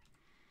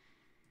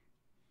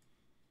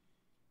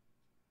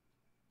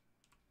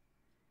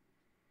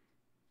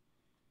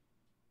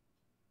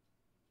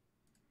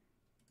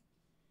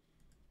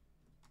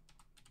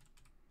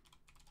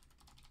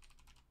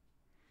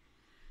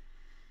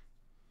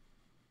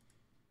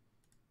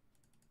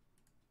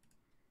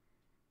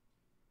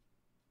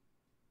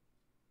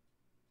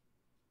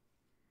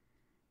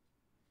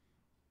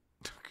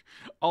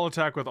 I'll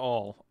attack with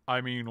all. I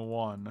mean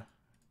one.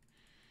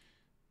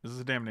 Is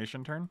this a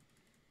damnation turn?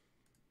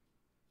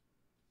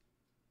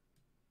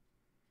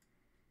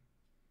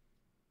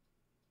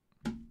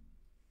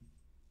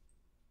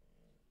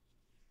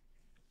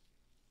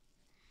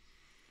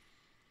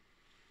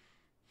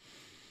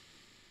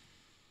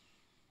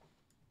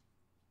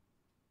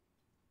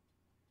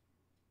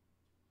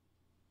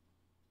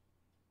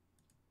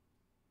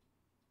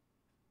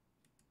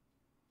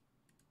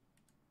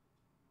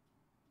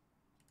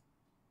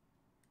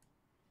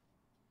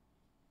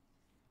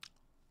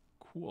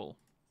 Cool.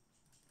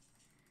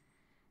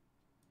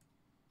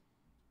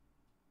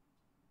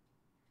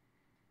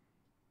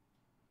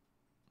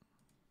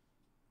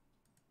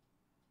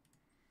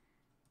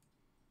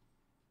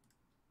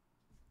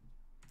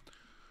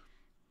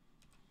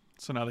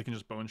 So now they can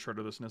just Bone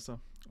Shredder this Nissa.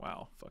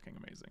 Wow, fucking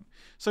amazing.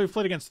 So we've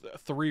played against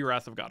 3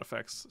 Wrath of God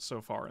effects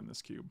so far in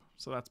this cube.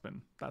 So that's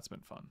been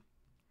fun.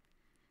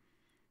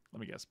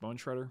 Let me guess. Bone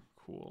Shredder?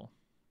 Cool.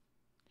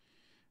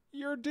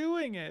 You're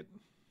doing it!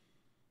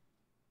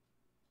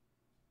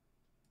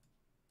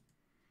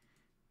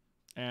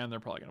 And they're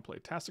probably going to play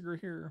Tassiger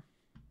here.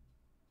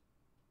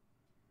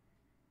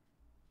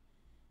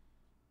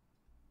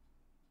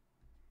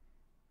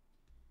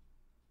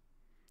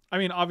 I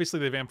mean,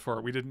 obviously they vamped for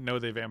it. We didn't know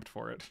they vamped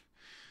for it.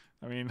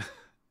 I mean,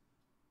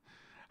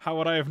 how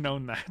would I have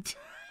known that?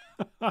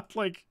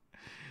 Like...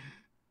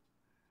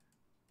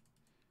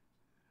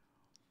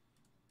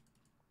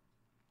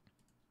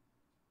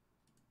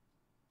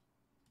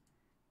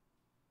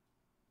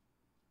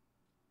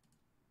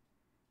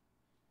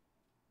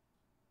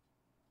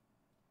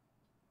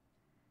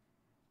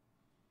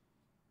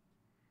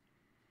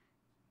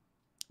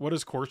 What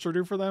does Courser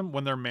do for them?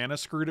 When their mana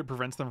screwed, it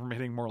prevents them from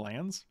hitting more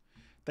lands?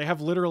 They have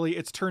literally...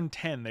 It's turn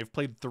 10. They've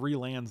played 3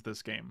 lands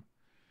this game.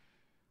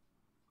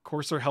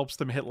 Courser helps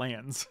them hit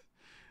lands,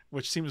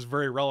 which seems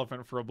very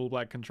relevant for a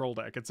blue-black control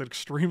deck. It's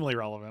extremely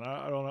relevant.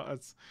 I don't know.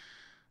 It's...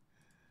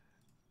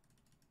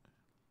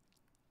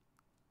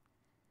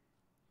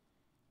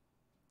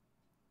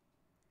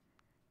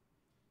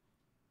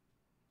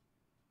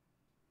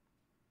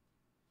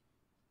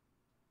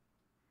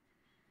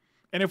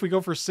 And if we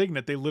go for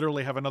Signet, they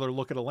literally have another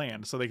look at a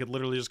land, so they could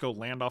literally just go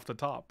land off the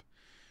top.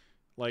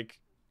 Like,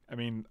 I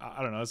mean,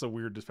 I don't know. It's a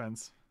weird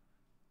defense.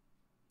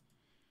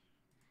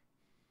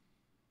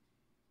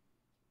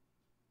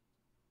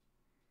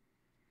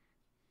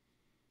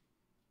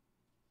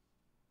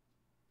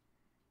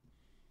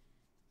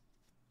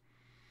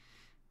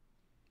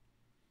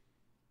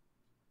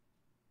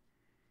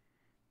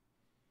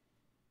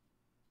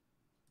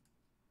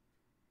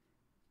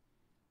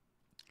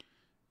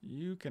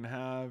 You can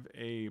have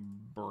a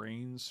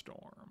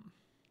brainstorm.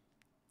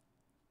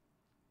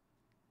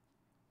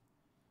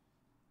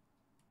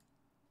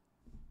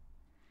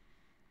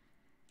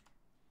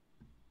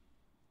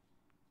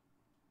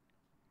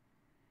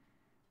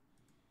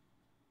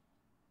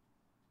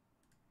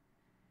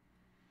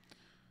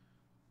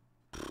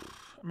 I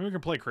mean, we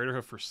can play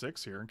Craterhoof for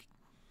 6 here.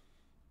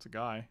 It's a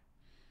guy.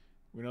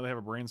 We know they have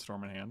a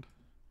brainstorm in hand.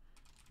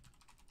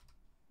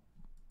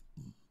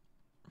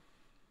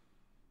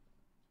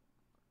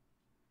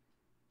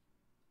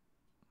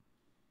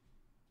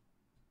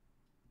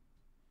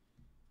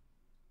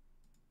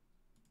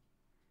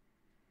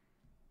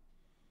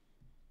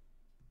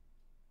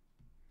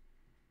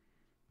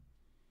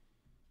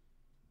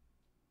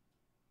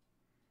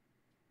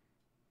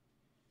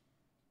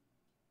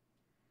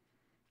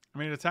 I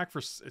mean, it attacks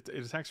for 6.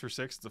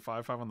 It's a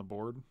 5/5 on the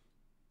board.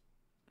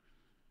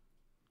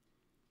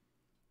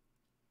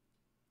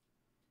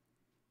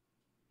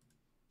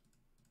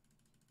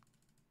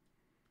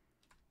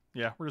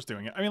 Yeah, we're just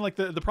doing it. I mean, like,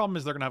 the problem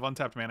is they're gonna have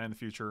untapped mana in the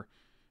future.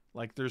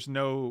 Like, there's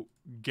no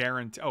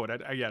guarantee. Oh,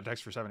 yeah, it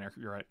attacks for 7.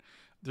 You're right.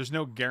 There's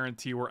no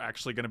guarantee we're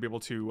actually going to be able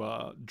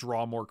to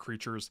draw more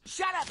creatures.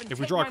 Shut up and if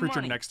we take draw a my creature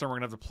money. next turn, we're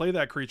going to have to play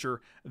that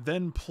creature,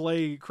 then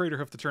play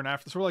Craterhoof the turn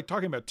after. So we're like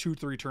talking about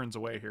 2-3 turns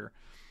away here.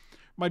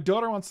 My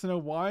daughter wants to know,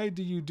 why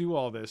do you do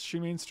all this? She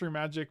mainstream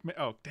Magic.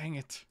 Oh, dang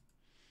it.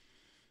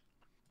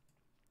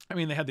 I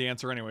mean, they had the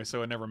answer anyway,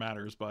 so it never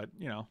matters, but,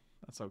 you know,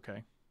 that's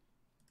okay.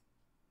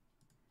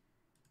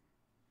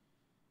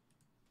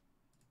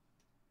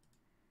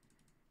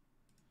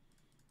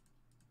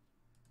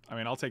 I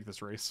mean, I'll take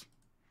this race.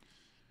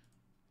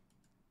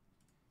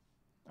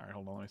 All right,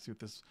 hold on. Let me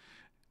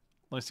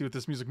see what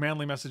this Music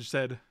Manly message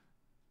said.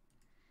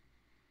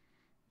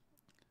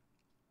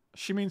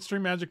 She means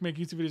stream Magic, make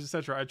YouTube videos,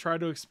 etc. I tried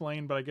to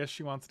explain, but I guess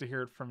she wants to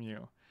hear it from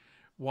you.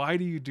 Why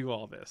do you do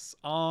all this?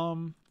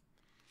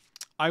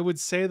 I would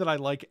say that I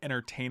like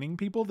entertaining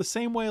people the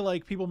same way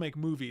like people make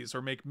movies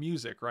or make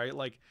music, right?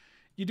 Like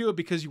you do it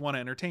because you want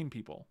to entertain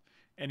people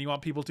and you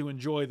want people to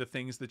enjoy the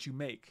things that you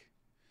make,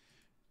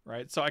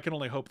 right? So I can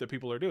only hope that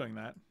people are doing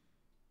that.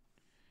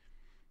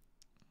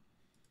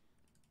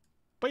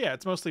 But yeah,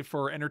 it's mostly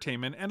for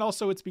entertainment, and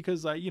also it's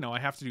because I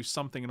have to do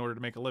something in order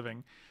to make a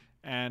living,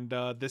 and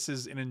this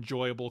is an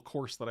enjoyable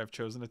course that I've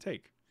chosen to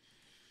take.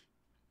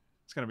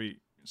 It's gonna be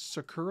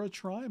Sakura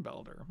Tribe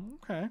Elder.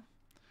 Okay,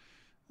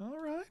 all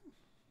right.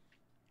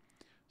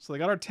 So they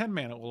got our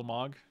 10-mana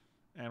Ulamog,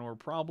 and we're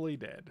probably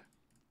dead.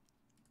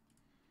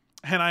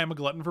 And I am a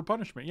glutton for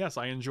punishment. Yes,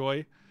 I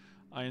enjoy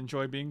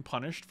being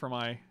punished for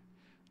my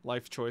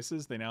life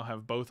choices. They now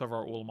have both of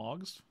our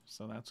Ulamogs,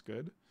 so that's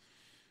good.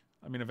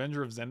 I mean,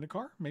 Avenger of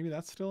Zendikar? Maybe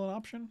that's still an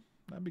option.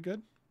 That'd be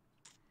good.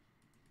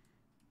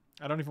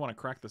 I don't even want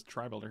to crack this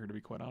Tribe Elder here, to be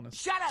quite honest.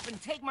 Shut up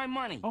and take my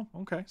money! Oh,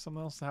 okay.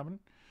 Something else happening.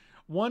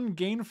 One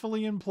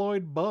gainfully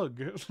employed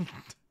bug.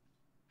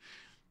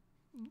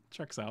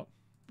 Checks out.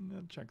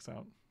 That checks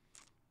out.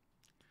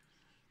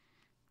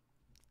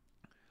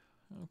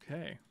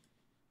 Okay.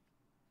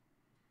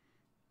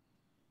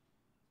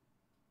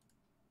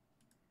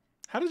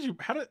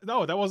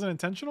 Oh, that wasn't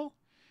intentional?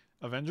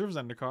 Avenger of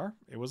Zendikar.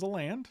 It was a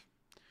land.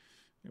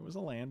 It was a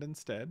land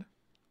instead.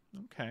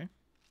 Okay.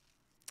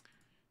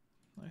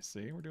 I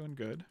see. We're doing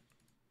good.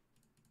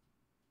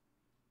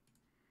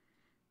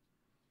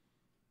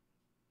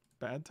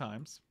 Bad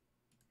times.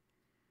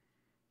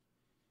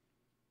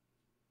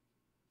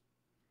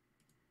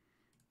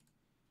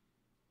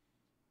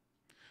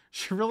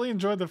 She really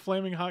enjoyed the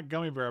Flaming Hot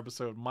Gummy Bear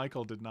episode.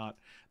 Michael did not.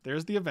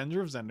 There's the Avenger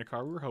of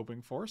Zendikar we were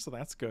hoping for, so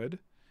that's good.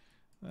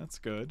 That's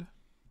good.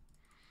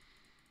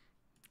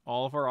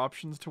 All of our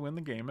options to win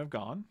the game have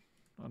gone.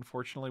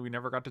 Unfortunately, we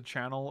never got to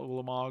channel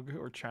Ulamog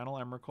or channel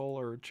Emrakul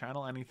or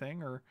channel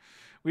anything. Or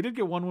we did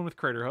get one win with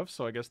Craterhoof,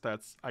 so I guess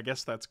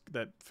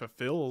that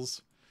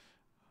fulfills.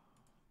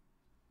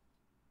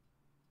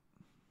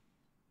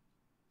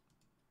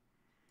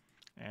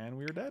 And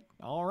we are dead.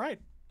 All right.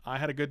 I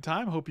had a good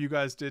time. Hope you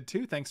guys did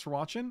too. Thanks for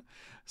watching.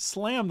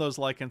 Slam those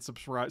like and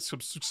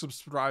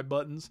subscribe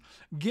buttons.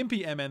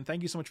 Gimpy MN,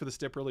 thank you so much for the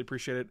stip. Really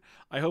appreciate it.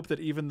 I hope that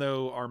even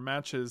though our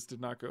matches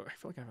did not go, I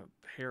feel like I have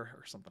a hair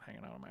or something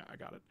hanging out on my, I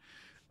got it.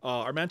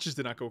 Our matches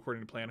did not go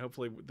according to plan.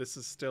 Hopefully this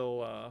is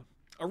still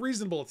a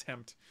reasonable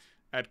attempt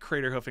at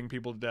crater hoofing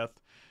people to death.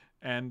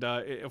 And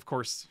of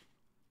course,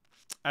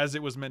 as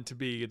it was meant to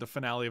be, the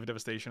finale of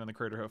Devastation and the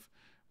Crater Hoof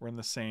were in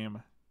the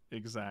same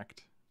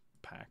exact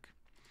pack.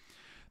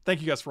 Thank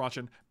you guys for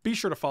watching. Be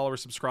sure to follow or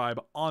subscribe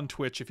on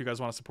Twitch if you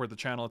guys want to support the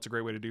channel. It's a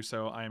great way to do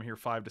so. I am here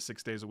 5 to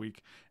 6 days a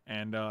week,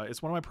 and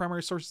it's one of my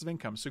primary sources of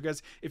income. So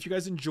guys, if you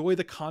guys enjoy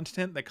the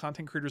content that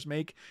content creators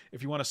make,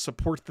 if you want to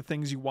support the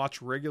things you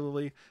watch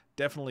regularly,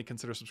 definitely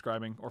consider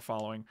subscribing or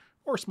following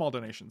or small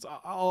donations.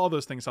 All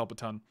those things help a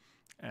ton.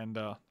 And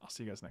I'll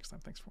see you guys next time.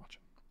 Thanks for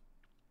watching.